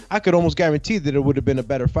could almost guarantee that it would have been a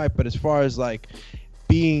better fight. But as far as like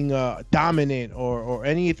being dominant or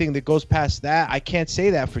anything that goes past that, I can't say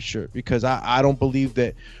that for sure because I don't believe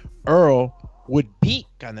that Earl would beat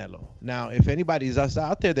Canelo. Now, if anybody's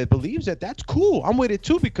out there that believes that, that's cool. I'm with it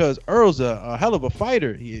too because Earl's a hell of a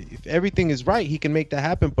fighter. If everything is right, he can make that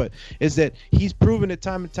happen. But is that he's proven it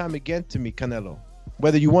time and time again to me, Canelo.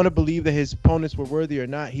 Whether you want to believe that his opponents were worthy or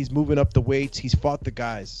not, he's moving up the weights. He's fought the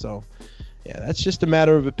guys. So, yeah, that's just a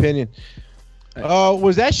matter of opinion.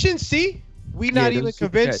 Was that Shin C? We not even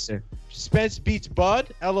convinced Spence beats Bud?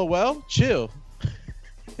 LOL? Chill.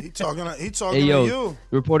 He talking to you.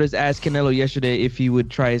 Reporters asked Canelo yesterday if he would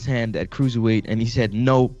try his hand at cruiserweight, and he said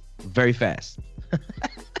no very fast.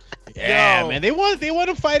 Yeah, man. They want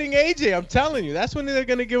him fighting AJ. I'm telling you. That's when they're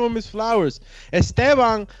going to give him his flowers.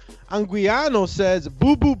 Esteban Anguiano says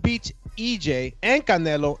Boo Boo beats EJ and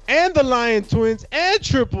Canelo and the Lion Twins and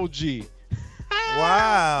Triple G.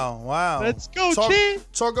 Wow. Let's go,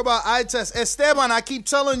 Talk about eye test. Esteban, I keep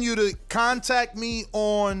telling you to contact me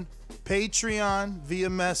on Patreon via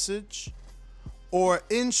message or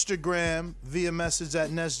Instagram via message at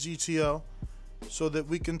NestGTO so that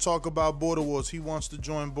we can talk about Border Wars. He wants to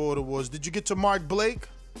join Border Wars. Did you get to Mark Blake?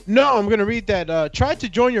 No, I'm going to read that. Tried to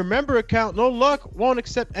join your member account. No luck. Won't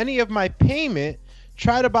accept any of my payment.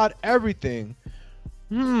 Tried about everything.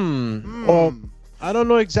 I don't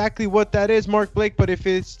know exactly what that is, Mark Blake, but if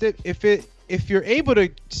you're able to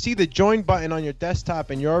see the join button on your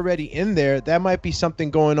desktop and you're already in there, that might be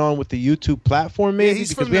something going on with the YouTube platform, maybe. Yeah,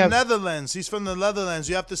 he's from the Netherlands. He's from the Netherlands.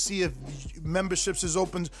 You have to see if memberships is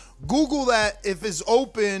open. Google that if it's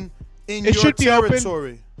open in your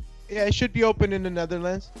territory. Yeah, it should be open in the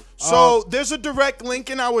Netherlands. So there's a direct link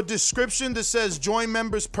in our description that says join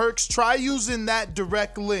members perks. Try using that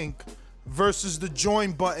direct link versus the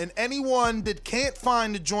join button. Anyone that can't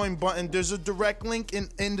find the join button, there's a direct link in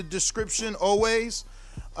the description always.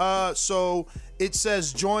 So it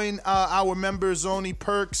says join our members only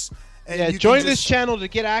perks. And join this channel to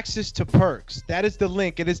get access to perks. That is the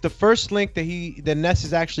link. It is the first link that Ness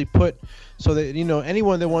has actually put, so that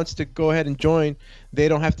anyone that wants to go ahead and join, they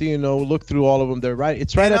don't have to look through all of them.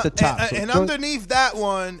 It's right at the top. And underneath that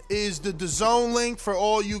one is the DAZN link for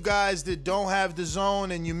all you guys that don't have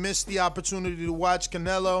DAZN and you missed the opportunity to watch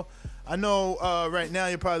Canelo. I know right now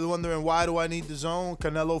you're probably wondering, why do I need DAZN?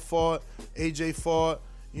 Canelo fought, AJ fought,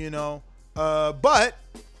 but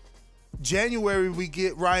January we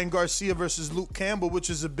get Ryan Garcia versus Luke Campbell,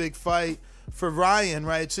 which is a big fight for Ryan,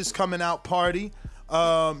 right? It's his coming out party.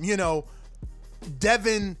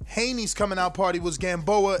 Devin Haney's coming out party was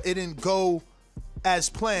Gamboa. It didn't go as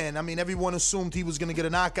planned. I mean, everyone assumed he was going to get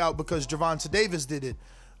a knockout because Gervonta Davis did it.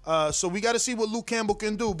 So we got to see what Luke Campbell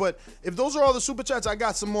can do. But if those are all the super chats, I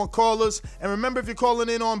got some more callers. And remember, if you're calling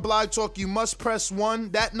in on Blog Talk, you must press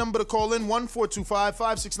 1. That number to call in,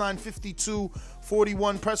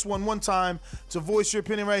 1-425-569-5241. Press 1 one time to voice your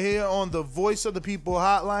opinion right here on the Voice of the People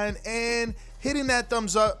hotline. And hitting that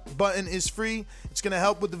thumbs up button is free. It's going to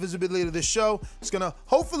help with the visibility of the show. It's going to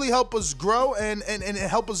hopefully help us grow and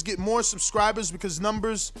help us get more subscribers, because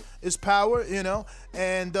numbers is power,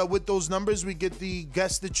 And with those numbers, we get the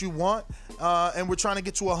guests that you want. And we're trying to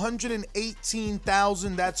get to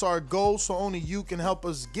 118,000. That's our goal. So only you can help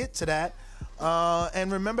us get to that.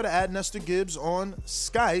 And remember to add Nestor Gibbs on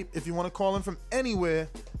Skype if you want to call in from anywhere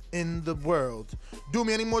in the world. Do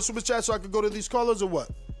me any more super chats so I could go to these callers or what?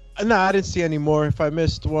 No, I didn't see any more. If I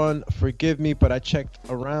missed one, forgive me, but I checked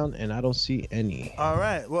around and I don't see any. All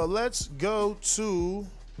right. Well, let's go to...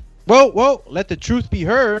 Whoa. Let the truth be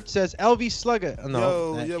heard, says LV Slugger.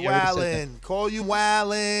 No, you're wildin'. Call you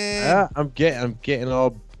wildin'. Yeah, I'm getting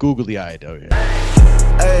all googly-eyed over here.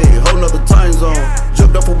 Hey, whole nother time zone.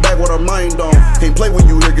 Jumped up back with our mind on. Can't play when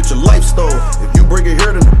you here, get your life stole. If you bring it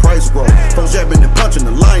here, then the price grow. Folks jabbing and punching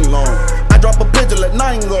the line long. I drop a pigeon, let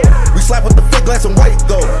 9 go. We slap with the fake glass and white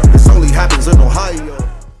go. This only happens in Ohio.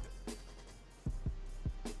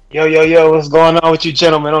 Yo, what's going on with you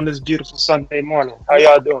gentlemen on this beautiful Sunday morning? How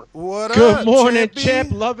y'all doing? What Good up, morning,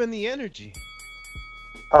 champ. Loving the energy.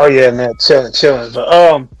 Oh yeah, man, chilling.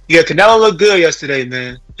 But Canelo looked good yesterday,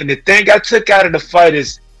 man. And the thing I took out of the fight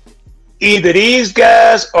is either these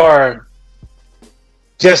guys are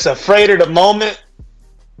just afraid of the moment,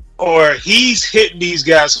 or he's hitting these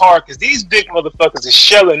guys hard, because these big motherfuckers are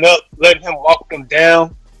shelling up, letting him walk them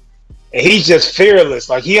down, and he's just fearless.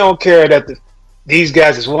 Like, he don't care that these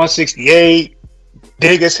guys is 168,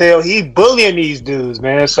 big as hell. He bullying these dudes,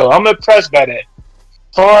 man. So I'm impressed by that.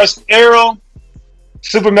 As far as Errol,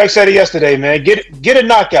 Supermax said it yesterday, man. Get a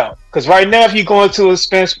knockout, because right now, if you go into a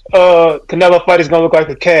Spence Canelo fight, it's gonna look like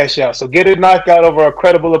a cash out. So get a knockout over a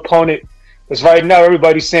credible opponent, because right now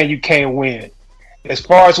everybody's saying you can't win. As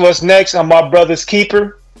far as what's next, I'm my brother's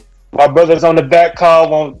keeper. My brother's on the back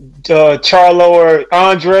call on Charlo or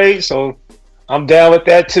Andre, so I'm down with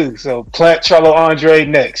that too. So plant Charlo Andre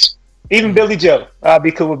next. Even Billy Joe. I'll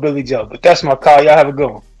be cool with Billy Joe, but that's my call. Y'all have a good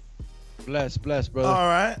one. Bless, brother. All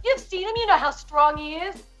right. You've seen him. You know how strong he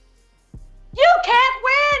is. You can't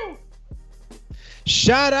win.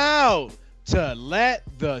 Shout out to Let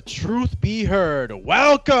the Truth Be Heard.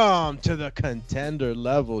 Welcome to the contender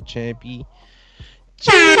level, champy.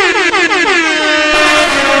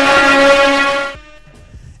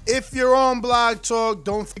 If you're on Blog Talk,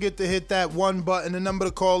 don't forget to hit that 1 button. The number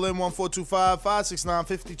to call in,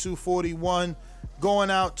 1-425-569-5241.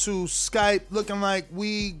 Going out to Skype, looking like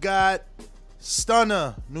we got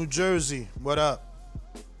Stunner, New Jersey. What up?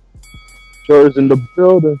 Jersey in the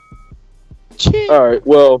building. All right,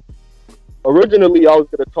 well, originally I was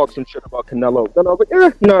going to talk some shit about Canelo. Then I was like,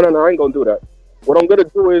 no, I ain't going to do that. What I'm going to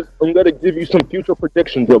do is I'm going to give you some future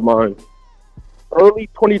predictions of mine. Early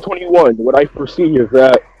 2021, what I foresee is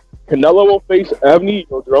that Canelo will face Avni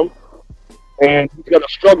Yildirim, and he's going to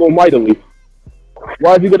struggle mightily.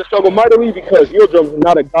 Why is he going to struggle mightily? Because Yildirim is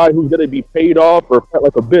not a guy who's going to be paid off or fed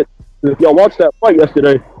like a bitch. If y'all watched that fight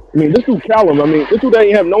yesterday, this dude Callum, this dude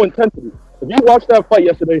ain't have no intensity. If you watch that fight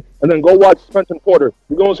yesterday and then go watch Spence and Porter,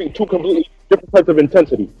 you're going to see two completely different types of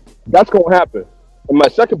intensity. That's going to happen. And my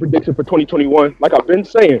second prediction for 2021, like I've been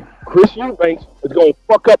saying, Chris Eubanks is going to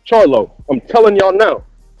fuck up Charlo. I'm telling y'all now.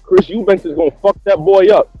 Chris Eubanks is going to fuck that boy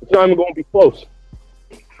up. It's not even going to be close.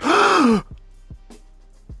 Damn,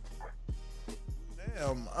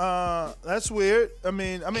 that's weird. I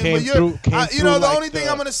mean, but you're, the only thing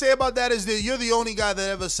I'm gonna say about that is that you're the only guy that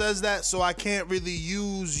ever says that, so I can't really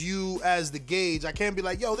use you as the gauge. I can't be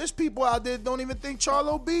like, yo, there's people out there that don't even think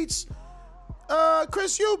Charlo beats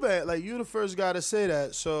Chris Eubank. Like, you the first guy to say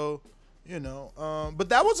that, so but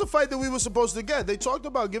that was a fight that we were supposed to get. They talked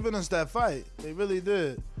about giving us that fight. They really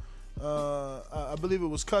did. I believe it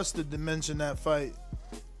was Custard that mentioned that fight.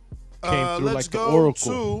 Came through let's like the go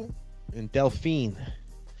Oracle to in Delphine.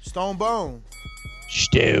 Stone Bone.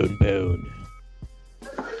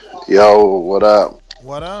 Yo, what up?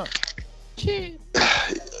 What up?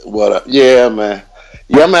 What up? Yeah, man.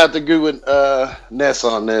 Yeah, I'm gonna have to agree with Ness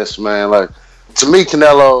on this, man. Like, to me,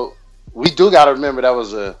 Canelo, we do gotta remember that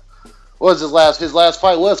was his last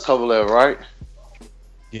fight was Kovalev, right?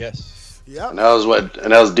 Yes. Yeah. And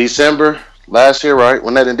that was December last year, right?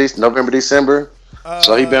 When that in November, December.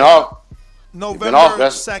 So he been off. November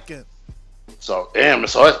 2nd. So damn,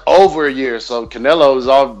 so it's over a year. So Canelo is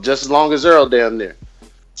off just as long as Earl damn near.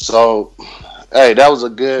 So, hey, that was a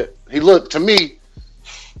good. To me,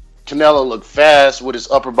 Canelo looked fast with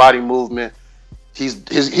his upper body movement.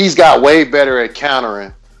 He's got way better at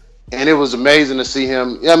countering, and it was amazing to see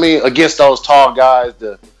him. I mean, against those tall guys,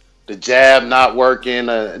 the jab not working,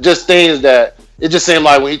 just things that it just seemed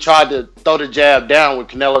like when he tried to throw the jab down, when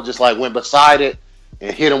Canelo just like went beside it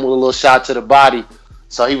and hit him with a little shot to the body.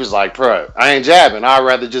 So he was like, bro, I ain't jabbing. I'd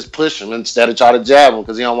rather just push him instead of try to jab him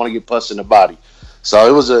because he don't want to get punched in the body. So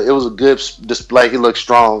it was a good display. He looked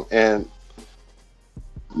strong. And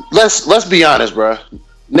let's be honest, bro.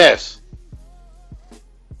 Ness,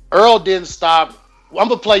 Earl didn't stop. I'm going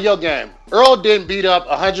to play your game. Earl didn't beat up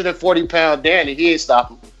 140-pound Danny. He ain't stop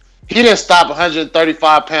him. He didn't stop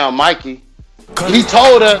 135-pound Mikey. He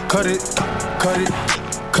told her. Cut it.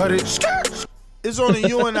 It's only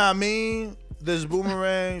you and I mean. There's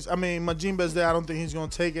boomerangs. I mean, Majin Bez's there. I don't think he's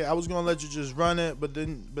gonna take it. I was gonna let you just run it, but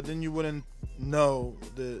then you wouldn't know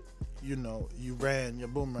that you ran your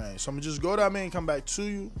boomerang. So I'm gonna just go to and come back to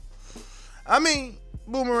you. I mean,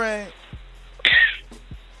 boomerang.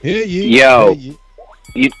 Yo,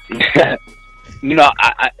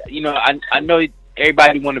 I know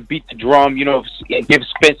everybody want to beat the drum. Give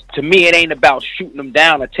Spence. To me, it ain't about shooting him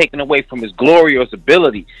down or taking away from his glory or his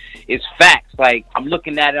ability. It's facts. Like, I'm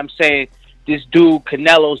looking at it, I'm saying, this dude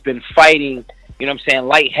Canelo's been fighting,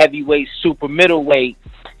 light heavyweight, super middleweight.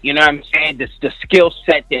 You know what I'm saying? The skill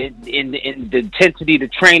set, in the intensity, the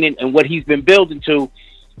training, and what he's been building to.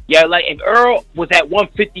 Yeah, like if Earl was at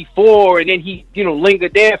 154 and then he,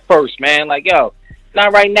 lingered there first, man. Like, yo,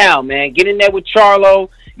 not right now, man. Get in there with Charlo.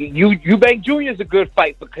 Eubank Jr. is a good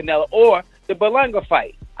fight for Canelo, or the Berlanga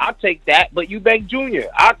fight. I'll take that, but Eubank Jr.,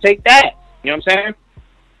 I'll take that. You know what I'm saying?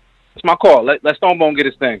 It's my call. Let Stonebone get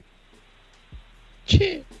his thing.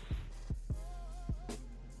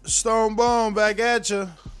 Stonebone back at you.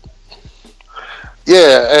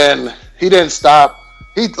 Yeah, and he didn't stop.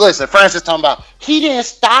 Francis talking about he didn't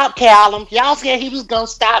stop Callum. Y'all scared he was gonna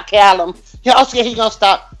stop Callum. Y'all scared he gonna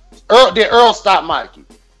stop. Earl stop Mikey.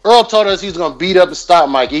 Earl told us he's gonna beat up and stop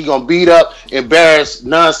Mikey. He's gonna beat up, embarrass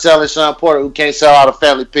non-selling Sean Porter who can't sell out a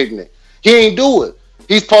family picnic. He ain't do it.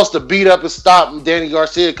 He's supposed to beat up and stop Danny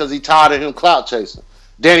Garcia because he tired of him clout chasing.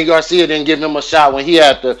 Danny Garcia didn't give him a shot when he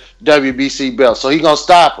had the WBC belt, so he gonna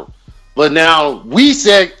stop him. But now we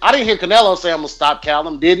said, I didn't hear Canelo say I'm gonna stop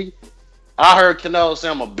Callum, did he? I heard Canelo say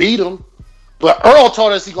I'm gonna beat him. But Earl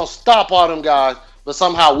told us he's gonna stop all them guys. But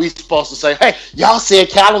somehow we supposed to say, hey, y'all said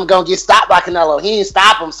Callum gonna get stopped by Canelo. He ain't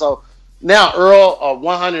stop him. So now Earl, a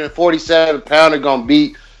 147-pounder, gonna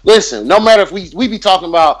beat. Listen, no matter if we be talking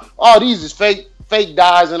about, oh, these is fake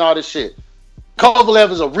dies and all this shit. Kovalev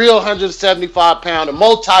is a real 175-pounder,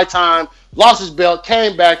 multi-time, lost his belt,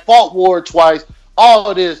 came back, fought Ward twice, all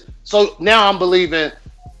of this. So now I'm believing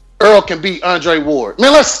Earl can beat Andre Ward.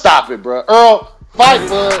 Man, let's stop it, bro. Earl, fight,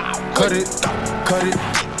 bud.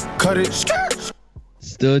 Cut it.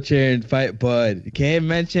 Still cheering, fight Bud. You can't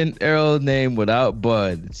mention Earl's name without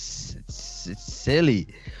Bud. It's silly.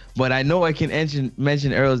 But I know I can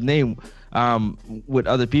mention Earl's name with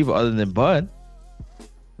other people other than Bud.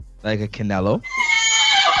 Like a Canelo.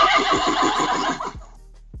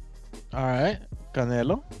 All right,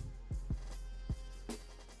 Canelo.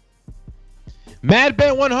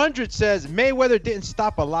 Madbent 100 says Mayweather didn't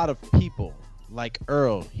stop a lot of people like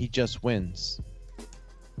Earl. He just wins.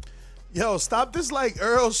 Yo, stop this like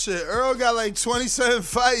Earl shit. Earl got like 27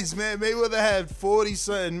 fights, man. Mayweather had 40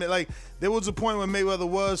 something. Like, there was a point when Mayweather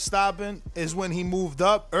was stopping, is when he moved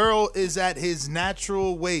up. Earl is at his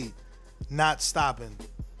natural weight, not stopping.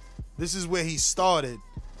 This is where he started,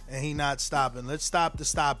 and he not stopping. Let's stop the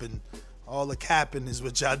stopping. All the capping is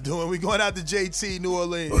what y'all doing. We going out to JT, New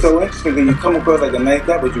Orleans. So interesting that you come across like a nice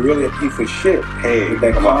guy, but you're really a piece of shit. Hey, with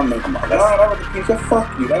that comment. Come on. No, that was a piece of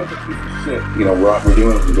fuck you. That was a piece of shit. You know, we're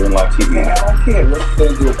doing live TV. Man, I don't care. What you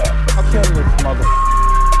gonna do about it? I'm killing this mother.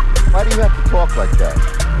 Why do you have to talk like that?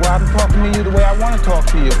 Well, I'm talking to you the way I want to talk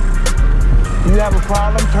to you. You have a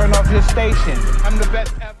problem? Turn off your station. I'm the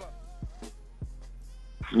best ever.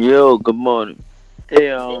 Yo, good morning.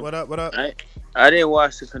 Hey, what up? I didn't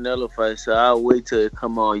watch the Canelo fight, so I'll wait till it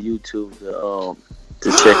come on YouTube to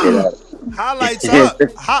check it out. Highlights up.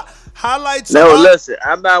 Highlights no, up. No, listen,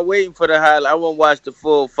 I'm not waiting for the highlight. I won't watch the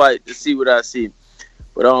full fight to see what I see.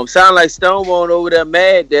 But sound like Stonebone over there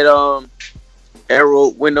mad that Arrow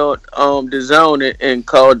went on the zone and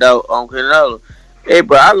called out on Canelo. Hey,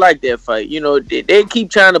 bro, I like that fight. You know, they keep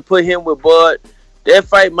trying to put him with Bud. That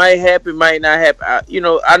fight might happen, might not happen. I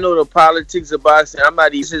know the politics of boxing.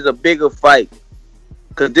 This is a bigger fight.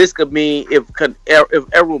 Because this could mean if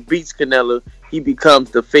Errol beats Canelo, he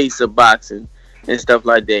becomes the face of boxing and stuff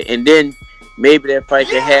like that. And then maybe that fight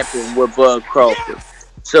can happen with Bud Crawford.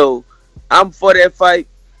 So I'm for that fight.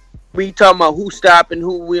 We talking about who stopping,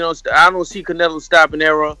 who we don't stop. I don't see Canelo stopping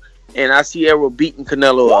Errol, and I see Errol beating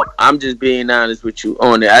Canelo up. I'm just being honest with you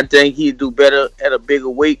on it. I think he'd do better at a bigger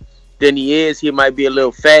weight than he is. He might be a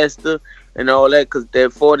little faster and all that, because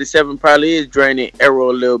that 47 probably is draining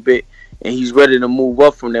Errol a little bit. And he's ready to move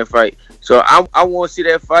up from that fight. So I want to see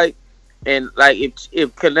that fight. And like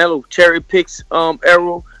if Canelo cherry picks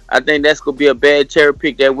Errol, I think that's gonna be a bad cherry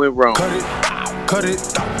pick that went wrong. Cut it.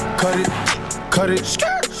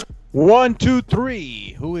 1, 2,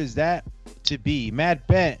 3. Who is that to be? Matt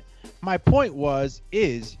Bent. My point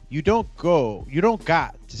is you don't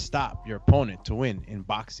got to stop your opponent to win in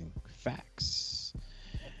boxing. Facts.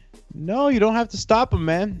 No, you don't have to stop him,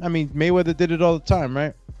 man. I mean, Mayweather did it all the time,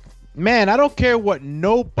 right? Man, I don't care what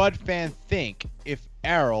no Bud fan think. If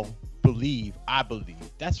Errol I believe.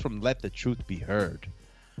 That's from Let the Truth Be Heard.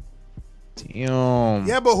 Damn.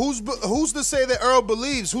 Yeah, but who's to say that Earl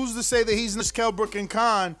believes? Who's to say that he's this Kelbrook and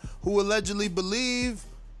Khan who allegedly believe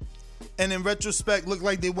and in retrospect look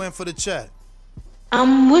like they went for the check?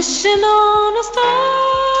 I'm wishing on a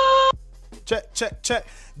star. Check.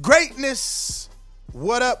 Greatness.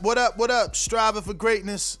 What up? Striving for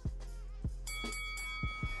greatness.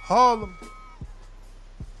 Harlem.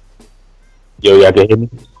 Yo, y'all can hear me?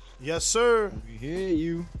 Yes, sir. We hear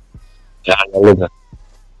you. Yeah, y'all living.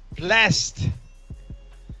 Blessed.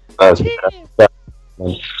 When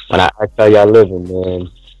I ask how y'all living,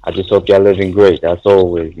 man, I just hope y'all living great. That's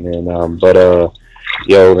always, man.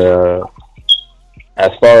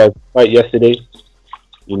 As far as the fight yesterday,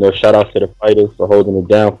 shout out to the fighters for holding it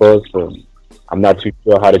down for us. I'm not too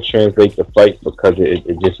sure how to translate the fight because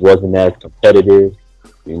it just wasn't as competitive.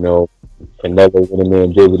 Canelo went in there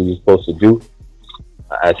and did what he was supposed to do.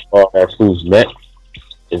 As far as who's next,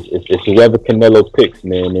 it's whoever Canelo picks,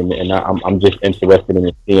 man. And I'm just interested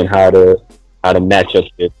in seeing how the match up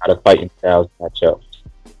is, how the fighting styles match up.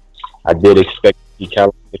 I did expect to see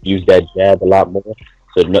Callum use that jab a lot more.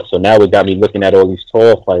 So now it got me looking at all these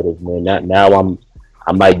tall fighters, man. Now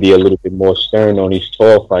I might be a little bit more stern on these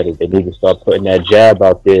tall fighters. They need to start putting that jab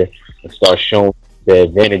out there and start showing the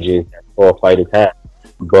advantages that tall fighters have.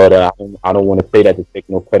 But I don't want to say that to take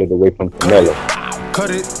no credit away from Canelo.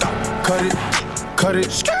 Cut it.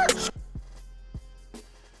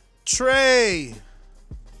 Trey.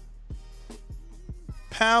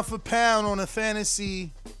 Pound for pound on a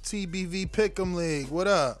fantasy TBV Pick'em League. What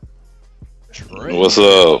up? Trey. What's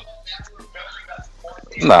up?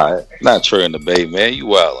 Nah, not Trey in the Bay, man. You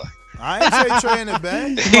wildin'. I ain't say Trey in the Bay.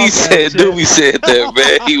 He said, Doobie said that,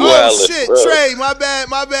 man. He wildin'. Oh, shit, bro. Trey, my bad.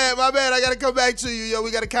 I got to come back to you, yo. We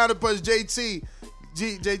got to counterpunch JT.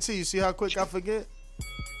 JT, you see how quick I forget?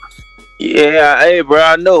 Yeah, hey, bro,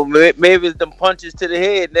 I know. Maybe it's them punches to the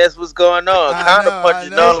head. And that's what's going on. Counterpunch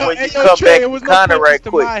is normally when you come back and counter right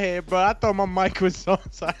quick. My head, bro. I thought my mic was on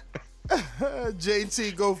side.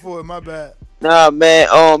 JT, go for it. My bad. Nah,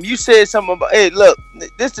 man. You said something about. Hey, look.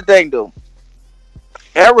 This the thing, though.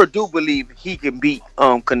 Errol do believe he can beat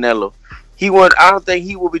Canelo. I don't think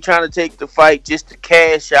he will be trying to take the fight just to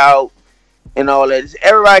cash out and all that.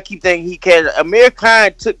 Everybody keep thinking he cash out. Amir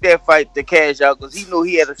Khan took that fight to cash out because he knew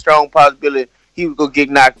he had a strong possibility he was gonna get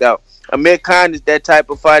knocked out. Amir Khan is that type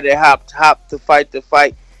of fighter that hop to fight the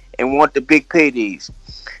fight and want the big paydays.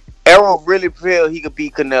 Errol really feel he could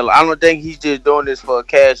beat Canelo. I don't think he's just doing this for a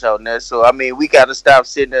cash out now. So I mean, we got to stop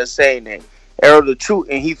sitting there saying that Errol the truth,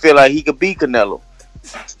 and he feel like he could beat Canelo.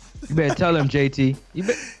 You better tell him, JT.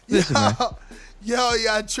 Listen, man. Yo,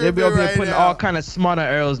 y'all They tripping be over there right putting now. all kind of smut on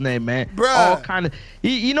Errol's name, man. Bruh. All kind of.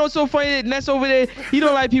 You know what's so funny? Ness over there, he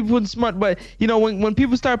don't like people putting smut, but you know when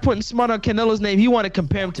people start putting smut on Canelo's name, he want to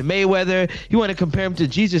compare him to Mayweather. He want to compare him to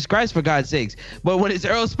Jesus Christ, for God's sakes. But when it's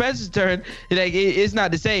Errol Spence's turn, it's not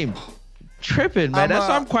the same. Tripping, man. That's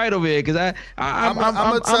why I'm quiet over here, because I'm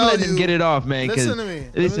letting him get it off, man. Listen to me.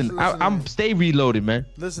 Listen, I'm stay reloaded, man.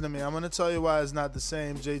 Listen to me. I'm gonna tell you why it's not the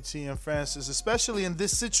same, JT and Francis, especially in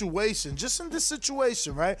this situation. Just in this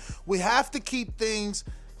situation, right? We have to keep things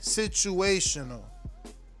situational.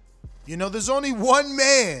 You know, there's only one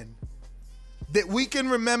man that we can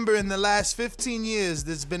remember in the last 15 years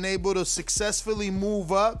that's been able to successfully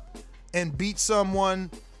move up and beat someone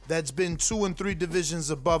that's been 2 and 3 divisions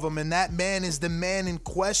above him, and that man is the man in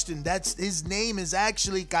question. That's his name is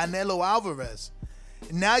actually Canelo Alvarez.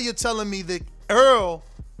 And now you're telling me that Earl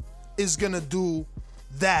is gonna do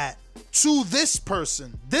that to this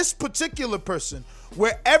person, this particular person,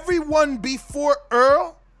 where everyone before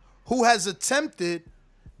Earl who has attempted,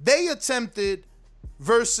 they attempted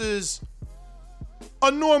versus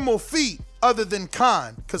a normal feat other than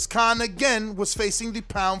Khan, because Khan again was facing the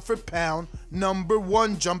pound for pound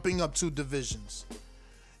 #1, jumping up 2 divisions.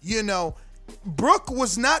 You know, Brook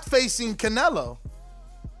was not facing Canelo.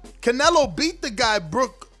 Canelo beat the guy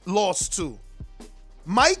Brook lost to.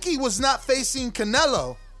 Mikey was not facing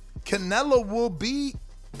Canelo. Canelo will beat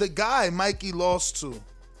the guy Mikey lost to.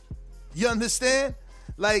 You understand?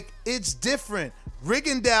 Like, it's different.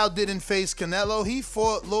 Rigondeaux didn't face Canelo. He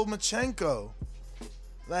fought Lomachenko.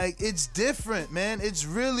 Like, it's different, man. It's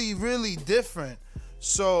really, really different.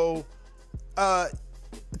 So,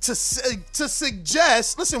 to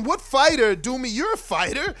suggest, listen, what fighter, Doomy, you're a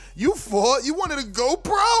fighter. You fought. You wanted to go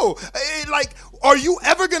pro. Like, are you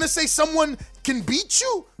ever going to say someone can beat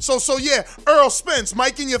you? So yeah, Earl Spence,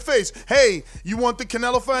 Mike in your face. Hey, you want the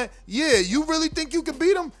Canelo fight? Yeah, you really think you can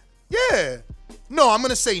beat him? Yeah. No, I'm going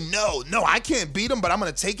to say no. No, I can't beat him, but I'm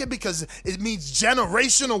going to take it because it means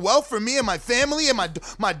generational wealth for me and my family, and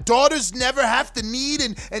my daughters never have to need,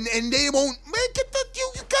 and they won't make it.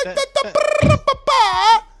 You got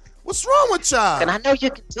that. What's wrong with y'all? And I know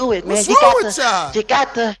you can do it, man. What's wrong with y'all? You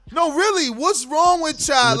got the. No, really, what's wrong with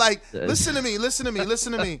y'all? Like, listen to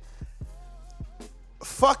me.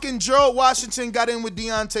 Fucking Gerald Washington got in with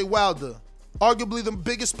Deontay Wilder. Arguably the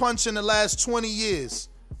biggest punch in the last 20 years.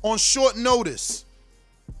 On short notice.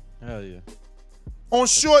 Hell yeah. On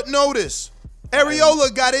short notice.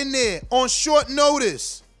 Areola got in there on short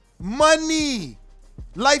notice. Money.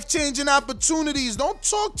 Life-changing opportunities. Don't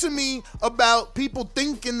talk to me about people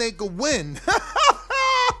thinking they could win.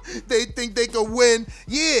 They think they could win.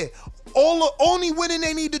 Yeah. Only winning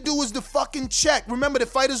they need to do is the fucking check. Remember, the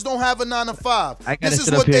fighters don't have a 9 to 5. This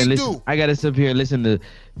is what they do. I gotta sit up here and listen to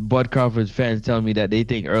Bud Crawford's fans telling me that they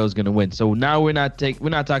think Earl's gonna win. So now we're not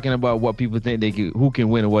talking about what people think who can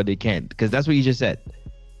win and what they can't, because that's what you just said.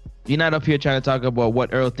 You're not up here trying to talk about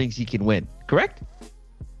what Earl thinks he can win, correct?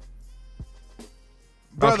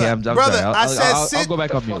 Brother, okay, I'm sorry. I'll go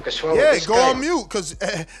back on mute. Yeah, go on mute, because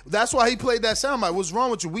that's why he played that soundbite. What's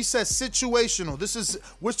wrong with you? We said situational.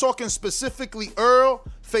 We're talking specifically Earl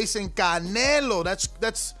facing Canelo.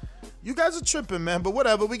 That's you guys are tripping, man. But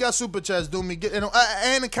whatever. We got super chats, Doomy,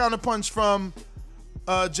 and a counterpunch from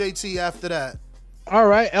JT after that. All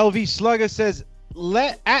right, LV Slugger says,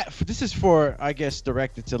 this is for, I guess,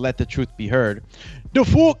 directed to Let the Truth Be Heard. The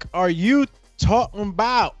fuck are you talking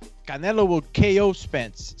about? Canelo will KO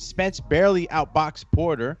Spence. Spence barely outboxed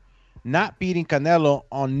Porter. Not beating Canelo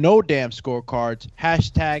on no damn scorecards.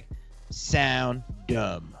 # sound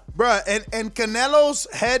dumb. Bruh, and Canelo's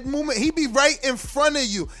head movement, he be right in front of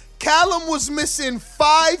you. Callum was missing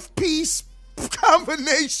 5-piece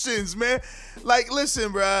combinations, man. Like,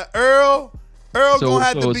 listen, bruh, Earl gonna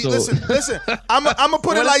have to be. Listen. I'm gonna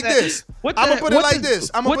put it like this. I'm gonna put it like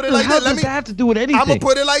this. What does that have to do with anything? I'm gonna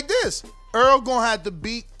put it like this. Earl gonna have to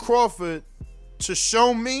beat Crawford to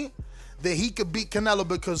show me that he could beat Canelo,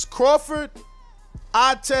 because Crawford,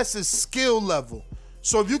 I test his skill level.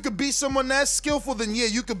 So if you could beat someone that's skillful, then yeah,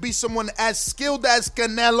 you could beat someone as skilled as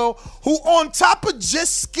Canelo, who on top of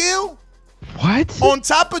just skill, on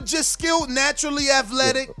top of just skill, naturally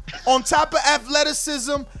athletic, on top of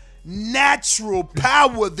athleticism, natural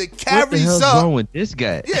power that carries what the hell's up. wrong with this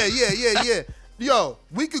guy? Yeah. Yo,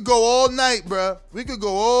 we could go all night, bro. We could go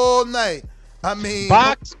all night. I mean,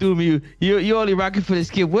 Box. Doom, you only rocking for this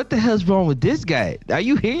kid. What the hell's wrong with this guy? Are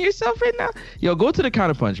you hearing yourself right now? Yo, go to the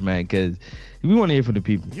counterpunch, man, because we want to hear from the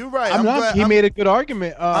people. You're right. He made a good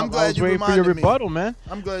argument. I'm glad I was you waiting for your reminded me. rebuttal, man.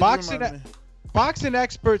 I'm glad you reminded me. Boxing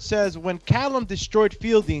expert says when Callum destroyed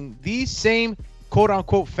Fielding, these same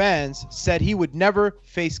quote-unquote fans said he would never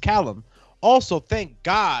face Callum. Also, thank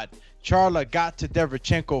God Charla got to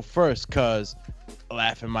Derevchenko first, because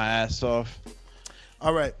laughing my ass off.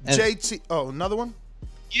 All right. JT. Oh, another one?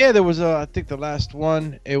 Yeah, there was I think the last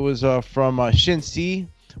one. It was from Shin C.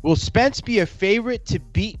 Will Spence be a favorite to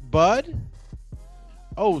beat Bud?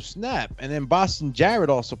 Oh, snap. And then Boston Jared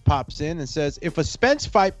also pops in and says, if a Spence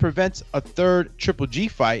fight prevents a third Triple G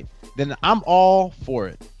fight, then I'm all for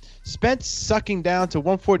it. Spence sucking down to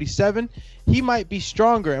 147, he might be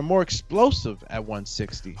stronger and more explosive at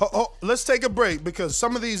 160. Let's take a break because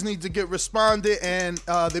some of these need to get responded and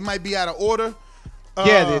they might be out of order.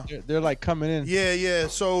 Yeah, they're like coming in. Yeah.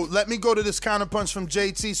 So let me go to this counterpunch from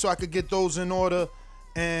JT so I could get those in order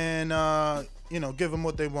and, give them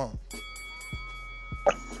what they want.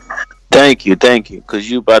 Thank you,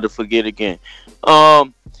 because you about to forget again.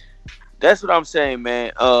 That's what I'm saying,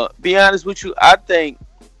 man. Be honest with you, I think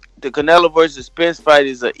the Canelo versus Spence fight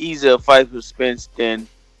is an easier fight for Spence than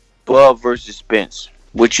Bud versus Spence.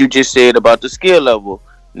 What you just said about the skill level,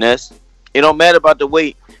 Ness. It don't matter about the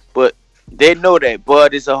weight, but they know that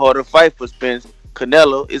Bud is a harder fight for Spence.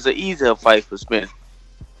 Canelo is an easier fight for Spence.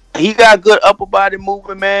 He got good upper body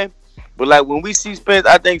movement, man. But like when we see Spence,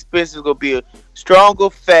 I think Spence is gonna be a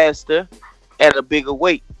stronger, faster, at a bigger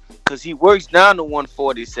weight because he works down to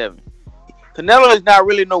 147. Canelo is not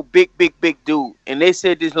really no big dude, and they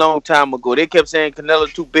said this long time ago. They kept saying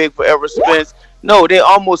Canelo's too big for Errol Spence. No, they're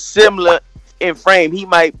almost similar in frame.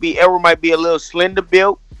 Errol might be a little slender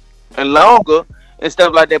built and longer and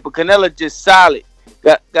stuff like that, but Canelo just solid.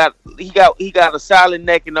 He got a solid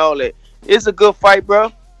neck and all that. It's a good fight,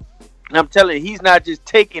 bro. And I'm telling you, he's not just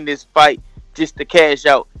taking this fight just to cash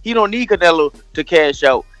out. He don't need Canelo to cash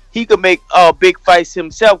out. He could make big fights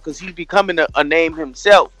himself because he's becoming a name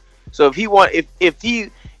himself. So if he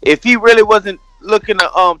really wasn't looking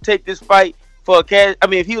to take this fight for a cash,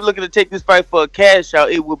 if he was looking to take this fight for a cash out,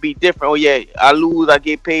 it would be different. Oh yeah, I lose, I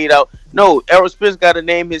get paid out. No, Errol Spence got to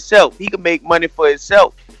name himself. He can make money for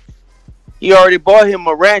himself. He already bought him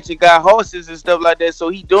a ranch and got horses and stuff like that, so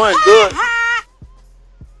he doing good.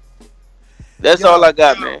 That's all I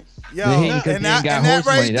got, man.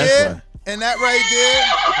 And that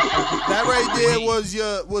right there was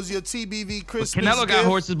your TBV Christmas. Canelo got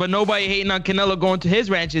horses, but nobody hating on Canelo going to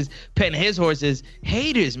his ranches, petting his horses.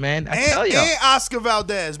 Haters, man. I tell you. And Oscar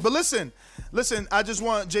Valdez. But listen. I just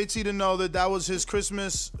want JT to know that was his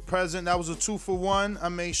Christmas present. That was a 2-for-1. I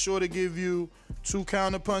made sure to give you 2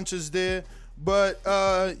 counter punches there. But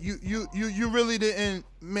you really didn't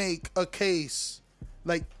make a case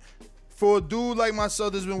like. For a dude like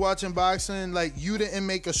myself that's been watching boxing, like you didn't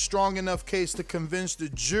make a strong enough case to convince the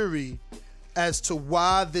jury as to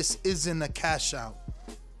why this isn't a cash out.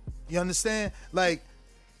 You understand? Like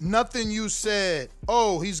nothing you said,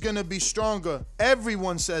 oh, he's going to be stronger.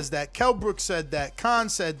 Everyone says that. Kell Brook said that. Khan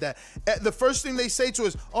said that. The first thing they say to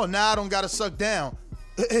us, oh, now I don't got to suck down.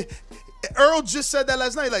 Earl just said that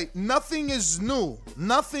last night. Like nothing is new.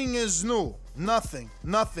 Nothing is new. Nothing.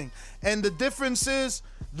 And the difference is,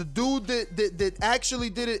 the dude that actually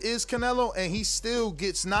did it is Canelo, and he still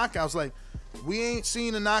gets knockouts. Like, we ain't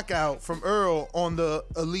seen a knockout from Earl on the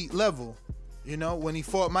elite level. You know, when he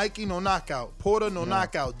fought Mikey, no knockout. Porter, no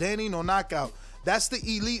knockout. Danny, no knockout. That's the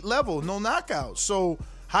elite level, no knockout. So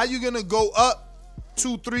how you going to go up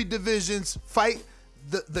 2-3 divisions, fight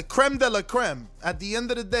the creme de la creme? At the end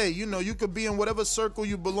of the day, you know, you could be in whatever circle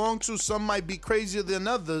you belong to. Some might be crazier than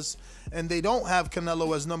others, and they don't have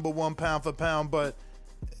Canelo as number 1 pound for pound, but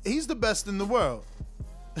he's the best in the world.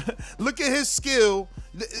 Look at his skill.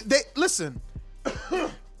 Listen.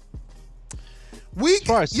 The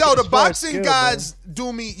boxing guys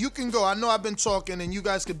do me. You can go. I know I've been talking, and you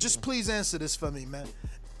guys could just please answer this for me, man.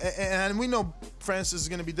 And we know Francis is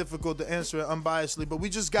going to be difficult to answer it unbiasedly, but we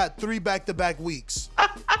just got 3 back-to-back weeks.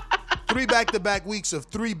 3 back-to-back weeks of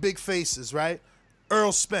 3 big faces, right?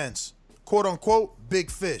 Earl Spence, quote-unquote, big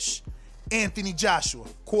fish. Anthony Joshua,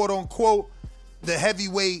 quote-unquote, the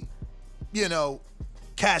heavyweight,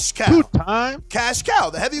 cash cow. 2-time. Cash cow,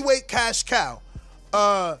 the heavyweight cash cow.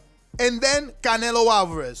 And then Canelo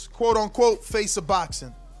Alvarez, quote unquote, face of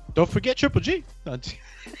boxing. Don't forget Triple G. Okay.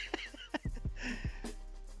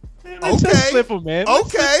 Man.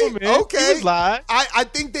 Okay. I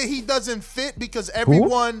think that he doesn't fit because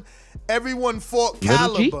everyone fought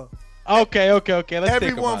Caliber. Okay. Let's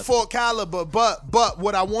everyone fought caliber, but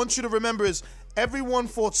what I want you to remember is everyone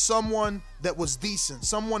fought someone that was decent,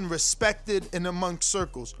 someone respected in amongst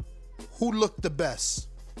circles. Who looked the best?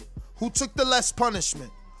 Who took the less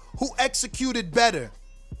punishment? Who executed better?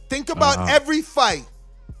 Think about every fight.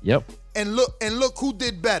 Yep. And look who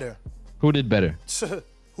did better. Who did better?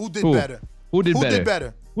 Who did better? Who did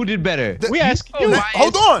better? Who did better? We ask you.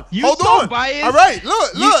 Hold on. Biased. All right,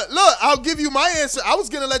 look. I'll give you my answer. I was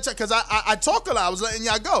gonna let you, because I talk a lot. I was letting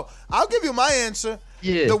y'all go. I'll give you my answer.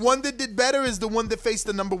 Yeah. The one that did better is the one that faced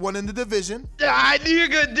the number one in the division. I knew you were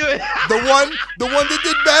gonna do it. The one that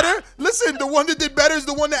did better. Listen, the one that did better is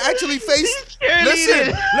the one that actually faced.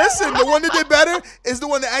 Listen. The one that did better is the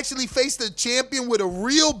one that actually faced a champion with a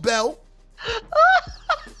real belt.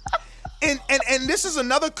 And this is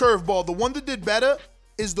another curveball. The one that did better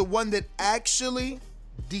is the one that actually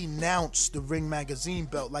denounced the Ring Magazine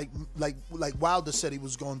belt, like Wilder said he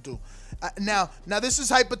was going to. Now this is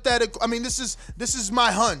hypothetical. I mean, this is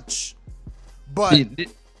my hunch, but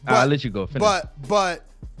I'll let you go. Finish.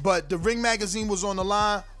 But the Ring Magazine was on the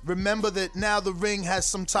line. Remember that now the Ring has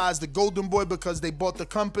some ties to Golden Boy because they bought the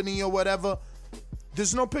company or whatever.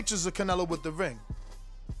 There's no pictures of Canelo with the ring.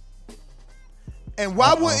 And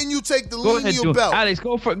why wouldn't you take the lineal belt? Alex,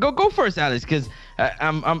 go first, Alex, because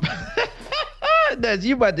I'm. That's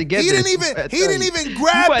you about to get. He didn't even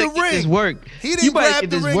grab the ring. His work. He didn't grab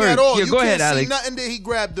the ring at all. Yeah, you go can't ahead, see Alex. nothing that he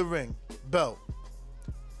grabbed the ring belt.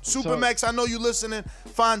 Supermax, I know you listening.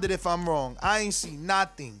 Find it if I'm wrong. I ain't see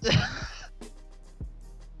nothing.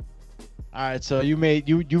 All right, so you made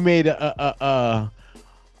a.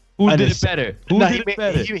 Who did it better?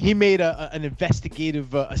 He made an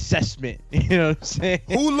investigative assessment. You know what I'm saying?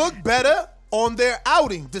 Who looked better on their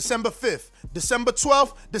outing? December 5th, December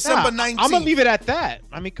 12th, December 19th. I'm gonna leave it at that.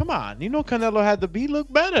 I mean, come on. You know, Canelo had he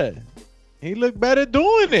looked better. He looked better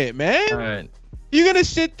doing it, man. All right. You're gonna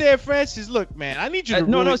sit there, Francis. Look, man, I need you to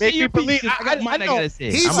make me believe.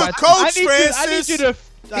 He's a coach, Francis. I need you to.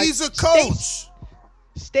 He's a coach.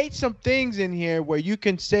 State some things in here where you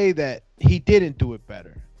can say that he didn't do it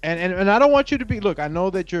better. And I don't want you to be. Look, I know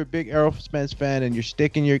that you're a big Errol Spence fan and you're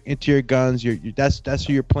sticking into your guns. That's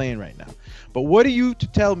who you're playing right now. But what are you to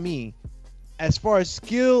tell me, as far as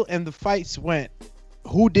skill and the fights went,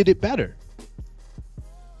 who did it better?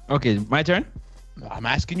 Okay, my turn. I'm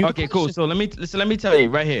asking you. Okay, cool. So let me tell you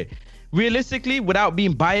right here. Realistically, without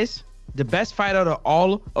being biased, the best fight out of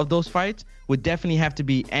all of those fights would definitely have to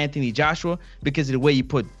be Anthony Joshua because of the way he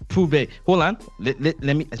put Kubrat. Hold on, let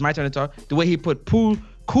me. It's my turn to talk. The way he put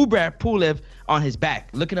Kubrat Pulev on his back,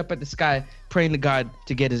 looking up at the sky, praying to God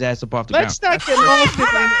to get his ass up off the ground. Let's not get lost in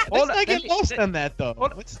that. Let's not get lost in that, though.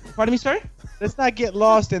 Pardon me, sir? Let's not get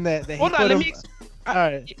lost in that. Hold on, let me. All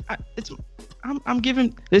right. I'm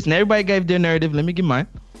giving. Listen, everybody gave their narrative. Let me give mine.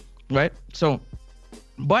 Right. So,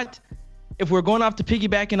 but if we're going off the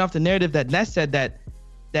piggybacking off the narrative that Ness said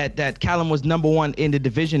that Callum was number one in the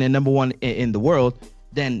division and number one in the world,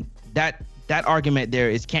 then that argument there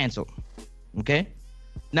is canceled. Okay.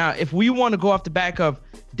 Now, if we want to go off the back of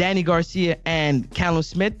Danny Garcia and Callum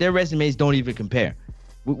Smith, their resumes don't even compare.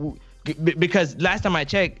 Because last time I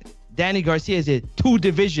checked, Danny Garcia is a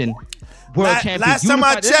 2-division world champion. Last time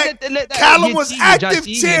I checked, Callum was active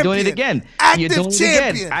champion. You're doing it again. Active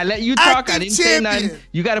champion. I let you talk. I didn't say nothing.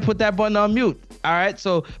 You got to put that button on mute. All right.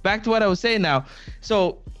 So back to what I was saying now.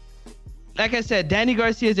 So, like I said, Danny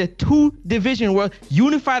Garcia is a 2-division world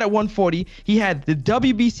unified at 140. He had the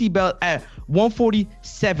WBC belt at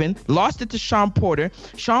 147, lost it to Sean Porter.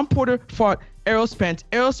 Sean Porter fought Errol Spence.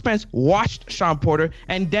 Errol Spence watched Sean Porter,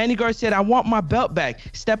 and Danny Garcia said, I want my belt back.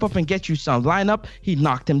 Step up and get you some. Line up. He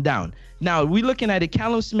knocked him down. Now, we looking at it,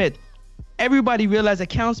 Callum Smith. Everybody realized that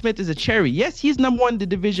Callum Smith is a cherry. Yes, he's number one in the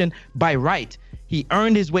division by right. He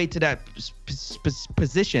earned his way to that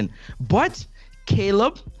position. But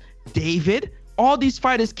Caleb, David, all these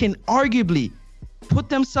fighters can arguably put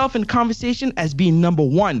themselves in conversation as being number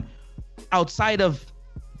one outside of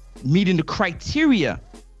meeting the criteria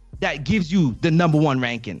that gives you the number one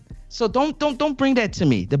ranking. So don't bring that to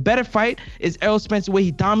me. The better fight is Errol Spence, the way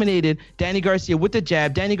he dominated Danny Garcia with the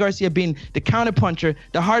jab. Danny Garcia being the counter puncher,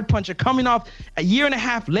 the hard puncher, coming off a 1.5 year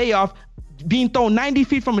layoff, being thrown 90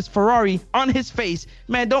 feet from his Ferrari on his face.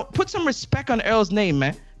 Man, don't put some respect on Errol's name,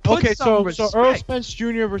 man. Okay, so Errol Spence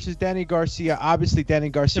Jr. versus Danny Garcia. Obviously, Danny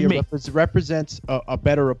Garcia represents a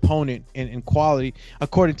better opponent in quality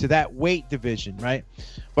according to that weight division, right?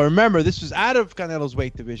 But remember, this was out of Canelo's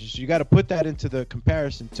weight division, so you got to put that into the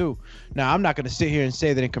comparison too. Now, I'm not going to sit here and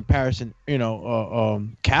say that in comparison,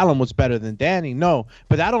 Callum was better than Danny. No,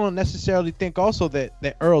 but I don't necessarily think also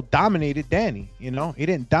that Earl dominated Danny. He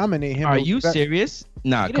didn't dominate him. Are you serious?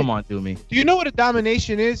 Nah, come on, do me. Do you know what a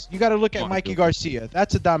domination is? You got to look at Mikey Garcia.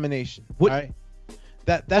 That's a domination. What? Right?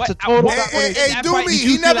 That's a total. Hey, Doomy,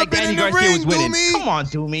 he never been in the ring, Doomy. Come on,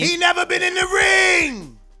 Doomy. He never been in the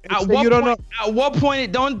ring. At what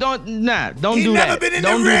point? Don't do that. He never been in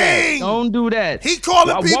the ring. Don't do that. He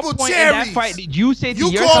calling people what point cherries. In that fight did you say to you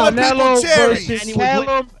yourself? calling people cherries?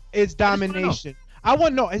 Callum is domination. I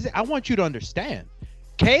want you to understand.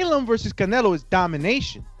 Callum versus Canelo is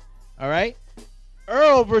domination. All right.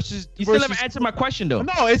 Earl versus. You still haven't answered my question though.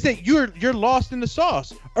 No, it's that you're lost in the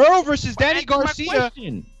sauce. Earl versus Danny Garcia.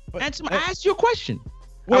 I asked you a question.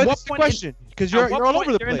 What's the question? Because you're all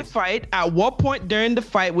over the place. At what point during the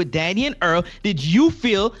fight with Danny and Earl did you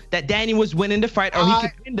feel that Danny was winning the fight or he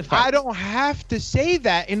could win the fight? I don't have to say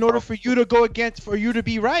that in order for you to go against, for you to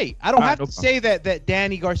be right. I don't have to say that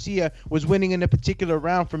Danny Garcia was winning in a particular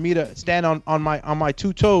round for me to stand on my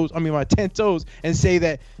 10 toes and say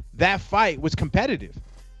that fight was competitive.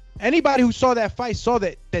 Anybody who saw that fight saw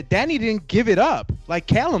that Danny didn't give it up like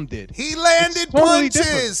Callum did. He landed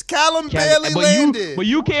punches. Callum barely landed. But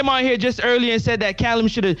you came on here just earlier and said that Callum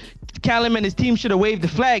and his team should have waved the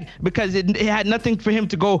flag because it had nothing for him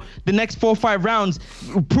to go the next 4 or 5 rounds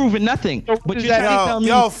proving nothing. But you're trying to tell me,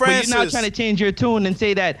 but you're now trying to change your tune and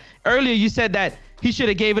say that earlier you said that he should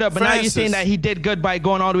have gave it up, but now you're saying that he did good by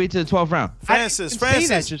going all the way to the 12th round. Francis, say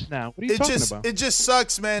that just now. What are you talking about? It just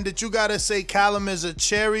sucks, man, that you gotta say Callum is a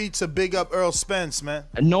cherry to big up Earl Spence, man.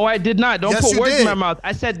 No, I did not. Don't put words in my mouth.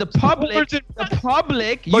 I said the public. You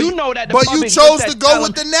know that the public. But you chose to go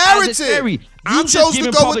with the narrative. You chose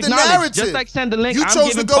to go with the narrative. Just like send the link. You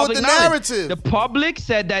chose to go with the narrative. The public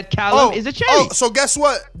said that Callum is a cherry. So guess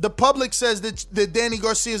what? The public says that Danny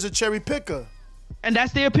Garcia is a cherry picker. And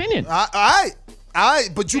that's their opinion. All right,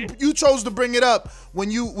 but you chose to bring it up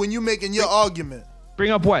when you making your argument.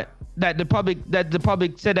 Bring up what? That the public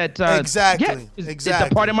said that exactly. It's a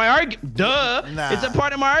part of my argument. Duh. Nah. It's a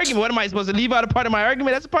part of my argument. What am I supposed to leave out a part of my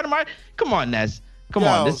argument? That's a part of my. Come on, Nez. Come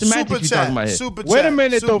on. This semantics you talking about here. Wait a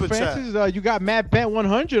minute though, Francis. You got Matt Bent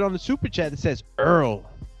 100 on the super chat that says Earl.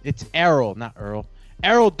 It's Errol, not Earl.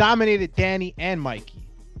 Errol dominated Danny and Mikey.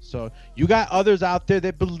 So you got others out there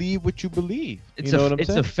that believe what you believe. It's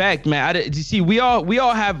a fact, man. You see, we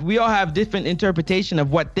all have different interpretation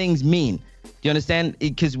of what things mean. Do you understand?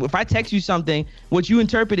 Because if I text you something, what you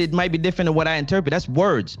interpreted might be different than what I interpret. That's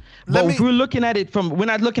words. But if we're looking at it we're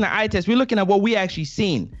not looking at eye test. We're looking at what we actually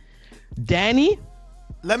seen. Danny.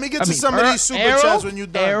 Let me get to some of these super chats when you're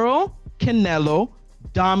done. Errol, Canelo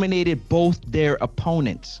dominated both their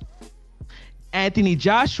opponents. Anthony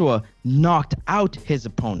Joshua knocked out his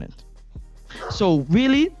opponent. So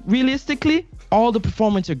realistically, all the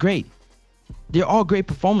performances are great. They're all great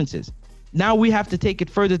performances. Now we have to take it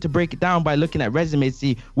further to break it down by looking at resumes to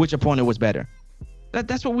see which opponent was better.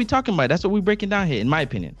 That's what we're talking about. That's what we're breaking down here, in my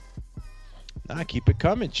opinion. Nah, keep it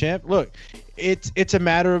coming, champ. Look, it's a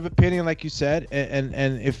matter of opinion, like you said,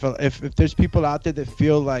 and if there's people out there that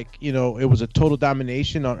feel like it was a total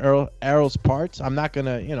domination on Errol's parts, I'm not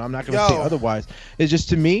gonna say otherwise. It's just,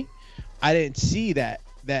 to me, I didn't see that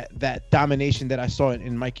domination that I saw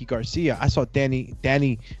in Mikey Garcia. I saw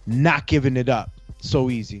Danny not giving it up so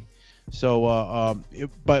easy. So,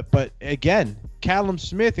 but again, Callum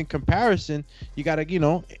Smith, in comparison, you gotta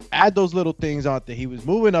add those little things out there. He was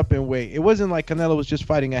moving up in weight. It wasn't like Canelo was just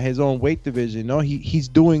fighting at his own weight division. No, he's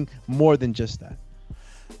doing more than just that.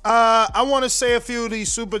 I want to say a few of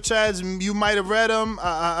these super chats. You might have read them.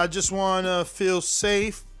 I just want to feel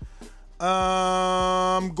safe.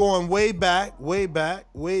 Going way back.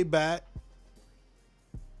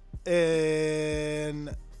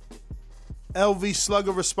 And LV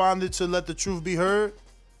Slugger responded to "Let the Truth Be Heard."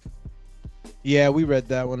 Yeah, we read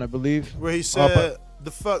that one, I believe. Where he said,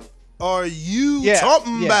 "The fuck are you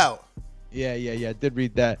talking about?" Yeah, I did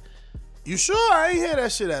read that. You sure? I ain't hear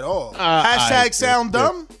that shit at all. Hashtag sound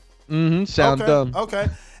dumb? Mm-hmm, sound dumb. Okay.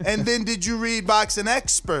 And then did you read Boxing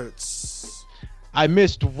Experts? I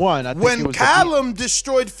missed one. I think when Callum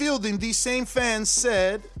destroyed Fielding, these same fans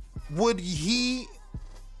said he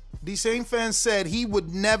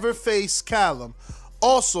would never face Callum.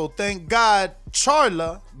 Also, thank God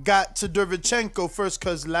Charla got to Derevchenko first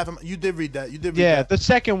because you did read that. Yeah, the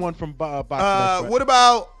second one from Boxing. What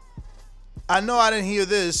about, I know I didn't hear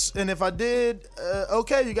this, and if I did,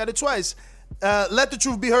 okay, you got it twice. Let the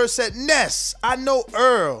Truth Be Heard said, Ness, I know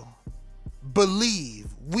Earl. Believe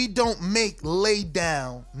we don't make lay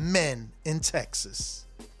down men in Texas.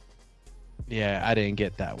 Yeah, I didn't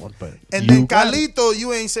get that one, but and then Carlito,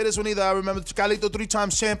 you ain't say this one either. I remember Carlito, 3-time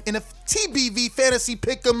champ in a TBV Fantasy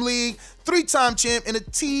Pick'em League, 3-time champ in a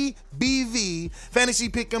TBV Fantasy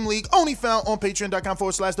Pick'em League, only found on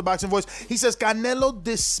patreon.com/theboxingvoice. He says Canelo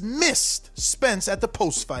dismissed Spence at the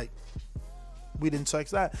post fight. We didn't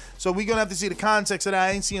text that, so we're gonna have to see the context of that.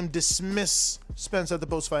 I ain't see him dismiss Spence at the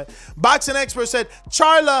post fight. Boxing expert said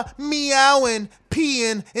Charla meowing,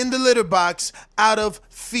 peeing in the litter box out of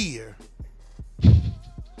fear.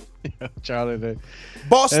 Charlie,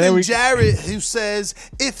 Boston Jarrett, who says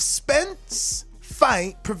if Spence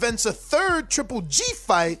fight prevents a third Triple G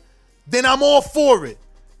fight, then I'm all for it.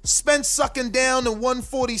 Spence sucking down to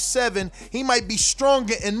 147. He might be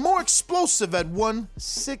stronger and more explosive at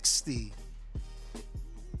 160.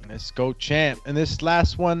 Let's go, champ. And this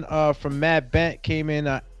last one from Mad Bent came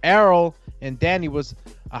in. Errol and Danny was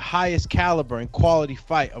a highest caliber and quality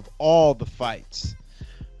fight of all the fights.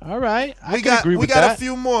 All right, we got a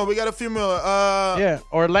few more. Yeah,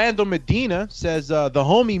 Orlando Medina says the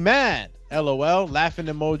homie mad. LOL, laughing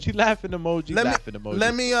emoji, laughing emoji, laughing emoji.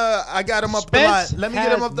 Let me I got him up the line. Let me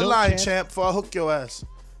get him up the line, champ, before I hook your ass.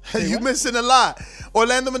 You missing a lot.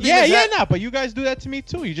 Orlando Medina. Yeah, but you guys do that to me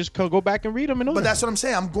too. You just go back and read them. But that's what I'm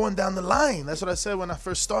saying. I'm going down the line. That's what I said when I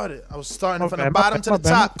first started. I was starting from the bottom to the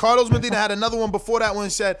top. Carlos Medina had another one before that one. He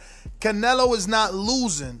said Canelo is not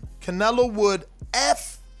losing. Canelo would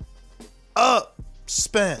F up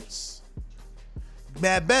Spence.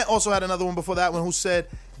 Mad Bent also had another one before that one who said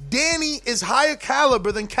Danny is higher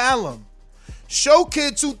caliber than Callum. Show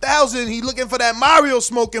Kid 2000, he looking for that Mario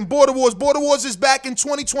smoke in Border Wars. Border Wars is back in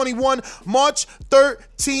 2021. March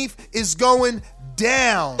 13th is going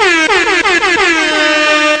down.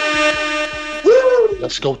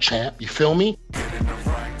 Let's go, champ. You feel me?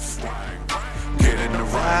 Alright,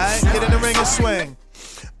 get in the ring and swing.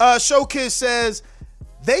 Show Kid says,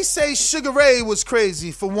 they say Sugar Ray was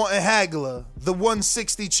crazy for wanting Hagler, the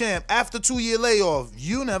 160 champ, after 2-year layoff.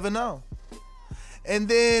 You never know. And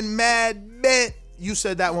then Mad Bent, you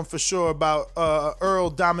said that one for sure about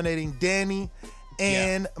Earl dominating Danny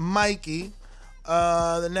and Mikey.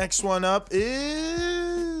 The next one up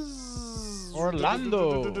is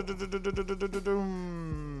Orlando.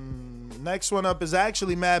 Next one up is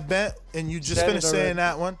actually Mad Bent, and you just finished saying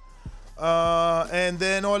that one. And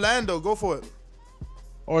then Orlando, go for it.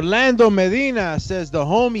 Orlando Medina says the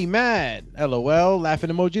homie mad. LOL,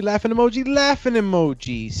 laughing emoji, laughing emoji, laughing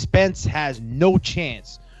emoji. Spence has no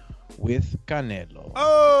chance with Canelo.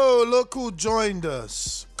 Oh, look who joined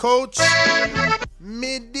us. Coach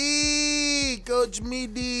Midi. Coach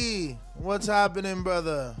Midi. What's happening,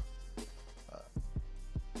 brother?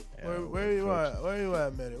 Where you at? Where you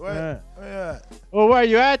at, Midi? Where you at? Well, where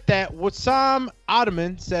you at that? Wassam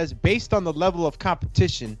Ottoman says, based on the level of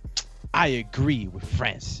competition, I agree with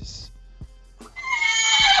Francis.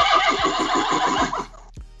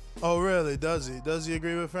 Oh, really? Does he? Does he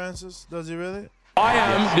agree with Francis? Does he really? I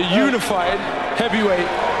am the unified heavyweight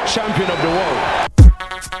champion of the world.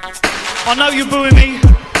 I know you're booing me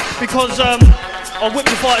because I whipped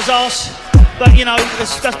the fighter's ass, but you know,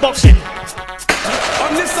 that's boxing.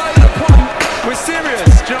 On this side of the pond, we're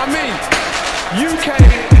serious. Do you know what I mean? UK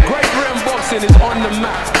Great Britain boxing is on the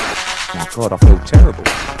map. My God, I feel terrible.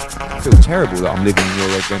 I feel terrible that I'm living in your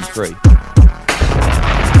Red 3.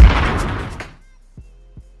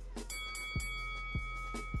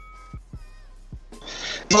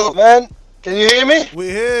 Look, man, can you hear me? We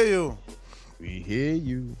hear you. We hear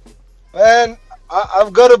you. Man,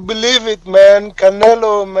 I've got to believe it, man.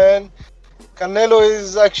 Canelo, man. Canelo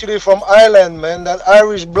is actually from Ireland, man. That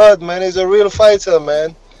Irish blood, man, is a real fighter,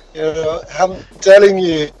 man. You know, I'm telling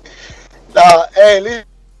you. Hey,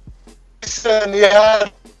 listen, yeah.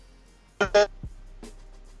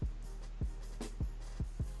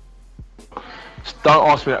 Don't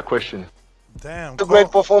ask me that question. Damn. A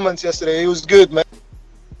great performance yesterday. It was good, man.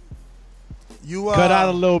 You cut out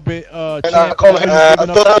a little bit. And I thought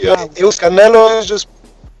it was Canelo. Is just.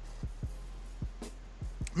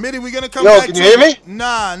 Mitty, we're gonna come back. Can you hear me?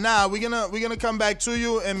 Nah. We're gonna come back to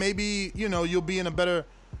you, and maybe you'll be in a better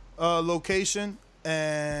location,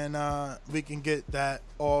 and we can get that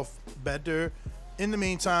off better. In the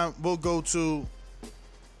meantime, we'll go to.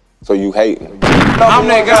 So you hating? I'm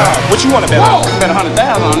that guy. What you want to bet on? Bet 100,000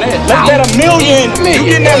 on that. Let's bet $1 million. You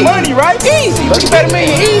getting that money, right? Easy. Let's bet $1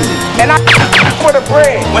 million easy. And I for the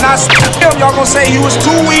bread. When I him, y'all gonna say he was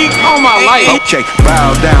too weak on my life. Okay,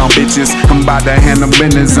 bow down, bitches. I'm about to handle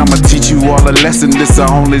business. I'ma teach you all a lesson. This'll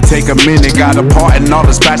only take a minute. Got a part in all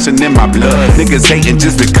this passion in my blood. Niggas hating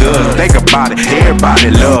just because. Think about it.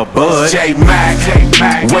 Everybody love Bud. J-Mac,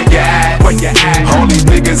 where you at? All these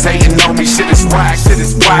niggas hating on me. Shit is whack.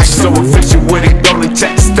 So efficient with it, only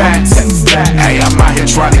check stats. Hey, I'm out here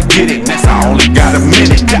trying to get it. Next, I only got a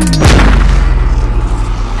minute.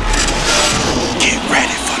 Get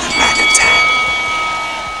ready for the Mac attack.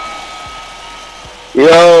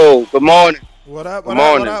 Yo, good morning. What up? Good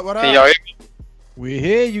morning. Can y'all hear me? We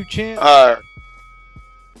hear you, champ.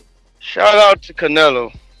 Shout out to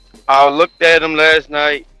Canelo. I looked at him last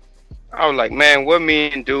night. I was like, man, what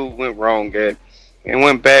me and dude went wrong at? And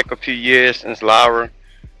went back a few years since Lara.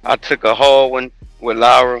 I took a hard one with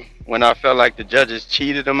Lara when I felt like the judges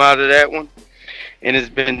cheated him out of that one. And it's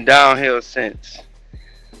been downhill since.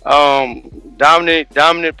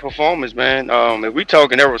 Dominant performance, man. If we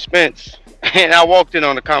talking Errol Spence, and I walked in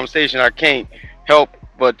on the conversation, I can't help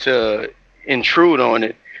but to intrude on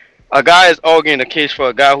it. A guy is arguing a case for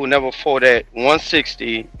a guy who never fought at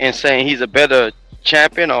 160 and saying he's a better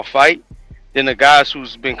champion or fight than the guys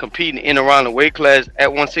who's been competing in around the weight class at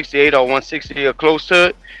 168 or 160 or close to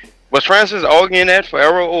it. Was Francis arguing that for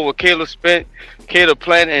Errol over Caleb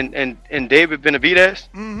Plant and David Benavidez?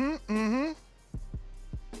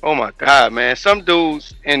 Oh my God, man. Some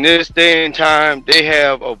dudes in this day and time, they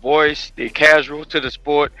have a voice, they're casual to the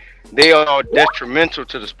sport. They are detrimental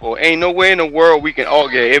to the sport. Ain't no way in the world we can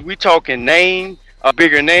argue. If we talking name, a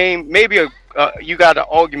bigger name, maybe you got an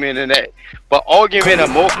argument in that. But argument of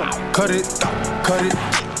more. Cut it.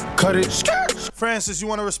 Francis, you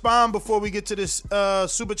want to respond before we get to this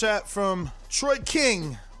super chat from Troy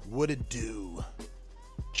King? What it do?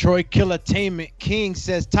 Troy Killertainment King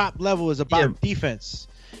says top level is about defense.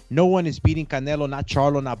 No one is beating Canelo, not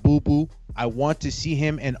Charlo, not Boo Boo. I want to see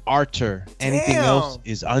him and Arthur. Anything else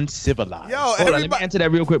is uncivilized. Yo, hold on, let me answer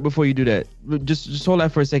that real quick before you do that. Just hold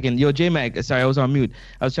that for a second. Yo, J-Mac, sorry, I was on mute.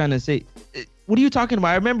 I was trying to say, what are you talking about?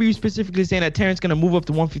 I remember you specifically saying that Terrence going to move up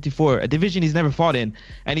to 154, a division he's never fought in,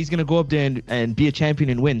 and he's going to go up there and be a champion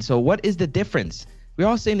and win. So what is the difference? We're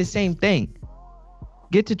all saying the same thing.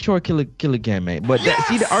 Get to Troy Killigan, man. But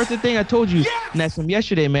see, the Arthur thing I told you, that's from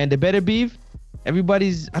yesterday, man. The better beef.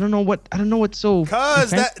 Everybody's I don't know what's so cause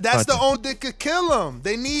that's the only that could kill him.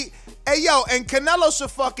 They need and Canelo should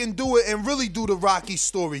fucking do it and really do the Rocky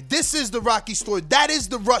story. This is the Rocky story. That is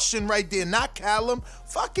the Russian right there, not Callum.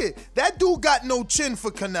 Fuck it. That dude got no chin for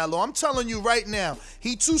Canelo. I'm telling you right now.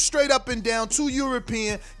 He too straight up and down, too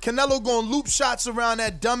European. Canelo gonna loop shots around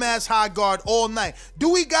that dumbass high guard all night.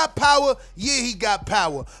 Do he got power? Yeah, he got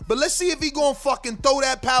power. But let's see if he gonna fucking throw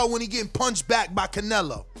that power when he getting punched back by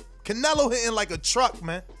Canelo. Canelo hitting like a truck,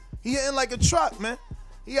 man. He hitting like a truck, man.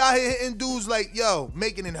 He out here hitting dudes like, yo,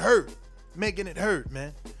 making it hurt,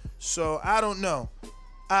 man. So I don't know.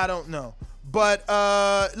 But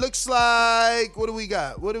looks like, what do we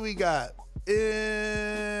got?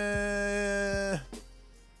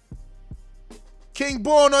 King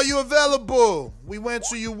Born, are you available? We went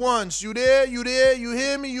to you once. You there? You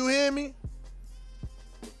hear me?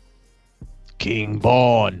 King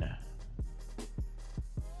Born.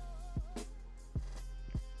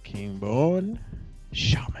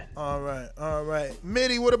 Shaman. All right.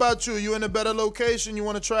 Mitty, what about you? You in a better location? You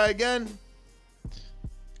want to try again?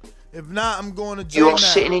 If not, I'm going to jail. You're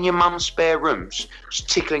sitting in your mum's spare rooms, just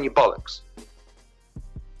tickling your bollocks.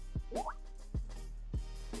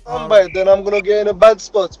 Then I'm gonna get in a bad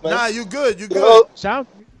spot, man. Nah, you good. Sound.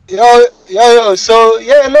 Yo. So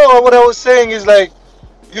what I was saying is like,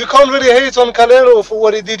 you can't really hate on Canelo for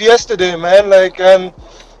what he did yesterday, man. Like, and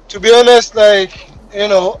to be honest, like,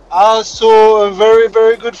 I saw a very,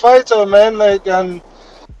 very good fighter, man. Like, and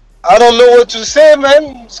I don't know what to say,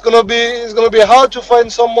 man. It's gonna be hard to find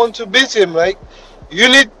someone to beat him. Like,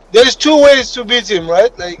 there's two ways to beat him,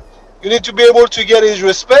 right? Like, you need to be able to get his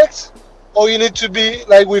respect, or you need to be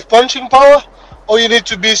like with punching power, or you need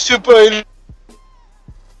to be super.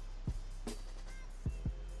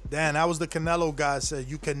 Dan, that was the Canelo guy said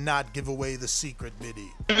you cannot give away the secret,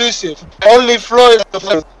 Mitty. Elusive. Only Floyd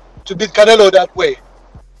to beat Canelo that way.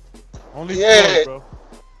 Only Floyd, bro.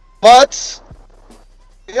 But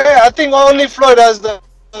I think only Floyd has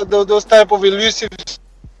those type of elusive.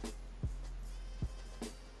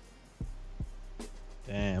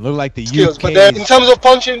 Damn, look like the skills. UK. But then in terms of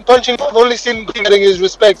punching, I've only seen getting his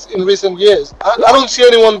respect in recent years. I don't see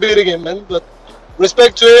anyone beating him, man. But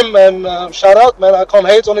respect to him and shout out, man. I can't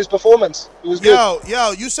hate on his performance. It was good.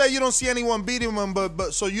 Yo, you say you don't see anyone beating him,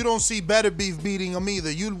 but so you don't see Better Beef beating him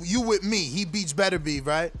either. You with me? He beats Better Beef,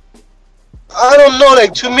 right? I don't know.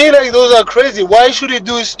 Like, to me, like, those are crazy. Why should he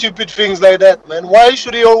do stupid things like that, man? Why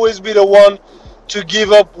should he always be the one to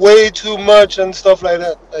give up way too much and stuff like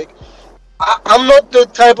that? Like, I'm not the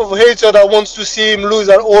type of hater that wants to see him lose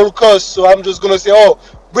at all costs. So I'm just gonna say, oh,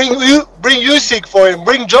 bring Usyk for him,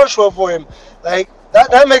 bring Joshua for him. Like,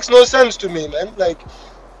 that makes no sense to me, man. Like,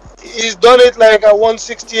 he's done it like at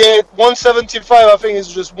 168, 175. I think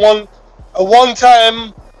it's just a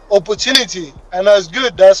one-time opportunity, and that's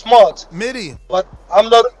good. That's smart. Mitty. But I'm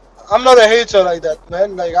not a hater like that,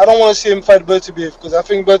 man. Like, I don't want to see him fight Bertie Beef because I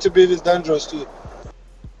think Bertie Beef is dangerous too.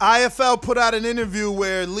 IFL put out an interview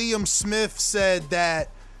where Liam Smith said that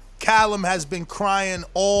Callum has been crying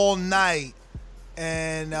all night,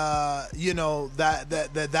 and you know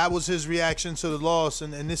that was his reaction to the loss,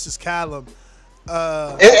 and this is Callum.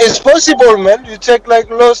 It's possible, man. You take like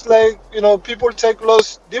loss, like, you know, people take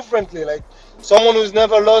loss differently. Like someone who's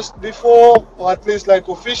never lost before, or at least like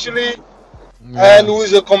officially, and who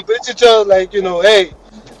is a competitor. Like, you know, hey,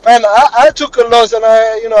 man, I took a loss and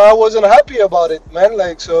I wasn't happy about it, man.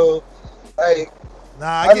 Like, so, like,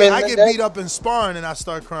 I get beat up in sparring and I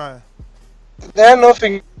start crying. There's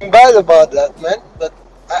nothing bad about that, man. But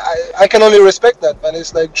I can only respect that, man.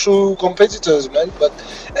 It's like true competitors, man. But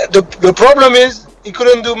the problem is he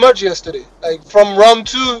couldn't do much yesterday. Like from round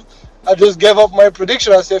 2, I just gave up my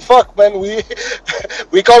prediction. I said, "Fuck, man, we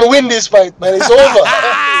can't win this fight, man. It's over."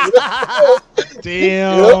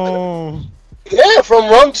 Damn. You know? Yeah, from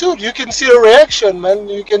round 2, you can see the reaction, man.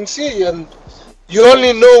 You can see, and you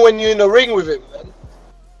only know when you're in the ring with him, man.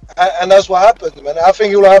 And that's what happened, man. I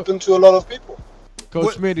think it will happen to a lot of people.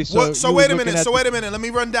 Coach Mitty, so wait a minute. Let me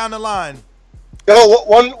run down the line. You know,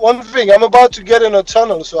 one thing. I'm about to get in a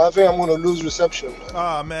tunnel, so I think I'm going to lose reception, man.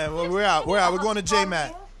 Oh, man. Well, we're out. We're going to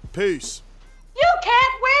J-Mac. Peace. You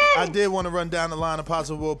can't win. I did want to run down the line of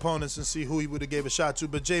possible opponents and see who he would have gave a shot to.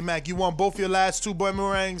 But J-Mac, you won both your last 2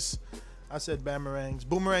 boomerangs. I said boomerangs.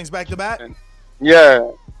 Boomerangs back to back?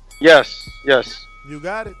 Yeah. Yes. You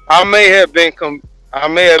got it. I may have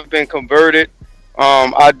been converted.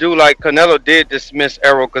 I do like Canelo did dismiss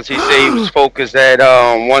Errol because he said he was focused at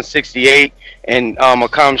 168 and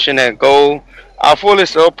accomplishing that goal. I fully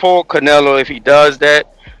support Canelo if he does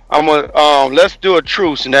that. Let's do a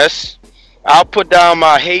truce, Ness. I'll put down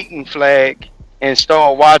my hating flag and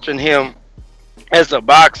start watching him as a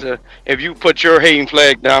boxer. If you put your hating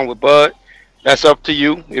flag down with Bud, that's up to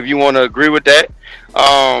you if you want to agree with that.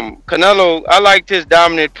 Canelo, I liked his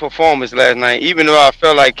dominant performance last night, even though I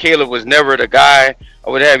felt like Caleb was never the guy I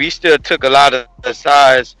would have. He still took a lot of the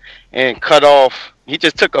size and cut off. He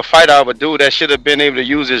just took a fight out of a dude that should have been able to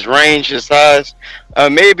use his range, his size.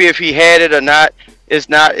 Maybe if he had it or not,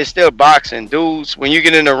 it's still boxing. Dudes, when you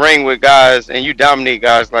get in the ring with guys and you dominate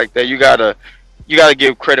guys like that, you gotta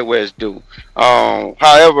give credit where it's due.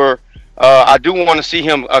 However, I do want to see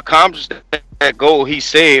him accomplish that goal he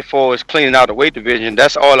said for his cleaning out the weight division.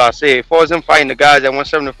 That's all I said. As far as him fighting the guys at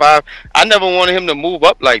 175, I never wanted him to move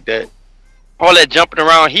up like that. All that jumping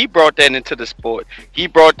around, he brought that into the sport. He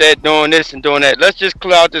brought that doing this and doing that. Let's just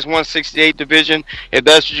clear out this 168 division. If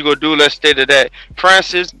that's what you're going to do, let's stay to that.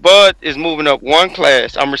 Francis, Bud is moving up 1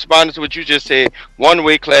 class. I'm responding to what you just said, 1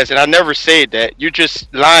 weight class, and I never said that. You're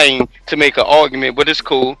just lying to make an argument, but it's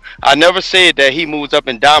cool. I never said that he moves up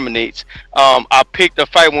and dominates. I picked a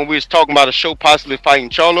fight when we was talking about a show possibly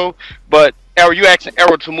fighting Charlo, but Errol, you asking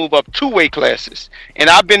Errol to move up 2 weight classes. And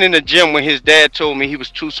I've been in the gym when his dad told me he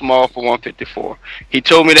was too small for 154. He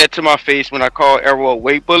told me that to my face when I called Errol a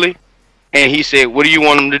weight bully. And he said, what do you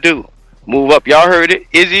want him to do? Move up. Y'all heard it.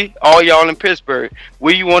 Izzy, all y'all in Pittsburgh.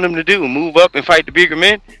 What do you want him to do? Move up and fight the bigger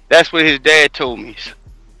men? That's what his dad told me.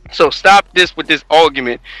 So stop this with this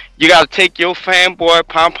argument. You got to take your fanboy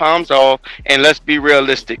pom-poms off and let's be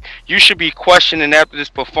realistic. You should be questioning after this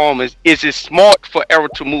performance, is it smart for Errol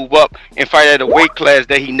to move up and fight at a weight class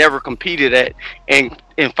that he never competed at and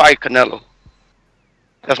fight Canelo?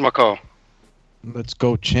 That's my call. Let's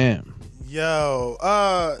go, champ. Yo,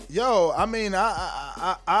 I mean,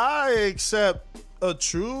 I accept a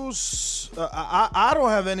truce. I don't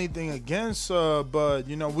have anything against, but,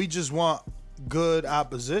 you know, we just want good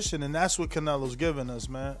opposition, and that's what Canelo's giving us,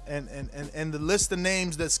 man. And the list of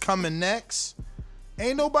names that's coming next,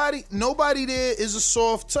 ain't nobody there is a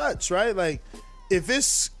soft touch, right? Like, if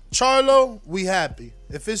it's Charlo, we happy.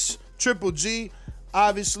 If it's Triple G,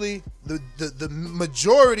 obviously the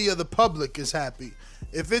majority of the public is happy.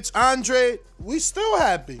 If it's Andre, we still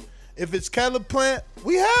happy. If it's Caleb Plant,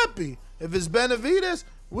 we happy. If it's Benavidez,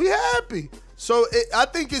 we happy. So I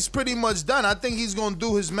think it's pretty much done. I think he's gonna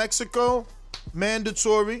do his Mexico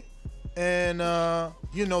mandatory, and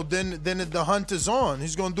you know, then the hunt is on.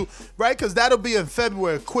 He's gonna do right, because that'll be in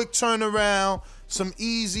February. Quick turnaround, some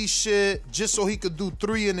easy shit, just so he could do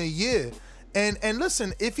 3 in a year. And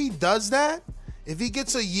listen, if he does that, if he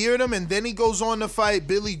gets a year of them, and then he goes on to fight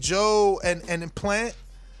Billy Joe and Plant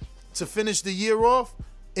to finish the year off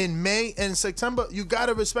in May and September, you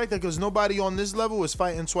gotta respect that, because nobody on this level is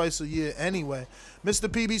fighting twice a year anyway. Mr.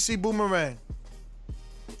 PBC Boomerang.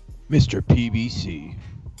 Mr. PBC.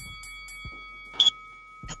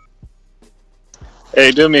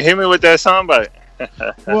 Hey, do me, hit me with that soundbite.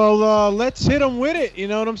 Well, let's hit him with it. You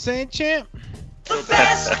know what I'm saying, champ?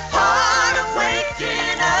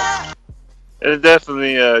 It's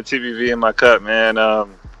definitely TBV in my cut, man.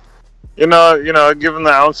 You know, give him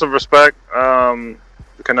the ounce of respect.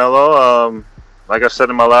 Canelo, like I said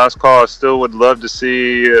in my last call, I still would love to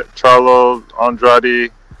see Charlo,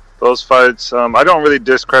 Andrade, those fights. I don't really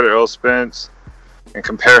discredit Earl Spence and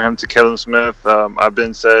compare him to Callum Smith. I've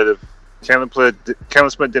been said if Callum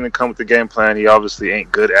Smith didn't come with the game plan, he obviously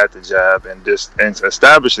ain't good at the jab and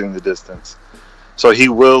establishing the distance. So he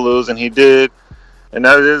will lose, and he did, and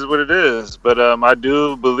that is what it is. But I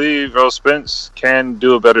do believe Earl Spence can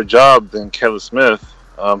do a better job than Callum Smith.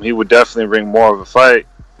 He would definitely bring more of a fight.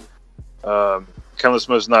 Callum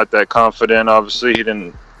Smith's not that confident. Obviously, he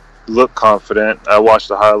didn't look confident. I watched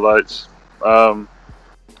the highlights.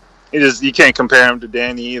 You can't compare him to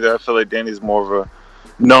Danny either. I feel like Danny's more of a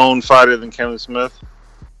known fighter than Callum Smith.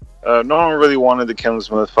 No one really wanted the Callum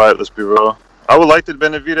Smith fight, let's be real. I would like the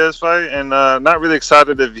Benavidez fight, and not really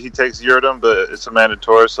excited if he takes Yildirim, but it's a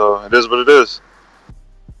mandatory, so it is what it is.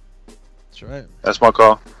 That's right. That's my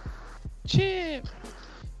call. Champ.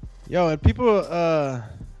 Yo, and people, I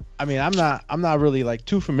mean, I'm not really like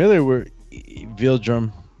too familiar with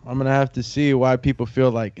Yildirim. I'm gonna have to see why people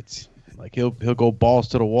feel like it's like he'll go balls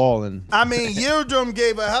to the wall. And I mean, Yildirim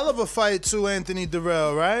gave a hell of a fight to Anthony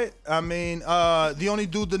Dirrell, right? I mean, the only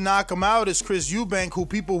dude to knock him out is Chris Eubank, who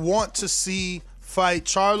people want to see fight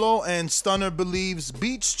Charlo, and Stunner believes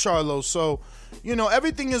beats Charlo. So, you know,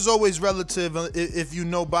 everything is always relative if you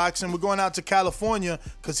know boxing. We're going out to California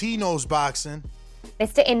because he knows boxing.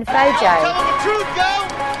 Mr. Info Joe. Tell the truth, go!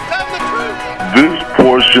 Tell the truth! This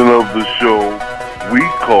portion of the show we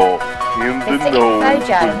call In the Know,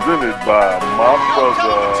 presented by my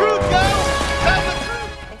brother.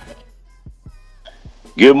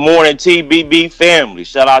 Good morning, TBB family.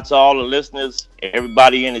 Shout out to all the listeners,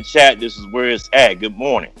 everybody in the chat. This is where it's at. Good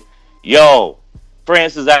morning. Yo,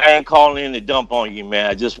 Francis, I ain't calling in to dump on you, man.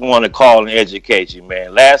 I just want to call and educate you,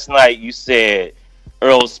 man. Last night you said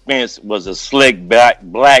Earl Spence was a slick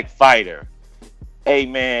black fighter. Hey,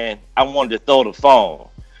 man, I wanted to throw the phone.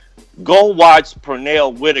 Go watch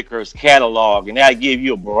Pernell Whitaker's catalog, and that'll give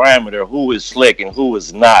you a barometer who is slick and who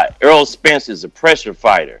is not. Earl Spence is a pressure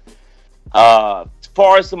fighter. As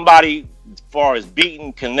far as beating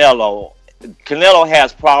Canelo, Canelo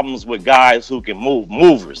has problems with guys who can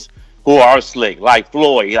movers, who are slick, like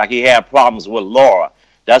Floyd, like he had problems with Laura.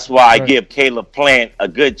 That's why I give Caleb Plant a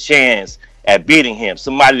good chance at beating him.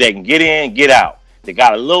 Somebody that can get in, get out. They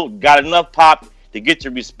got enough pop to get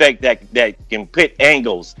your respect that can pit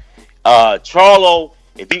angles. Charlo,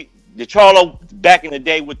 Charlo back in the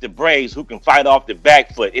day with the Braves, who can fight off the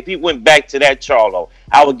back foot. If he went back to that Charlo,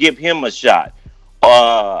 I would give him a shot.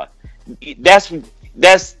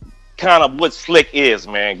 That's kind of what slick is,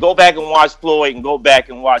 man. Go back and watch Floyd, and go back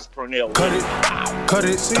and watch Pernell. Cut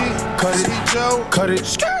it, see, Joe, cut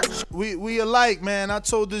it. We alike, man. I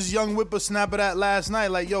told this young whippersnapper that last night.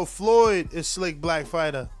 Like, yo, Floyd is slick black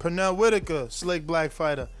fighter. Pernell Whitaker, slick black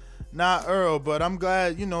fighter. Not Earl, but I'm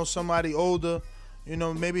glad, you know, somebody older, you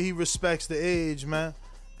know, maybe he respects the age, man.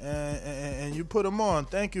 And you put him on.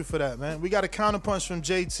 Thank you for that, man. We got a counterpunch from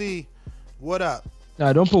JT. What up?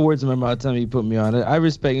 Nah, don't put words in my mouth. Tell me you put me on it. I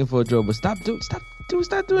respect him for a joke, but stop doing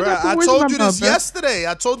Bruh, that. I told you this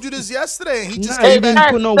yesterday. And he just didn't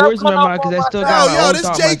put no words in my mouth because I still got my own this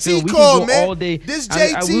thought. JT called, man. All day. This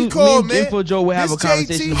JT called, man. Info Joe will have a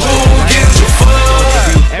conversation about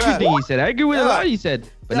everything he said. I agree with a lot he said,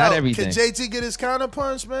 but not everything. Can JT get his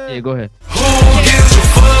counterpunch, man? Yeah, go ahead.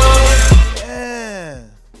 Man.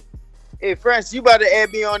 Hey, Francis, you about to add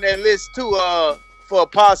me on that list too, for a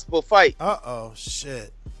possible fight. Uh-oh,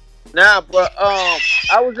 shit. Nah, but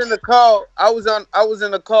I was in the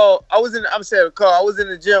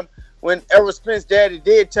gym when Errol Spence daddy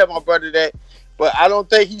did tell my brother that, but I don't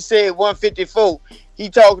think he said 154. He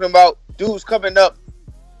talking about dudes coming up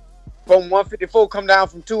from 154, come down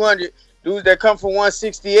from 200. Dudes that come from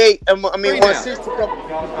 168, 160 come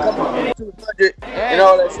from 200 and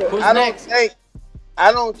all that shit.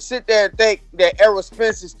 I don't sit there and think that Errol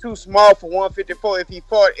Spence is too small for 154 if he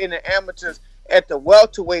fought in the amateurs at the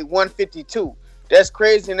welterweight 152. That's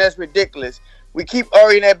crazy and that's ridiculous. We keep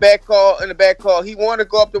arguing that back call. He wanted to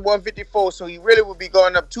go up to 154, so he really would be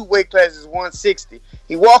going up 2 weight classes, 160.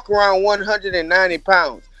 He walk around 190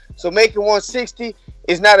 pounds. So making 160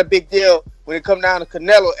 is not a big deal when it comes down to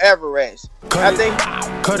Canelo Alvarez. Cut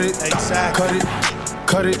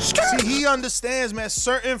it. See, he understands, man.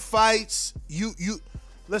 Certain fights, you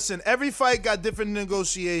Listen, every fight got different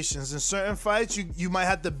negotiations. In certain fights, you might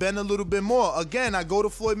have to bend a little bit more. Again, I go to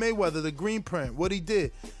Floyd Mayweather, the green print. What he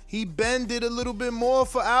did, he bended a little bit more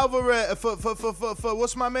for Alvarez. For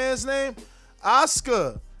what's my man's name?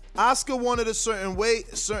 Oscar. Oscar wanted a certain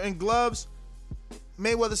weight, certain gloves.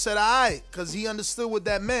 Mayweather said, all right, because he understood what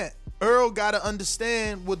that meant. Earl got to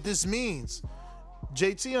understand what this means.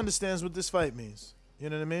 JT understands what this fight means. You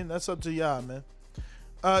know what I mean? That's up to y'all, man.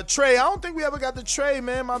 Trey, I don't think we ever got the Trey,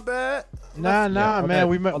 man. My bad. Nah, man.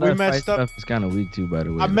 We messed up. It's kind of weak too, by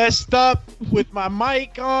the way. I messed up with my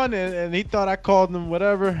mic on, and he thought I called him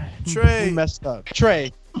whatever. Trey. We messed up.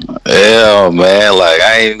 Trey. Yeah, man. Like,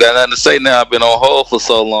 I ain't got nothing to say now. I've been on hold for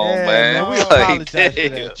so long, man. We apologize for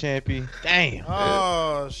that, champion. Damn.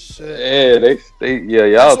 Oh, shit. Yeah,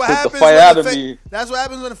 y'all took the fight out of me. That's what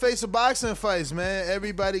happens when the face of boxing fights, man.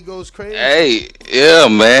 Everybody goes crazy. Hey, yeah,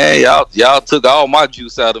 man. Y'all took all my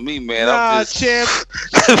juice out of me, man. I'm just champ.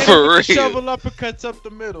 for real. Shovel uppercuts up the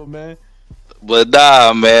middle, man. But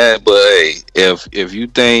nah, man. But hey, if you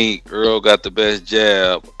think Earl got the best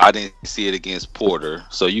jab, I didn't see it against Porter.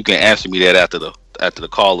 So you can answer me that after the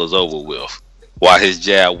call is over with, why his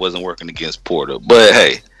jab wasn't working against Porter. But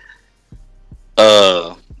hey,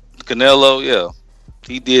 Canelo, yeah,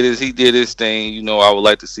 he did his thing. You know, I would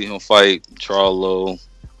like to see him fight Charlo,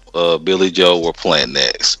 Billy Joe or Plant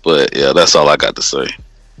next. But yeah, that's all I got to say.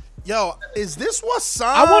 Yo, is this what Sam?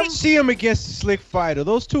 I want to see him against a slick fighter.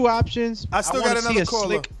 Those two options. I still got another caller.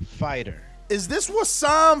 Slick fighter. Is this what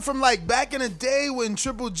Sam from like back in the day when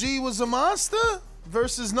Triple G was a monster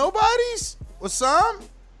versus nobodies? Sam?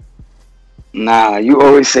 Nah, you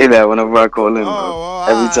always say that whenever I call in, bro.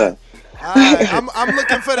 Every time. I'm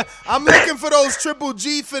looking for those Triple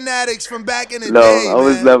G fanatics from back in the day. No,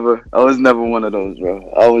 I was never one of those, bro.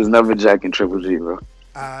 I was never jacking Triple G, bro.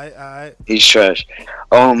 Alright. He's trash.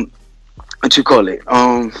 What you call it?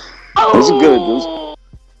 It was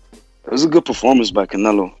a good performance by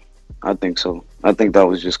Canelo. I think so. I think that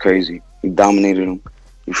was just crazy. He dominated him.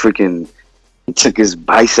 He took his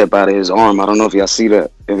bicep out of his arm. I don't know if y'all see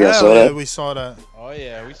that. If y'all saw that. We saw that. Oh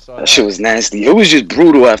yeah, we saw that. That shit was nasty. It was just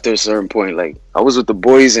brutal after a certain point. Like, I was with the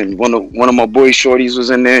boys and one of my boys' shorties was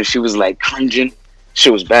in there and she was like cringing.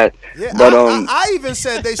 Shit was bad. Yeah, but I even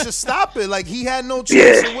said they should stop it. Like, he had no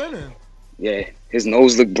chance of winning. Yeah, his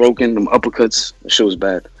nose looked broken. Them uppercuts, that shit was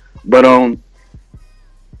bad. But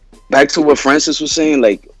back to what Francis was saying.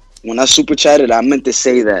 Like, when I super chatted, I meant to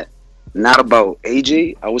say that not about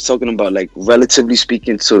AJ. I was talking about, like, relatively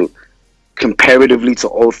speaking to comparatively to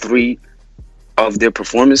all three of their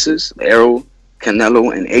performances, Errol,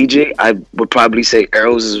 Canelo, and AJ. I would probably say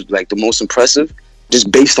Errol's is like the most impressive. Just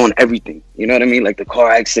based on everything, you know what I mean? Like the car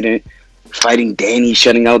accident, fighting Danny,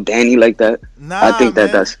 shutting out Danny like that. I think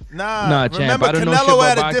that's champ. Remember, I don't know shit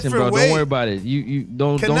about boxing, bro. Don't worry about it. You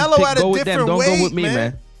don't go with them. Don't go with me,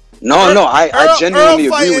 man. No, I genuinely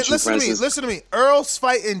agree with you, Francis. Listen to me. Earl's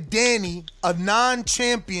fighting Danny, a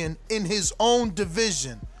non-champion in his own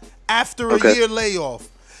division, after a year layoff.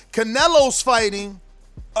 Canelo's fighting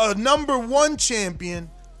a #1 champion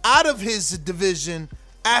out of his division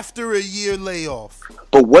after a year layoff.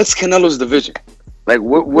 But what's Canelo's division? Like,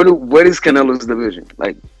 what is Canelo's division?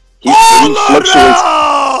 Like, he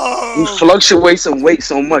fluctuates in weight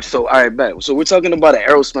so much. So, all right, bet. So we're talking about an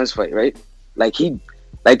Errol Spence fight, right? Like, in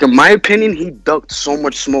my opinion, he ducked so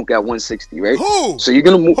much smoke at 160, right? Who? So you're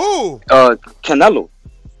gonna move. Who? Canelo.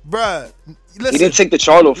 Bruh, listen. He didn't take the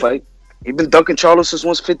Charlo fight. He been ducking Charlo since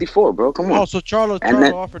 154, bro. Come on. Oh, so Charlo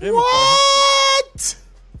offered him what?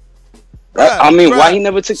 Why he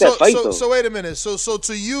never took that fight though? So wait a minute. So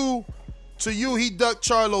to you, he ducked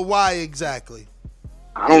Charlo. Why exactly?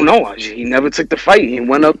 I don't know. He never took the fight. He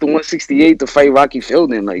went up to 168 to fight Rocky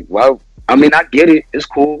Fielding. Like, wow. I mean, I get it. It's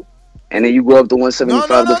cool. And then you go up to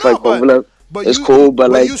 175 to fight Kovalev. It's cool, but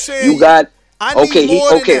like you got. Okay,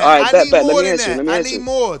 all right, bet. Let me answer. I need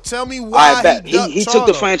more. Tell me why he took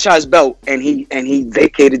the franchise belt and he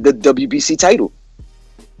vacated the WBC title.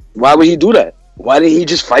 Why would he do that? Why didn't he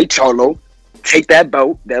just fight Charlo, take that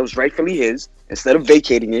belt that was rightfully his, instead of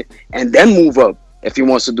vacating it, and then move up if he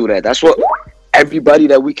wants to do that? That's what everybody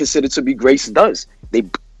that we consider to be greats does. They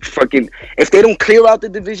if they don't clear out the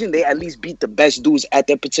division, they at least beat the best dudes at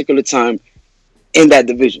that particular time in that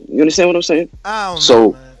division. You understand what I'm saying? I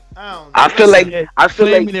feel like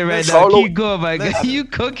Charlo. Keep going, my guy. You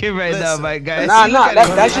cooking right now, my guy. Nah.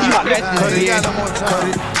 That's just my. He ain't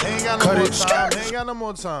got no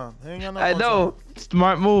more time. I know.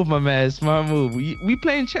 Smart move, my man. Smart move. We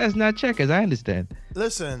playing chess, not checkers. I understand.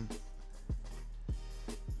 Listen,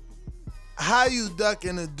 how you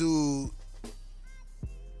ducking a dude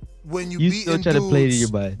when you You beating still try to dudes. play to your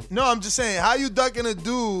butt. No, I'm just saying, how you ducking a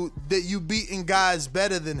dude that you beating guys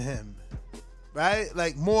better than him, right?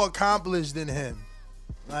 Like more accomplished than him,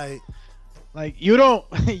 like you don't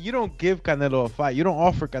give Canelo a fight. You don't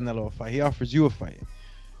offer Canelo a fight. He offers you a fight.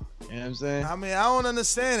 You know what I'm saying? I mean, I don't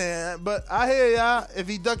understand it, but I hear y'all. If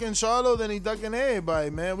he ducking Charlo, then he ducking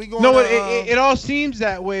everybody, man. We going. No, it all seems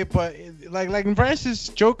that way, but like Francis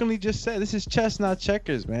jokingly just said, this is chess, not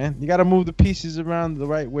checkers, man. You got to move the pieces around the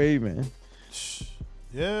right way, man.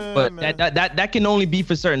 Yeah, But man. that can only be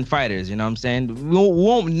for certain fighters. You know what I'm saying? We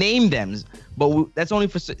won't name them, but that's only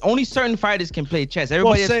for only certain fighters can play chess.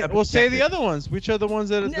 Everybody We'll say the other ones. Which are the ones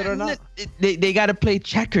that are not? They got to play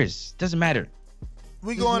checkers. Doesn't matter.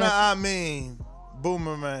 We going to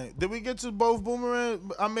Boomerang. Did we get to both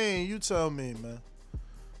Boomerang? I mean, you tell me, man.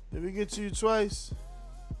 Did we get to you twice?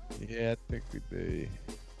 Yeah, I think we did.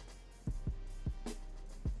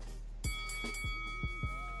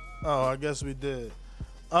 Oh, I guess we did.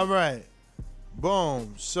 All right.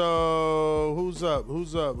 Boom. So who's up?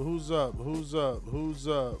 Who's up? Who's up? Who's up? Who's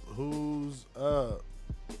up? Who's up?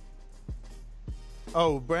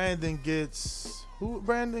 Oh, Brandon gets who?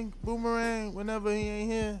 Brandon Boomerang whenever he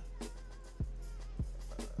ain't here.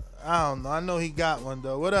 I don't know. I know he got one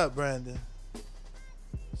though. What up, Brandon?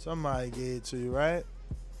 Somebody gave it to you, right?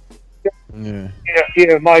 Yeah.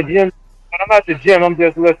 Yeah, my gym. I'm at the gym. I'm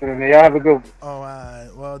just listening, man. Y'all have a good one. Oh, all right.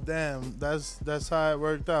 Well, damn. That's how it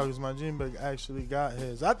worked out because my gym bag actually got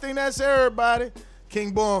his. I think that's everybody.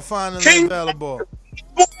 King Born finally available.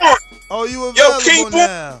 Oh, you available King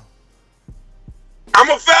now? I'm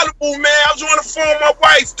available, man. I was on the phone with my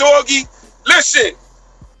wife, doggy. Listen.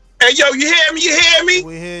 Hey, yo, you hear me? You hear me?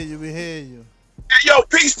 We hear you. We hear you. Hey, yo,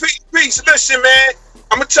 peace, peace, peace. Listen, man.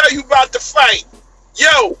 I'm going to tell you about the fight.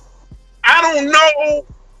 Yo, I don't know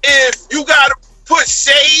if you got to put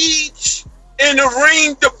Sage in the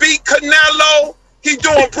ring to beat Canelo. He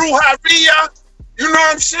doing brujeria. You know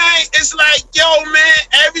what I'm saying? It's like, yo, man,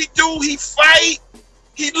 every dude he fight,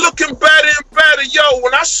 he looking better and better. Yo,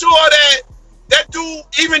 when I saw that dude,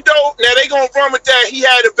 even though, now they gonna run with that, he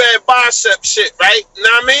had a bad bicep shit, right? You know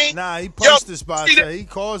what I mean? Nah, he punched his bicep. He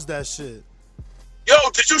caused that shit. Yo,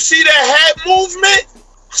 did you see that head movement?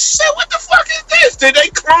 Shit, what the fuck is this? Did they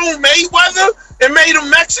clone Mayweather and made him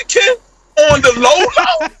Mexican on the low?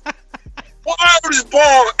 Word is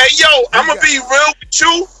born. Hey, yo, I'm gonna be real with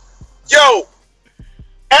you. Yo,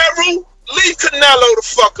 Errol, leave Canelo the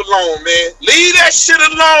fuck alone, man. Leave that shit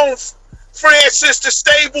alone, Francis the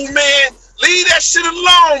stable man. Leave that shit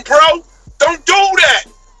alone, bro. Don't do that.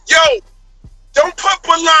 Yo, don't put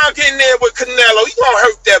Berlanga in there with Canelo. You gonna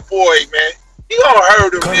hurt that boy, man. You gonna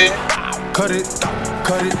hurt him, man. Cut it.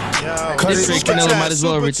 Yo, Canelo might as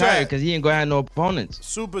well retire because he ain't gonna have no opponents.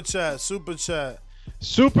 Super chat.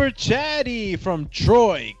 Super chatty from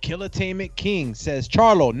Troy. Killatainment King says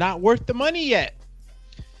Charlo not worth the money yet.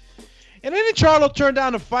 And didn't Charlo turn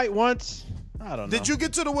down a fight once? I don't know. Did you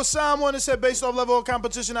get to the Wassam one that said based off level of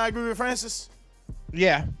competition? I agree with Francis.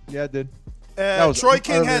 Yeah, I did. Troy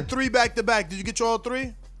King had 3 back-to-back. Did you get your all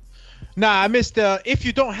 3? Nah, I missed if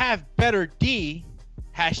you don't have better D,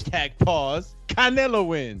 #pause, Canelo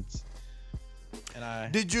wins.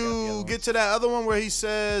 And Did you get to that other one where he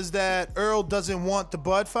says that Earl doesn't want the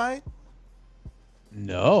Bud fight?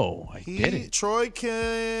 No, I didn't. Troy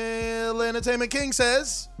Entertainment King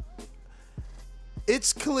says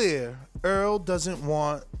it's clear Earl doesn't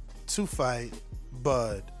want to fight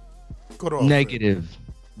Bud. Negative,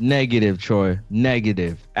 Troy.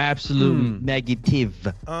 Negative. Absolutely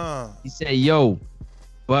negative. He said, yo,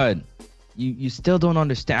 Bud, you still don't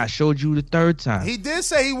understand. I showed you the 3rd time. He did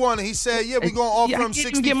say he wanted. He said, yeah, we're going to offer him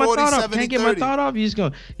 60, 40, 70, Can't get my thought off.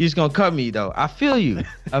 You're just gonna cut me, though. I feel you.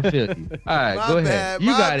 All right, go ahead.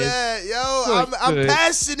 You got it. Yo, I'm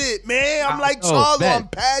passionate, man. I'm like Charlo. I'm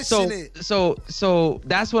passionate. So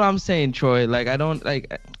that's what I'm saying, Troy. Like,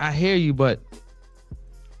 I hear you, but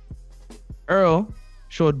Earl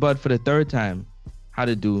showed Bud for the 3rd time how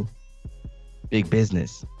to do big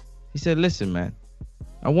business. He said, listen, man,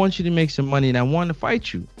 I want you to make some money and I want to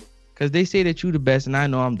fight you because they say that you're the best and I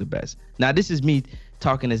know I'm the best. Now, this is me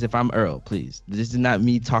talking as if I'm Earl, please. This is not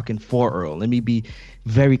me talking for Earl. Let me be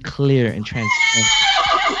very clear and transparent.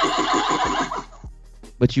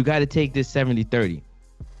 But you got to take this 70-30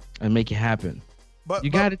 and make it happen. You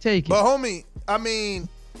got to take it. But, homie, I mean,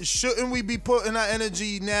 shouldn't we be putting our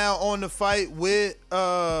energy now on the fight with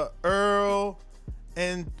Earl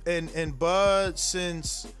and Bud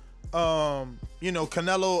since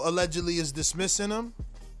Canelo allegedly is dismissing him?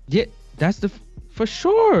 Yeah, that's for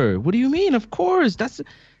sure. What do you mean? Of course.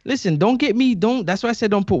 Listen, that's why I said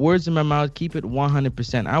don't put words in my mouth. Keep it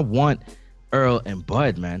 100%. I want Earl and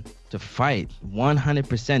Bud, man, to fight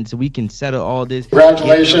 100% so we can settle all this.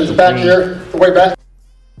 Congratulations, back here, the way back.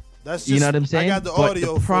 That's just, you know what I'm saying? I got the but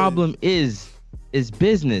audio the problem is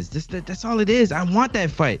business. That's all it is. I want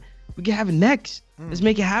that fight. We can have it next. Let's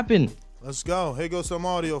make it happen. Let's go. Here goes some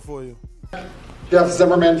audio for you. Jeff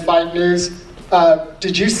Zimmerman, Fight News.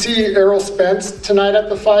 Did you see Errol Spence tonight at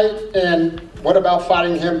the fight? And what about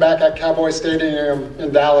fighting him back at Cowboy Stadium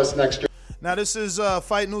in Dallas next year? Now, this is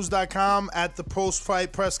FightNews.com at the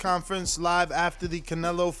post-fight press conference live after the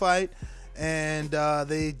Canelo fight. And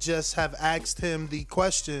they just have asked him the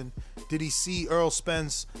question, did he see Earl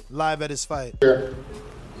Spence live at his fight?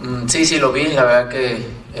 Sí, lo vi. La verdad que,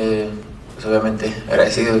 pues obviamente,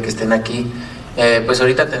 agradecido de que estén aquí. Pues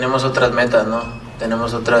ahorita tenemos otras metas, ¿no?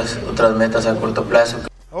 Tenemos otras metas a corto plazo.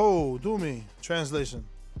 Oh, do me. Translation.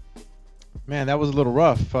 Man, that was a little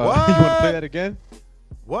rough. You want to play that again?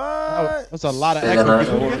 What? That's a lot of Ganar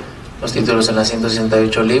echo. los títulos en las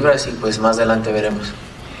 168 libras y pues más adelante veremos.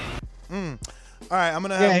 All right, I'm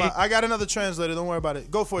gonna have I got another translator. Don't worry about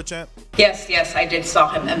it. Go for it, champ. Yes, I did saw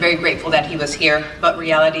him. I'm very grateful that he was here. But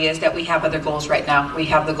reality is that we have other goals right now. We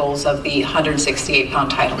have the goals of the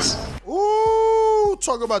 168-pound titles. Ooh,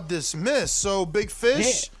 talk about dismiss. So big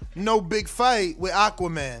fish, no big fight with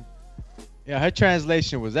Aquaman. Yeah, her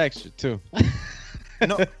translation was extra too.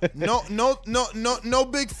 No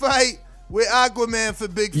big fight with Aquaman for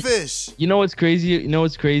big fish. You know what's crazy? You know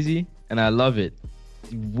what's crazy? And I love it.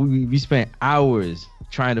 We spent hours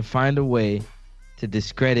trying to find a way to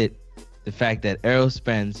discredit the fact that Errol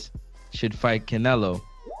Spence should fight Canelo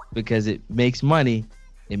because it makes money,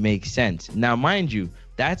 it makes sense. Now, mind you,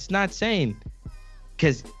 that's not saying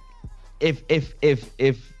because if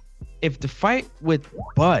the fight with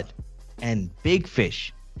Bud and Big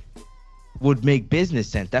Fish would make business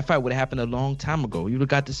sense, that fight would have happened a long time ago. You would have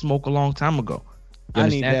got to smoke a long time ago. I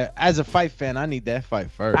need that as a fight fan. I need that fight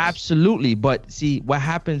first. Absolutely, but see what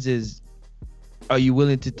happens is, are you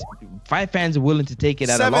willing to? Fight fans are willing to take it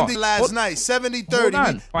at a loss. 70 last night,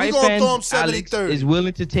 70-30. We Fight gonna fans, throw him 70-30. Alex, is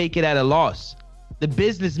willing to take it at a loss. The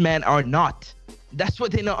businessmen are not. That's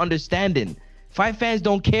what they're not understanding. Fight fans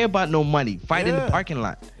don't care about no money. Fight in the parking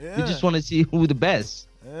lot. We just want to see who the best.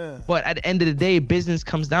 But at the end of the day, business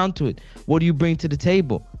comes down to it. What do you bring to the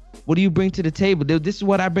table? What do you bring to the table? This is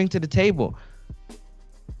what I bring to the table.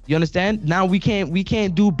 You understand? Now we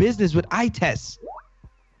can't do business with eye tests.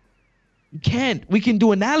 You can't. We can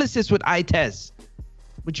do analysis with eye tests,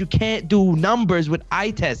 but you can't do numbers with eye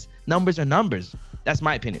tests. Numbers are numbers. That's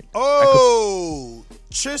my opinion. Oh,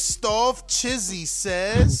 Christoph Chizzy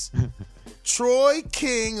says Troy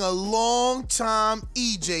King, a long-time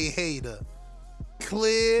EJ hater,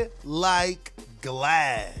 clear like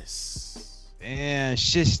glass. And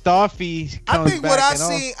Shistafi. I think what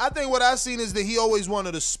I seen is that he always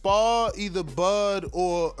wanted to spar either Bud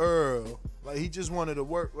or Earl. Like he just wanted to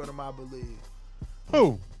work with him, I believe.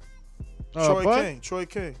 Who? Troy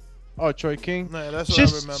King. Oh, Troy King. Nah, that's what I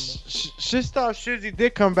remember. Shistov Shizzy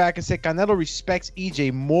did come back and say Canelo respects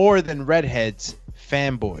EJ more than redheads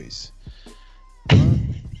fanboys.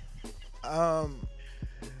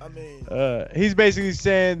 I mean, he's basically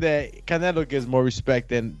saying that Canelo gives more respect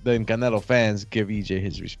than Canelo fans give EJ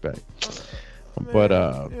his respect. I mean, But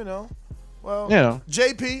you know, well, you know.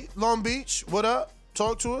 JP Long Beach, what up?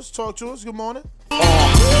 Talk to us. Good morning. Long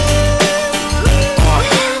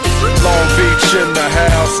Beach in the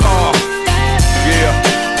house.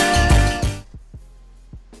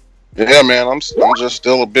 Yeah, man. I'm just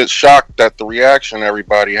still a bit shocked at the reaction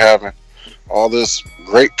everybody having. All this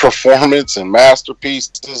great performance and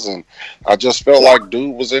masterpieces, and I just felt like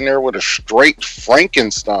dude was in there with a straight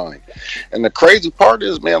Frankenstein. And the crazy part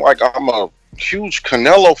is, man, like I'm a huge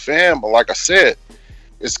Canelo fan, but like I said,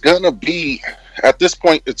 it's gonna be at this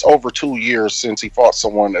point, it's over 2 years since he fought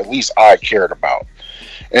someone at least I cared about,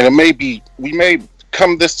 and we may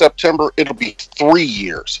come this September, it'll be 3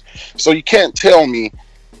 years. So you can't tell me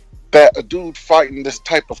that a dude fighting this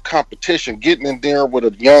type of competition, getting in there with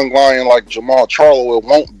a young lion like Jamal Charlo, it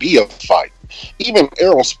won't be a fight. Even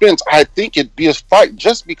Errol Spence, I think it'd be a fight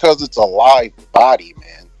just because it's a live body,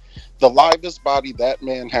 man. The livest body that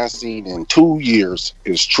man has seen in 2 years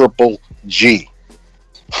is Triple G.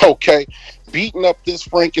 Okay? Beating up this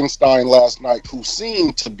Frankenstein last night, who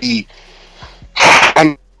seemed to be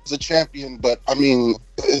a champion, but I mean,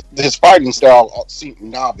 his fighting style seemed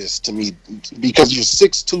novice to me because you're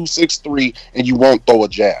 6'2", 6'3", and you won't throw a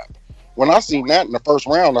jab. When I seen that in the first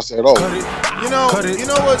round, I said, "Oh, you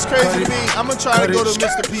know what's crazy to me? I'm gonna try to go to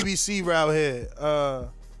Mr. PBC route here.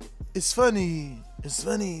 It's funny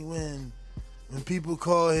when people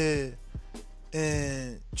call here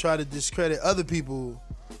and try to discredit other people,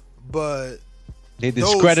 but they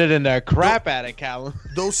discredited their crap out of Callum.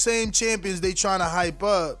 Those same champions they trying to hype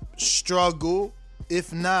up struggle,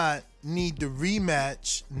 if not need the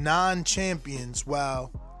rematch non-champions,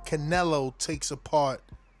 while Canelo takes apart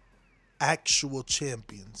actual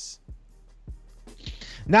champions.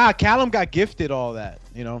 Nah, Callum got gifted all that.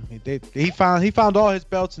 You know, he found all his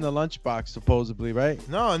belts in the lunchbox supposedly, right?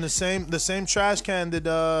 No, in the same trash can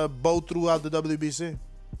that Bo threw out the WBC.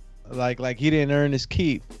 Like he didn't earn his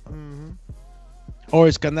keep. Mm-hmm. Or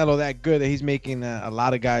is Canelo that good that he's making a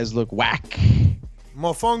lot of guys look whack?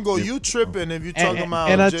 Mofongo, you tripping if you talking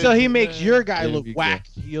about. And until he makes your guy look whack,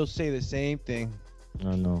 he'll say the same thing.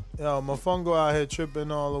 I know. Yo, Mofongo out here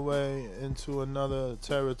tripping all the way into another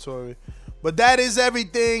territory. But that is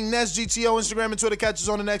everything. Nest GTO, Instagram, and Twitter. Catch us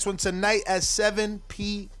on the next one tonight at 7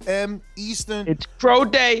 p.m. Eastern. It's Crow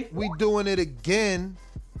Day. We doing it again.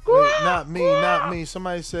 Wait, not me.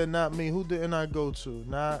 Somebody said not me. Who didn't I go to?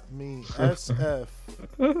 Not me. SF.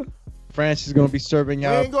 France is gonna be serving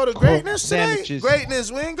y'all. We ain't go to Greatness today. Sandwiches.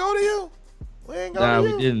 Greatness. We ain't go to you. We ain't go to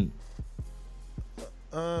you. We didn't.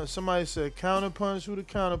 Somebody said counterpunch. Who the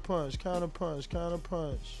counterpunch?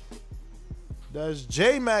 Counterpunch. That's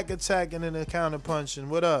J-Mac attacking and the counterpunching.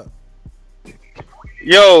 What up?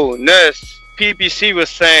 Yo, Ness, PBC was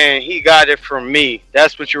saying he got it from me.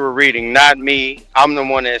 That's what you were reading, not me. I'm the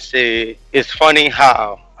one that said it's funny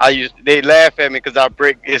how they laugh at me because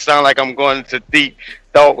it sounds like I'm going into deep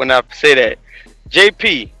thought when I say that.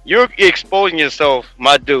 JP, you're exposing yourself,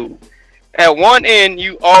 my dude. At one end,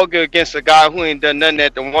 you argue against a guy who ain't done nothing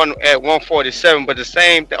at 147, but the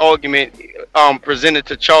same argument presented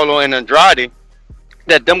to Charlo and Andrade,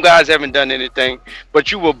 that them guys haven't done anything,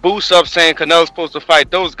 but you will boost up saying Canelo's supposed to fight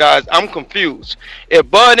those guys. I'm confused. If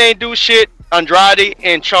Bud ain't do shit, Andrade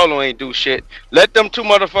and Charlo ain't do shit. Let them two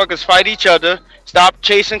motherfuckers fight each other. Stop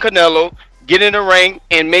chasing Canelo. Get in the ring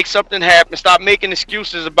and make something happen. Stop making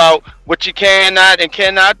excuses about what you cannot and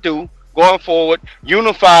cannot do going forward.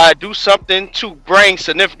 Unify. Do something to bring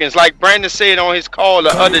significance. Like Brandon said on his call the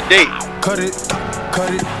other day. Cut it.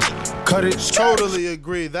 Totally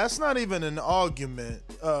agree. That's not even an argument.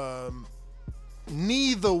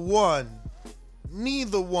 Neither one.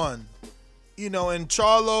 You know, and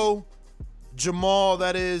Charlo, Jamal,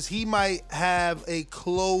 that is, he might have a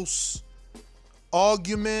close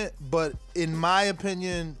argument, but in my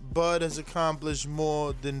opinion, Bud has accomplished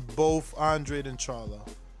more than both Andre and Charlo.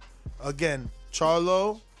 Again,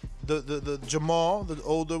 Charlo, the Jamal, the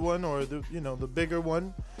older one, or the bigger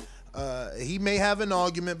one, he may have an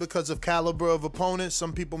argument because of caliber of opponents.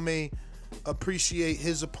 Some people may appreciate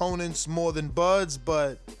his opponents more than Bud's,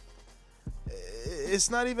 but it's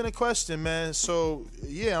not even a question, man. So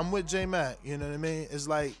yeah, I'm with J-Mac. You know what I mean? It's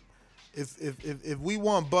like if we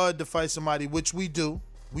want Bud to fight somebody, which we do,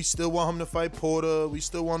 we still want him to fight Porter. We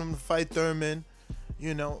still want him to fight Thurman.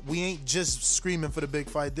 You know, we ain't just screaming for the big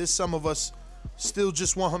fight. There's some of us still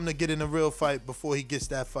just want him to get in a real fight before he gets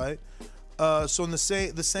that fight. So the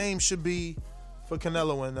same should be for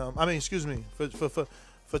Canelo and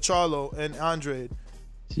for Charlo and Andre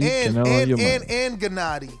and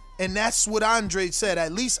Gennady. And that's what Andre said.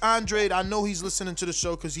 At least Andre, I know he's listening to the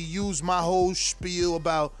show because he used my whole spiel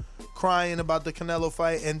about crying about the Canelo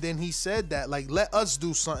fight, and then he said that, like, let us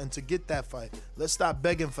do something to get that fight. Let's stop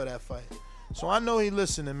begging for that fight. So I know he's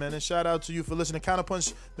listening, man, and shout out to you for listening.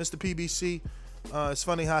 Counterpunch, Mr. PBC. It's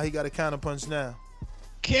funny how he got a counterpunch now.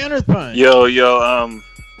 Counterpunch. Yo,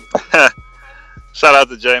 shout out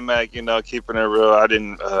to J-Mac, keeping it real. I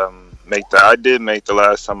didn't I did make the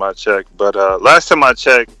last time I checked, but last time I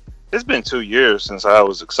checked, it's been 2 years since I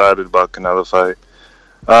was excited about Canelo fight.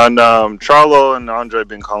 And Charlo and Andre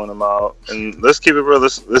been calling him out, and let's keep it real.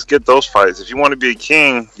 Let's get those fights. If you want to be a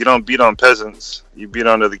king, you don't beat on peasants. You beat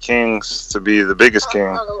under the kings to be the biggest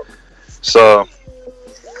king. So,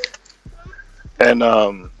 and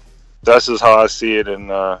that's just how I see it. And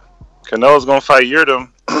Canelo's gonna fight Yildirim.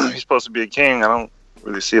 He's supposed to be a king. I don't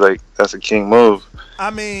really see like that's a king move.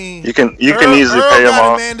 I mean, you can easily pay him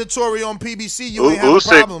off. Mandatory on PBC. You ain't have a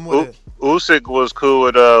problem with it. Usyk was cool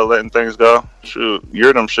with letting things go. Shoot,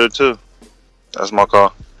 Yildirim should too. That's my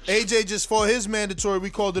call. AJ just fought his mandatory.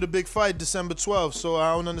 We called it a big fight, December 12th. So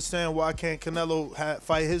I don't understand why can't Canelo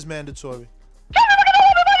fight his mandatory.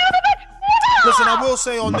 Listen, I will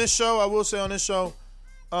say on this show,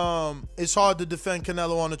 it's hard to defend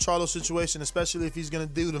Canelo on the Charlo situation, especially if he's gonna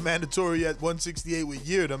do the mandatory at 168 with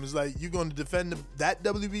Yildirim. It's like you're gonna defend that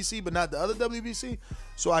WBC, but not the other WBC.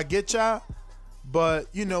 So I get y'all. But,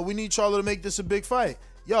 we need Charlo to make this a big fight.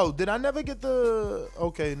 Yo, did I never get the...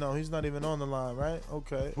 Okay, no, he's not even on the line, right?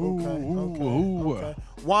 Okay.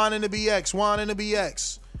 Juan in the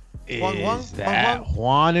BX. Is that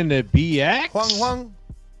Juan in the BX? Juan.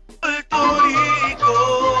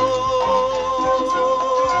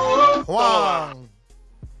 Juan.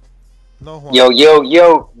 No Juan.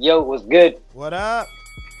 Yo, what's good? What up?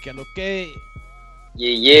 Que lo que?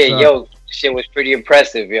 Yeah, yo, shit was pretty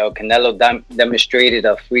impressive, yo. Canelo demonstrated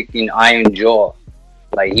a freaking iron jaw.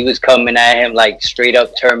 Like, he was coming at him like straight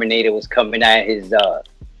up Terminator was coming at his,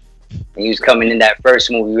 he was coming in that first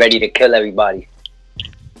movie ready to kill everybody.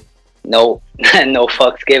 No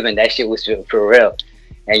fucks given. That shit was for real.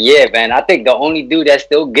 And yeah, man, I think the only dude that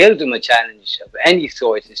still gives him a challenge of any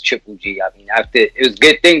sort is Triple G. I mean, it was a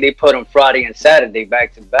good thing they put him Friday and Saturday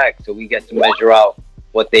back to back, so we get to measure out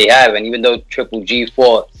what they have. And even though Triple G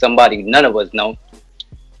fought somebody none of us know,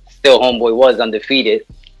 still homeboy was undefeated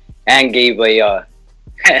and gave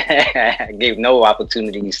no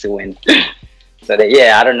opportunities to win. So that,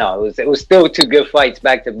 yeah, I don't know. It was still two good fights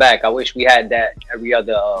back to back. I wish we had that every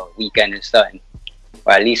other weekend or something.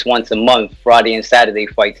 Or at least once a month, Friday and Saturday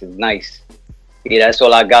fights is nice. Yeah, that's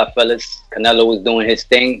all I got, fellas. Canelo was doing his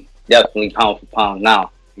thing. Definitely pound for pound now.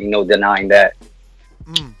 You know, denying that.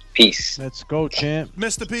 Peace. Let's go, champ.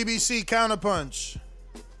 Mr. PBC, counterpunch.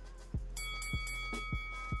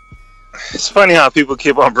 It's funny how people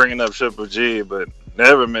keep on bringing up Triple G, but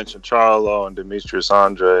never mention Charlo and Demetrius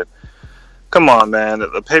Andrade. Come on, man.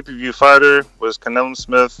 The pay-per-view fighter, was Canelo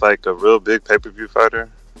Smith like a real big pay-per-view fighter?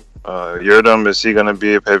 Yurdom, is he going to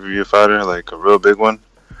be a pay-per-view fighter, like a real big one?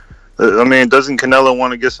 I mean, doesn't Canelo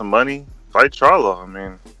want to get some money? Fight Charlo. I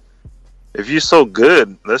mean, if you're so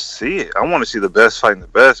good, let's see it. I want to see the best fighting the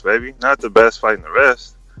best, baby. Not the best fighting the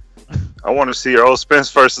rest. I want to see Earl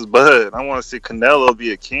Spence versus Bud. I want to see Canelo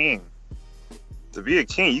be a king. To be a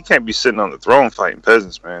king, you can't be sitting on the throne fighting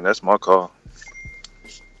peasants, man. That's my call.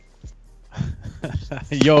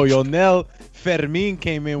 Yo, Nel Fermin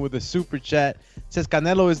came in with a super chat. Says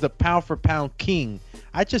Canelo is the pound for pound king.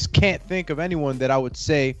 I just can't think of anyone that I would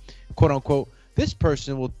say, quote unquote, this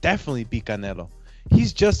person will definitely beat Canelo.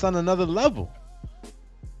 He's just on another level.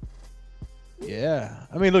 Yeah.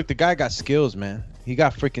 I mean, look, the guy got skills, man. He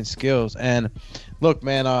got freaking skills. And look,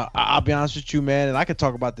 man, I'll be honest with you, man, and I could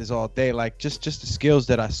talk about this all day, like just the skills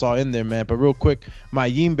that I saw in there, man. But real quick, my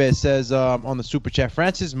Yimbe says on the super chat,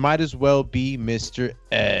 Francis might as well be Mr.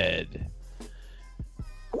 Ed.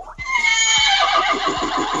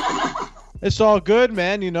 It's all good,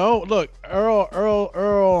 man. You know, look,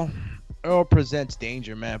 Earl presents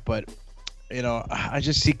danger, man. But you know, I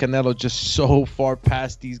just see Canelo just so far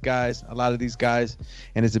past these guys, a lot of these guys,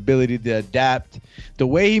 and his ability to adapt. The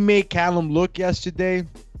way he made Callum look yesterday,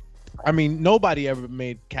 I mean, nobody ever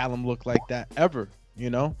made Callum look like that ever. You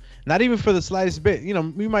know, not even for the slightest bit. You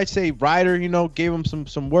know, we might say Ryder, you know, gave him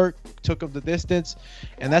some work, took him the distance,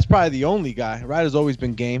 and that's probably the only guy. Ryder's always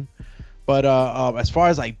been game. But as far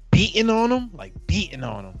as like beating on him,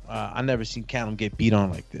 I never seen Callum get beat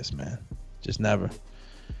on like this, man. Just never.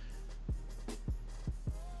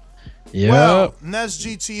 Yeah. Well, Nez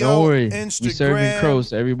GTO Don't worry. Instagram. We serving crows,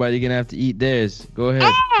 so everybody gonna have to eat theirs. Go ahead.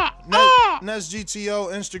 Nez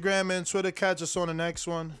GTO Instagram and Twitter. Catch us on the next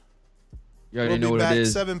one. You already know We'll be what back it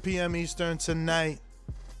is. 7 p.m. Eastern tonight.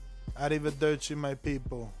 Arrivederci, my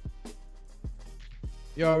people.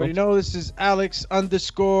 You already know this is Alex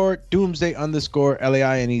 _Doomsday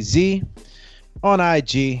 _LAINEZ on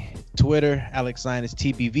IG, Twitter, Alex Linus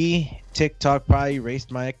TBV, TikTok probably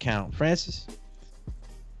erased my account. Francis?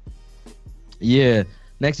 Yeah.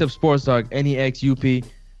 Next up, Sports Talk, NEXUP.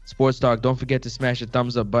 Sports Talk. Don't forget to smash the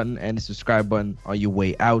thumbs up button and the subscribe button on your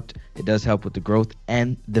way out. It does help with the growth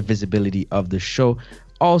and the visibility of the show.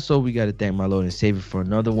 Also, we got to thank my Lord and Savior for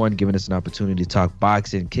another one, giving us an opportunity to talk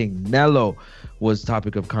boxing. King Nello was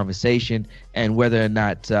topic of conversation, and whether or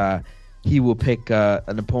not he will pick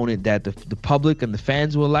an opponent that the public and the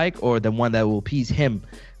fans will like, or the one that will appease him,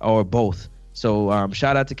 or both. So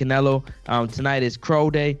shout out to Canelo. Tonight is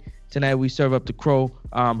Crow Day. Tonight we serve up the crow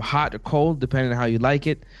hot or cold, depending on how you like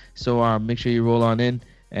it. So make sure you roll on in,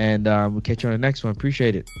 and we'll catch you on the next one.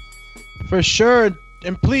 Appreciate it. For sure.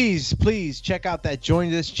 And please check out that join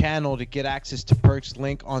this channel to get access to perks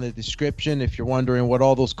link on the description. If you're wondering what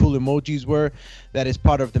all those cool emojis were, that is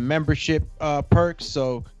part of the membership perks.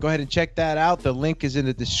 So go ahead and check that out. The link is in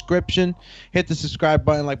the description. Hit the subscribe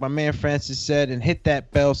button like my man Francis said, and hit that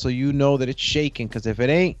bell so you know that it's shaking. Because if it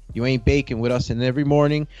ain't, you ain't baking with us in every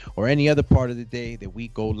morning or any other part of the day that we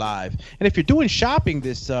go live. And if you're doing shopping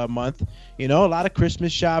this month, you know, a lot of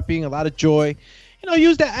Christmas shopping, a lot of joy, you know,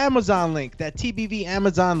 use that Amazon link, that TBV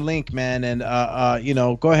Amazon link, man, and you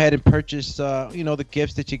know, go ahead and purchase you know, the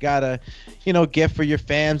gifts that you gotta, you know, get for your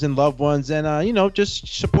fams and loved ones, and you know, just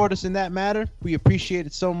support us in that matter. We appreciate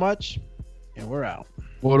it so much, and we're out.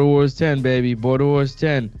 Border Wars 10, baby. Border Wars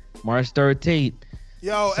 10. March 13th.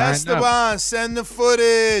 Yo, Sign Esteban, up. send the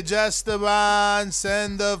footage. Esteban,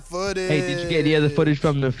 send the footage. Hey, did you get any other footage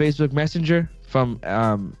from the Facebook Messenger from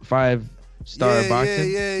 5-star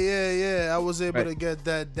boxing? Yeah. I was able Right. to get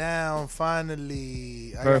that down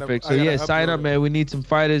finally. Perfect. So yeah, sign up, man. We need some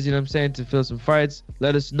fighters, you know what I'm saying, to fill some fights.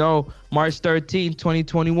 Let us know. March 13th,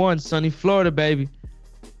 2021, sunny Florida, baby.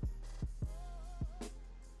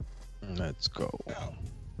 Let's go.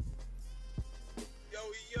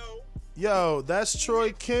 Yo, that's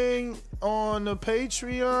Troy King on the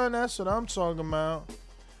Patreon. That's what I'm talking about.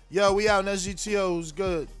 Yo, we out in SGTO. Who's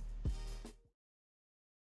good?